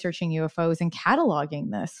have been researching UFOs and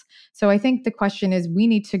cataloging this. So I think the question is, we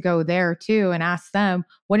need to go there too and ask them,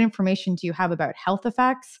 what information do you have about health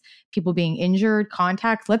effects, people being injured,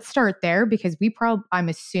 contacts? Let's start there, because I'm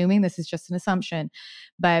assuming, this is just an assumption,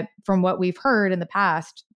 but from what we've heard in the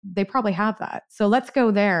past, they probably have that. So let's go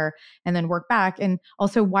there and then work back. And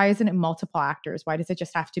also, why isn't it multiple actors? Why does it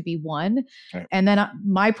just have to be one? Right. And then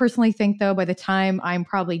I personally think, though, by the time I'm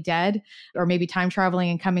probably dead, or maybe time traveling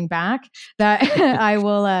and coming back, that I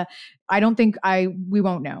will, we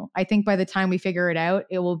won't know. I think by the time we figure it out,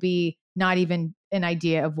 it will be not even an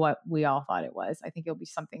idea of what we all thought it was. I think it'll be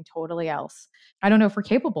something totally else. I don't know if we're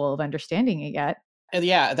capable of understanding it yet. And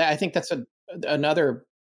I think that's another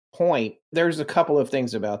point. There's a couple of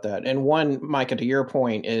things about that. And one, Micah, to your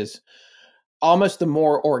point, is almost the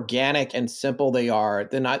more organic and simple they are,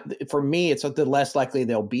 for me, it's the less likely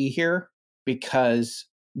they'll be here, because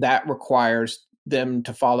that requires them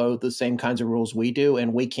to follow the same kinds of rules we do,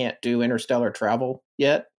 and we can't do interstellar travel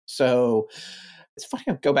yet. So it's funny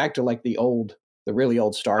to go back to like the really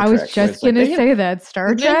old Star Trek. I was just going to say that.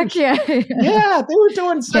 Star Trek, yeah, they were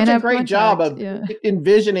doing such a great job of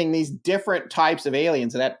envisioning these different types of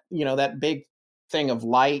aliens. That, that big thing of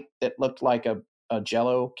light that looked like a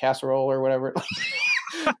Jello casserole or whatever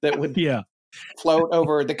that would float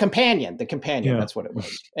over the companion. That's what it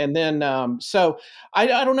was. And then, so I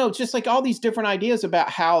don't know, it's just like all these different ideas about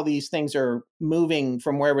how these things are moving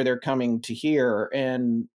from wherever they're coming to here.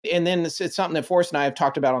 And then it's something that Forrest and I have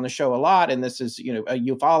talked about on the show a lot. And this is, a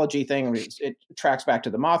ufology thing. It tracks back to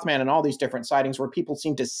the Mothman and all these different sightings where people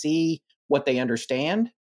seem to see what they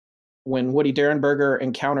understand. When Woody Derenberger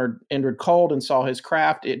encountered Indrid Cold and saw his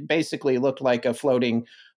craft, it basically looked like a floating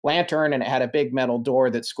lantern, and it had a big metal door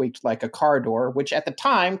that squeaked like a car door, which at the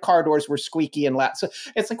time, car doors were squeaky and loud. So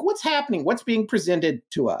it's like, what's happening? What's being presented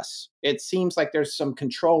to us? It seems like there's some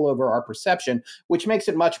control over our perception, which makes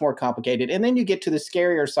it much more complicated. And then you get to the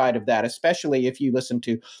scarier side of that, especially if you listen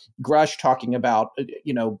to Grush talking about,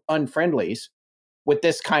 unfriendlies. With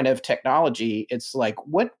this kind of technology, it's like,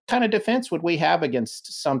 what kind of defense would we have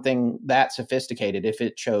against something that sophisticated if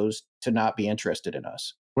it chose to not be interested in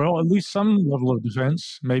us? Well, at least some level of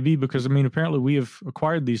defense, maybe, because, apparently we have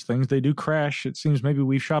acquired these things. They do crash. It seems maybe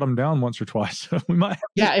we've shot them down once or twice. So we might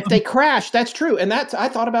have if they crash, that's true. And I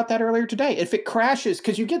thought about that earlier today. If it crashes,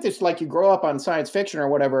 because you get this, like you grow up on science fiction or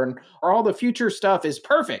whatever, or all the future stuff is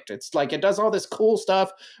perfect. It's like it does all this cool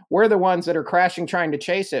stuff. We're the ones that are crashing trying to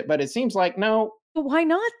chase it. But it seems like, no, But why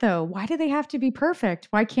not though? Why do they have to be perfect?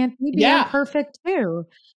 Why can't we be Yeah. imperfect too?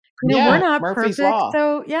 We're Yeah, not Murphy's perfect. Law.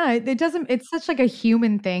 So yeah, it doesn't, it's such like a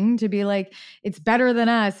human thing to be like, it's better than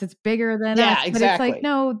us, it's bigger than us. Yeah, But it's like, exactly.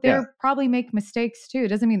 no, they're probably make mistakes too. It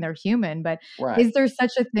doesn't mean they're human, but Right. is there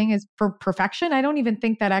such a thing as for perfection? I don't even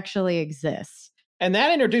think that actually exists. And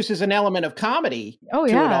that introduces an element of comedy Oh,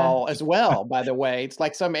 to it yeah. all as well, by the way. It's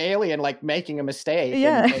like some alien like making a mistake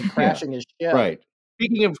Yeah. and crashing his ship. Right.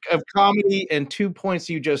 Speaking of comedy and 2 points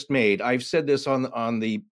you just made, I've said this on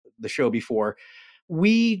the show before.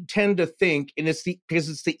 We tend to think, and because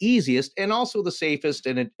it's the easiest and also the safest,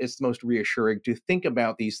 and it's the most reassuring to think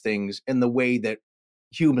about these things in the way that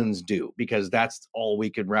humans do, because that's all we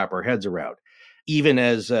can wrap our heads around. Even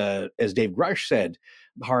as Dave Grush said,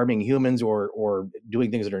 harming humans or doing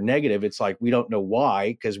things that are negative, it's like we don't know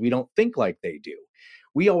why, because we don't think like they do.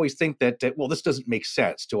 We always think that, well, this doesn't make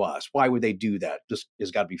sense to us. Why would they do that? This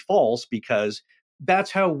has got to be false, because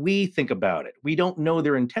that's how we think about it. We don't know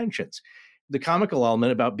their intentions. The comical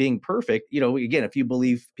element about being perfect, again, if you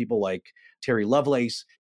believe people like Terry Lovelace,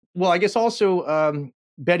 well, I guess also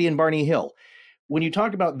Betty and Barney Hill, when you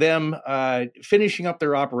talk about them finishing up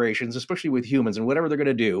their operations, especially with humans and whatever they're going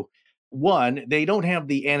to do, one, they don't have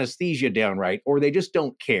the anesthesia down right, or they just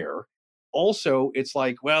don't care. Also, it's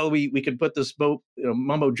like, well, we could put this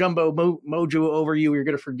mumbo jumbo mojo over you. You're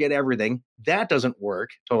going to forget everything. That doesn't work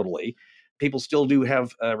totally. People still do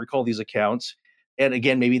have recall these accounts. And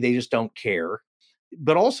again, maybe they just don't care.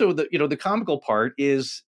 But also the comical part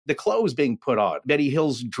is the clothes being put on. Betty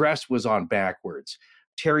Hill's dress was on backwards.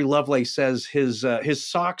 Terry Lovelace says his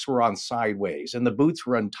socks were on sideways and the boots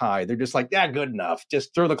were untied. They're just like, yeah, good enough.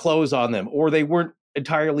 Just throw the clothes on them. Or they weren't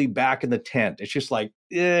entirely back in the tent. It's just like,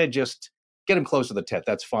 just get them close to the tent.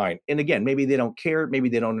 That's fine. And again, maybe they don't care. Maybe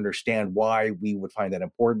they don't understand why we would find that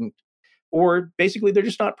important. Or basically, they're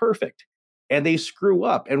just not perfect. And they screw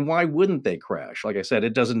up. And why wouldn't they crash? Like I said,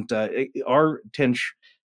 it doesn't. Our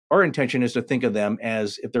intention is to think of them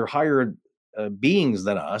as, if they're higher beings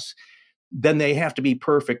than us, then they have to be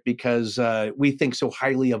perfect because we think so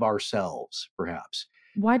highly of ourselves, perhaps.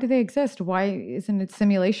 Why do they exist? Why isn't it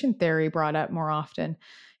simulation theory brought up more often?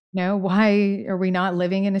 Why are we not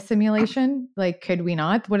living in a simulation? Like, could we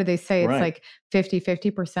not? What do they say? It's like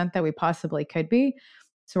 50% that we possibly could be.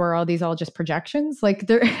 So are all these all just projections? Like,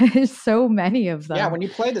 there is so many of them. Yeah, when you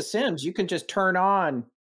play The Sims, you can just turn on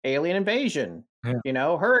alien invasion,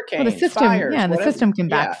 hurricanes, well, the system, fires. Yeah, whatever. the system can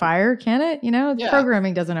backfire, can it? Yeah.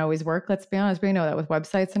 Programming doesn't always work. Let's be honest. We know that with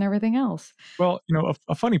websites and everything else. Well,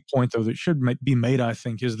 a funny point, though, that should be made, I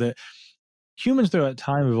think, is that humans throughout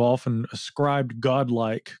time have often ascribed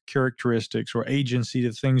godlike characteristics or agency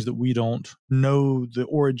to things that we don't know the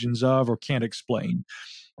origins of or can't explain.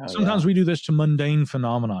 Sometimes we do this to mundane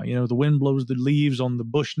phenomena. The wind blows the leaves on the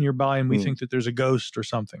bush nearby and we think that there's a ghost or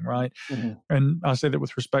something, right? Mm-hmm. And I say that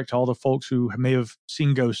with respect to all the folks who may have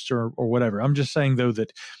seen ghosts or whatever. I'm just saying, though,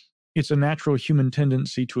 that it's a natural human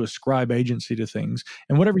tendency to ascribe agency to things.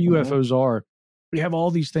 And whatever UFOs are, we have all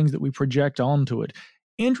these things that we project onto it.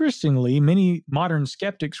 Interestingly, many modern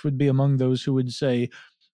skeptics would be among those who would say,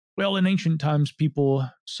 well, in ancient times, people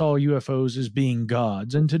saw UFOs as being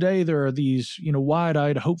gods. And today there are these,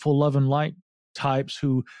 wide-eyed, hopeful, love and light types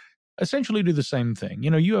who essentially do the same thing.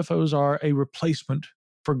 UFOs are a replacement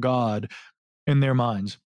for God in their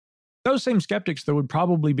minds. Those same skeptics, though, would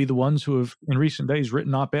probably be the ones who have, in recent days,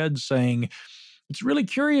 written op-eds saying, it's really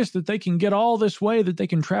curious that they can get all this way, that they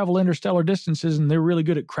can travel interstellar distances, and they're really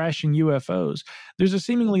good at crashing UFOs. There's a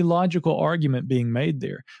seemingly logical argument being made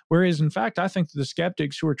there. Whereas, in fact, I think that the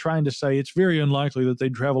skeptics who are trying to say it's very unlikely that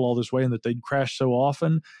they'd travel all this way and that they'd crash so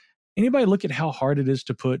often, anybody look at how hard it is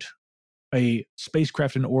to put a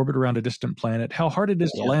spacecraft in orbit around a distant planet, how hard it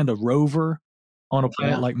is to land a rover on a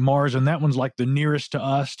planet like Mars, and that one's like the nearest to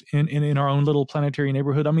us in our own little planetary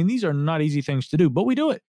neighborhood. I mean, these are not easy things to do, but we do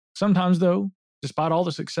it. Sometimes, though, despite all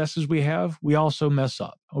the successes we have, we also mess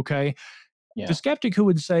up, okay? Yeah. The skeptic who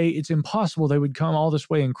would say it's impossible they would come all this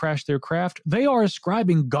way and crash their craft, they are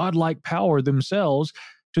ascribing godlike power themselves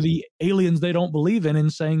to the aliens they don't believe in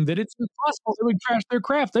and saying that it's impossible they would crash their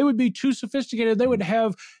craft. They would be too sophisticated. They would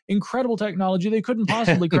have incredible technology. They couldn't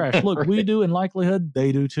possibly crash. Look, we do in likelihood.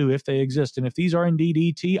 They do too if they exist. And if these are indeed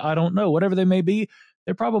ET, I don't know. Whatever they may be,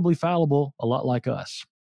 they're probably fallible, a lot like us.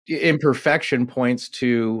 Imperfection points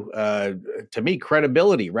to me,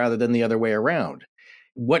 credibility rather than the other way around.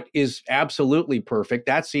 What is absolutely perfect,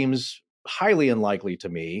 that seems highly unlikely to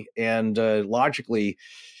me, and logically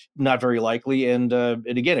not very likely. And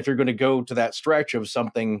again, if you're going to go to that stretch of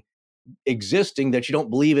something existing that you don't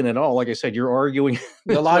believe in at all, like I said, you're arguing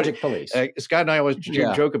the logic police. Scott and I always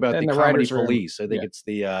joke about the comedy police. I think it's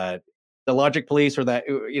the the logic police or that,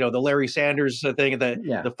 the Larry Sanders thing,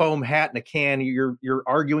 the foam hat and a can, you're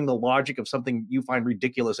arguing the logic of something you find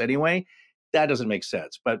ridiculous anyway. That doesn't make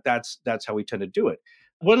sense, but that's how we tend to do it.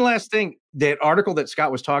 One last thing, that article that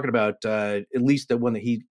Scott was talking about, at least the one that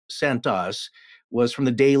he sent us, was from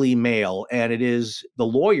the Daily Mail, and it is the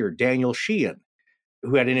lawyer, Daniel Sheehan,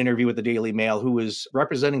 who had an interview with the Daily Mail, who was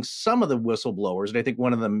representing some of the whistleblowers, and I think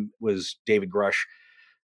one of them was David Grush.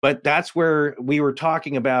 But that's where we were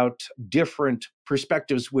talking about different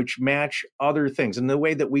perspectives which match other things. And the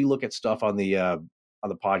way that we look at stuff on the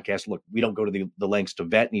podcast, look, we don't go to the lengths to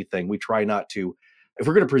vet anything. We try not to. If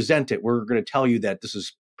we're going to present it, we're going to tell you that this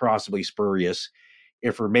is possibly spurious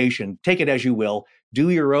information. Take it as you will. Do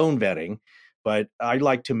your own vetting. But I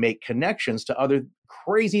like to make connections to other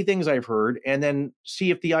crazy things I've heard and then see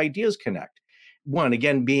if the ideas connect. One,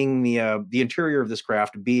 again, being the interior of this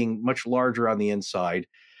craft being much larger on the inside.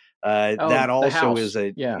 That also is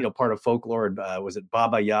a part of folklore. Was it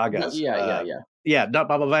Baba Yaga? Yeah, not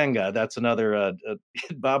Baba Vanga. That's another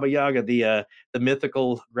Baba Yaga, the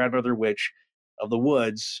mythical grandmother witch of the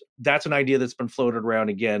woods. That's an idea that's been floated around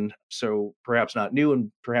again. So perhaps not new,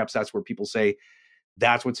 and perhaps that's where people say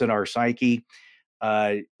that's what's in our psyche.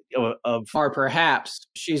 Or perhaps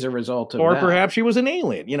she's a result of or that. Perhaps she was an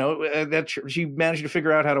alien. That she managed to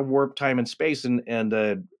figure out how to warp time and space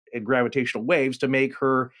and gravitational waves to make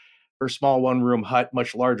her small one-room hut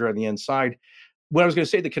much larger on the inside. What I was going to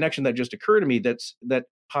say, the connection that just occurred to me that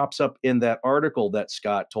pops up in that article that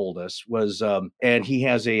Scott told us was, and he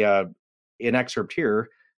has an excerpt here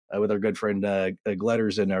with our good friend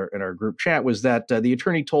Gletters in our group chat, was that the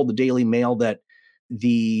attorney told the Daily Mail that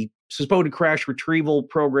the supposed crash retrieval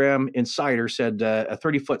program insider said a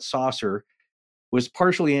 30-foot saucer was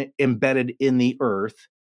partially embedded in the earth.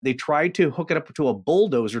 They tried to hook it up to a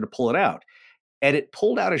bulldozer to pull it out, and it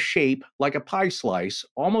pulled out a shape like a pie slice,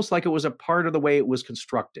 almost like it was a part of the way it was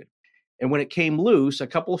constructed. And when it came loose a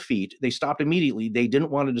couple of feet, they stopped immediately. They didn't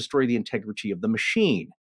want to destroy the integrity of the machine.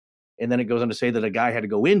 And then it goes on to say that a guy had to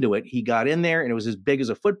go into it. He got in there, and it was as big as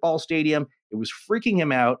a football stadium. It was freaking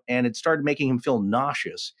him out, and it started making him feel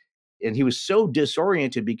nauseous. And he was so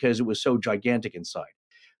disoriented because it was so gigantic inside.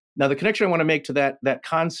 Now, the connection I want to make to that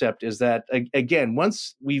concept is that, again,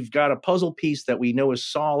 once we've got a puzzle piece that we know is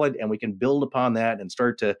solid and we can build upon that and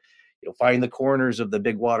start to find the corners of the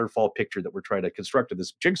big waterfall picture that we're trying to construct of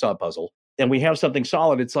this jigsaw puzzle, and we have something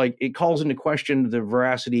solid, it's like it calls into question the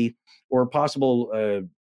veracity or possible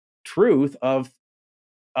truth of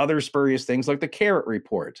other spurious things like the Carrot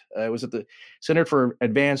Report. It was at the Center for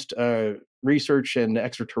Advanced Research and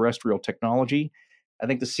Extraterrestrial Technology. I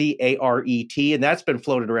think the CARET, and that's been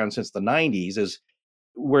floated around since the 90s. Is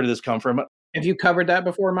where did this come from? Have you covered that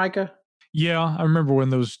before, Micah? Yeah, I remember when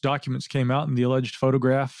those documents came out and the alleged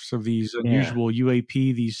photographs of these unusual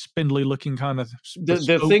UAP, these spindly-looking kind of the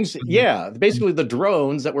things. Basically the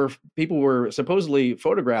drones that people were supposedly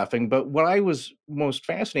photographing. But what I was most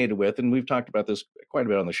fascinated with, and we've talked about this quite a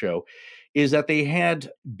bit on the show, is that they had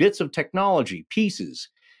bits of technology, pieces,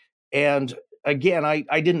 and again, I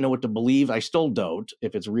didn't know what to believe. I still don't,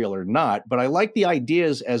 if it's real or not, but I like the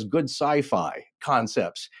ideas as good sci-fi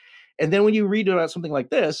concepts. And then when you read about something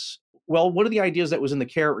like this, well, one of the ideas that was in the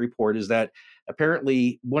Carrot Report is that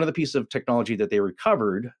apparently one of the pieces of technology that they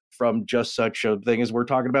recovered from just such a thing as we're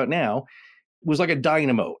talking about now was like a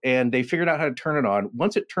dynamo, and they figured out how to turn it on.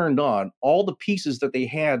 Once it turned on, all the pieces that they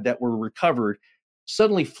had that were recovered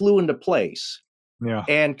suddenly flew into place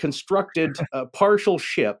and constructed a partial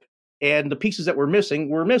ship. And the pieces that were missing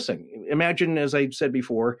were missing. Imagine, as I said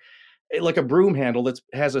before, like a broom handle that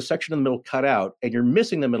has a section in the middle cut out, and you're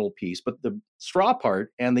missing the middle piece, but the straw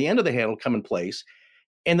part and the end of the handle come in place.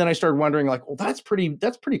 And then I started wondering, like, well, that's pretty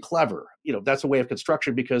clever. That's a way of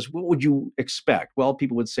construction, because what would you expect? Well,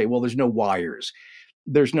 people would say, well, there's no wires.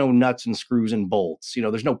 There's no nuts and screws and bolts.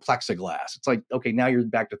 There's no plexiglass. It's like, okay, now you're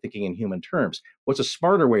back to thinking in human terms. What's a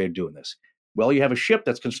smarter way of doing this? Well, you have a ship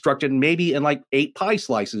that's constructed maybe in like 8 pie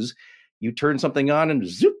slices. You turn something on and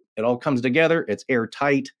zoop, it all comes together. It's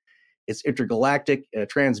airtight. It's intergalactic,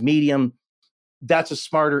 transmedium. That's a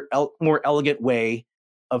smarter, more elegant way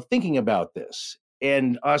of thinking about this.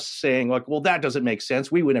 And us saying, like, well, that doesn't make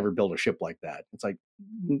sense. We would never build a ship like that. It's like,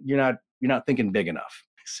 you're not thinking big enough.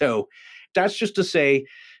 So that's just to say,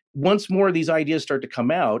 once more of these ideas start to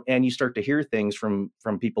come out and you start to hear things from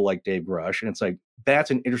people like Dave Grush, and it's like,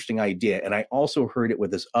 that's an interesting idea. And I also heard it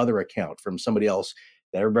with this other account from somebody else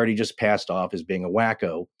that everybody just passed off as being a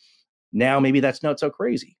wacko. Now maybe that's not so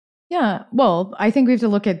crazy. Yeah. Well, I think we have to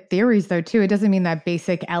look at theories though, too. It doesn't mean that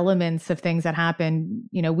basic elements of things that happen,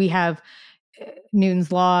 we have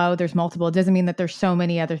Newton's law, there's multiple. It doesn't mean that there's so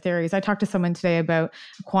many other theories. I talked to someone today about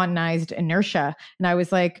quantized inertia, and I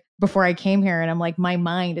was like, before I came here, and I'm like, my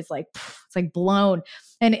mind is like, it's like blown.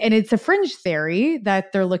 And it's a fringe theory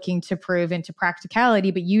that they're looking to prove into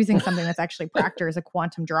practicality, but using something that's actually practical as a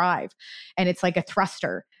quantum drive. And it's like a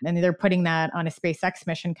thruster. And they're putting that on a SpaceX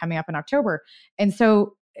mission coming up in October. And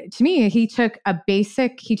so to me, he took a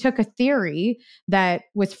theory that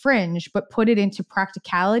was fringe, but put it into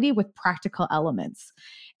practicality with practical elements.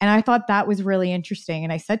 And I thought that was really interesting.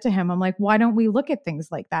 And I said to him, I'm like, why don't we look at things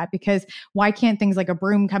like that? Because why can't things like a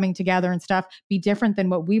broom coming together and stuff be different than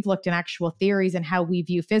what we've looked in actual theories and how we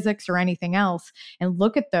view physics or anything else, and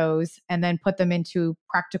look at those and then put them into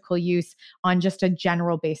practical use on just a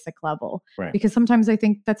general basic level? Right. Because sometimes I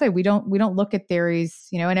think that's it. We don't look at theories,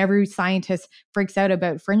 and every scientist freaks out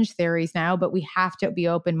about fringe theories now, but we have to be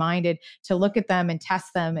open-minded to look at them and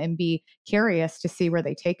test them and be curious to see where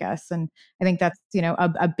they take us. And I think that's,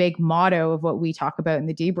 a big motto of what we talk about in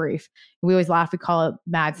the debrief. We always laugh, we call it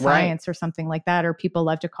mad science or something like that, or people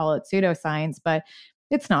love to call it pseudoscience, but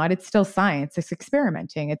it's not. It's still science. It's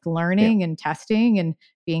experimenting. It's learning and testing and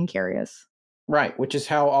being curious. Right, which is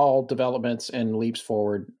how all developments and leaps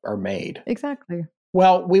forward are made. Exactly.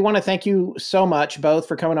 Well, we want to thank you so much both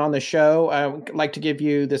for coming on the show. I'd like to give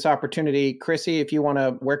you this opportunity. Chrissy, if you want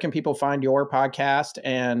to, where can people find your podcast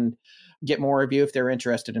and get more of you if they're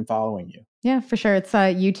interested in following you? Yeah, for sure. It's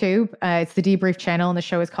YouTube. It's the Debrief channel, and the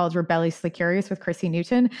show is called Rebelliously Curious with Chrissy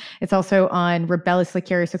Newton. It's also on Rebelliously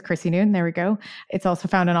Curious with Chrissy Newton. There we go. It's also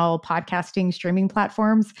found on all podcasting streaming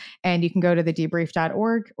platforms, and you can go to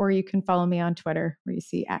thedebrief.org, or you can follow me on Twitter, where you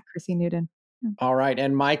see @Chrissy Newton. All right.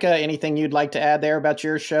 And Micah, anything you'd like to add there about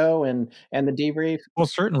your show and the debrief? Well,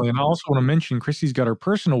 certainly. And I also want to mention Chrissy's got her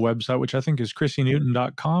personal website, which I think is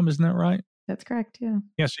chrissynewton.com. Isn't that right? That's correct. Yeah.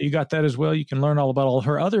 Yeah. So you got that as well. You can learn all about all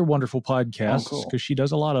her other wonderful podcasts because she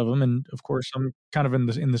does a lot of them. And of course, I'm kind of in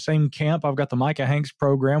the same camp. I've got the Micah Hanks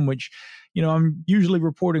program, which, I'm usually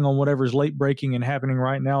reporting on whatever's late breaking and happening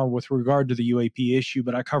right now with regard to the UAP issue,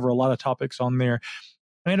 but I cover a lot of topics on there.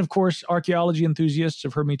 And of course, archaeology enthusiasts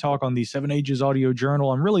have heard me talk on the 7 Ages audio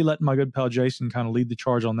journal. I'm really letting my good pal Jason kind of lead the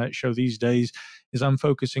charge on that show these days, as I'm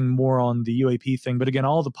focusing more on the UAP thing. But again,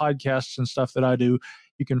 all the podcasts and stuff that I do,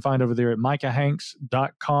 you can find over there at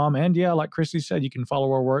micahhanks.com. And yeah, like Chrissy said, you can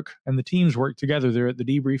follow our work and the team's work together there at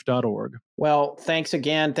thedebrief.org. Well, thanks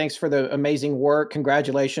again. Thanks for the amazing work.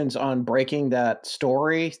 Congratulations on breaking that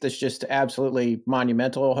story. That's just absolutely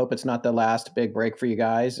monumental. Hope it's not the last big break for you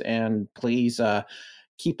guys. And please,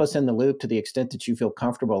 keep us in the loop to the extent that you feel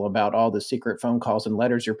comfortable about all the secret phone calls and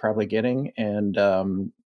letters you're probably getting. And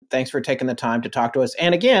thanks for taking the time to talk to us.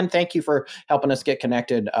 And again, thank you for helping us get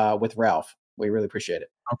connected with Ralph. We really appreciate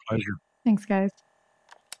it. Our pleasure. Thanks, guys.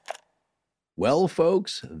 Well,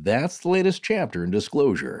 folks, that's the latest chapter in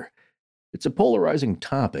Disclosure. It's a polarizing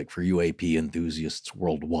topic for UAP enthusiasts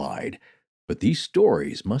worldwide, but these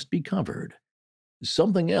stories must be covered.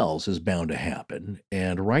 Something else is bound to happen,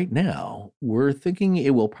 and right now, we're thinking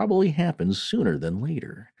it will probably happen sooner than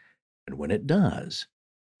later. And when it does,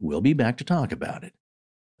 we'll be back to talk about it.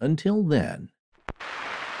 Until then.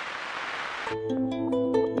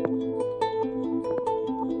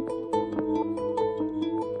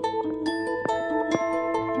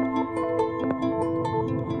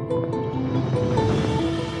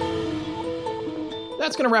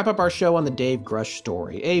 That's going to wrap up our show on the Dave Grush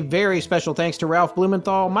story. A very special thanks to Ralph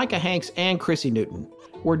Blumenthal, Micah Hanks, and Chrissy Newton.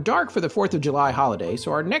 We're dark for the 4th of July holiday,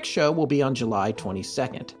 so our next show will be on July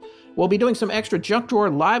 22nd. We'll be doing some extra Junk Drawer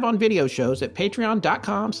live on video shows at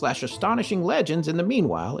patreon.com/astonishinglegends in the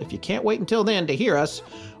meanwhile, if you can't wait until then to hear us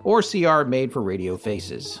or see our made-for-radio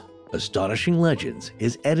faces. Astonishing Legends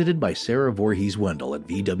is edited by Sarah Voorhees-Wendell at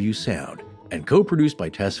VW Sound and co-produced by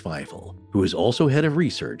Tess Feifel, who is also head of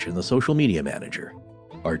research and the social media manager.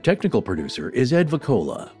 Our technical producer is Ed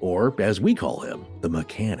Vicola, or as we call him, the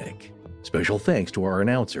Mechanic. Special thanks to our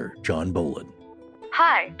announcer, John Bolin.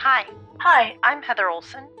 Hi. I'm Heather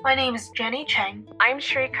Olson. My name is Jenny Cheng. I'm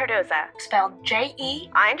Shri Cardoza. Spelled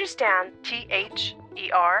J-E. I understand.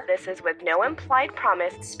 T-H-E-R. This is with no implied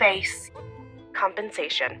promise. Space.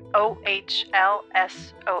 Compensation.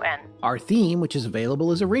 O-H-L-S-O-N. Our theme, which is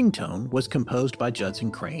available as a ringtone, was composed by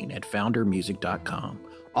Judson Crane at foundermusic.com.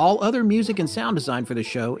 All other music and sound design for the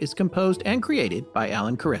show is composed and created by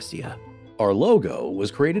Alan Carestia. Our logo was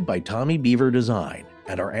created by Tommy Beaver Design,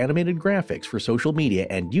 and our animated graphics for social media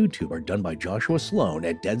and YouTube are done by Joshua Sloan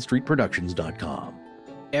at deadstreetproductions.com.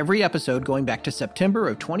 Every episode going back to September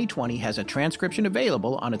of 2020 has a transcription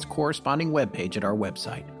available on its corresponding webpage at our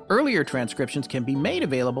website. Earlier transcriptions can be made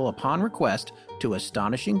available upon request to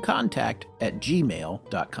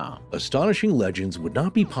astonishingcontact@gmail.com. Astonishing Legends would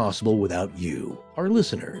not be possible without you, our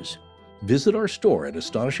listeners. Visit our store at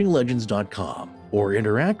astonishinglegends.com or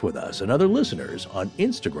interact with us and other listeners on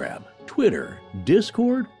Instagram, Twitter,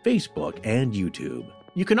 Discord, Facebook, and YouTube.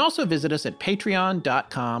 You can also visit us at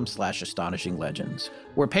patreon.com/astonishinglegends,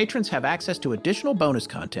 where patrons have access to additional bonus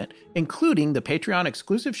content, including the Patreon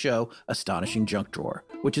exclusive show, Astonishing Junk Drawer,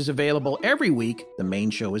 which is available every week. The main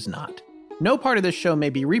show is not. No part of this show may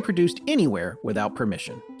be reproduced anywhere without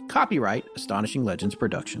permission. Copyright Astonishing Legends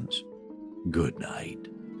Productions. Good night.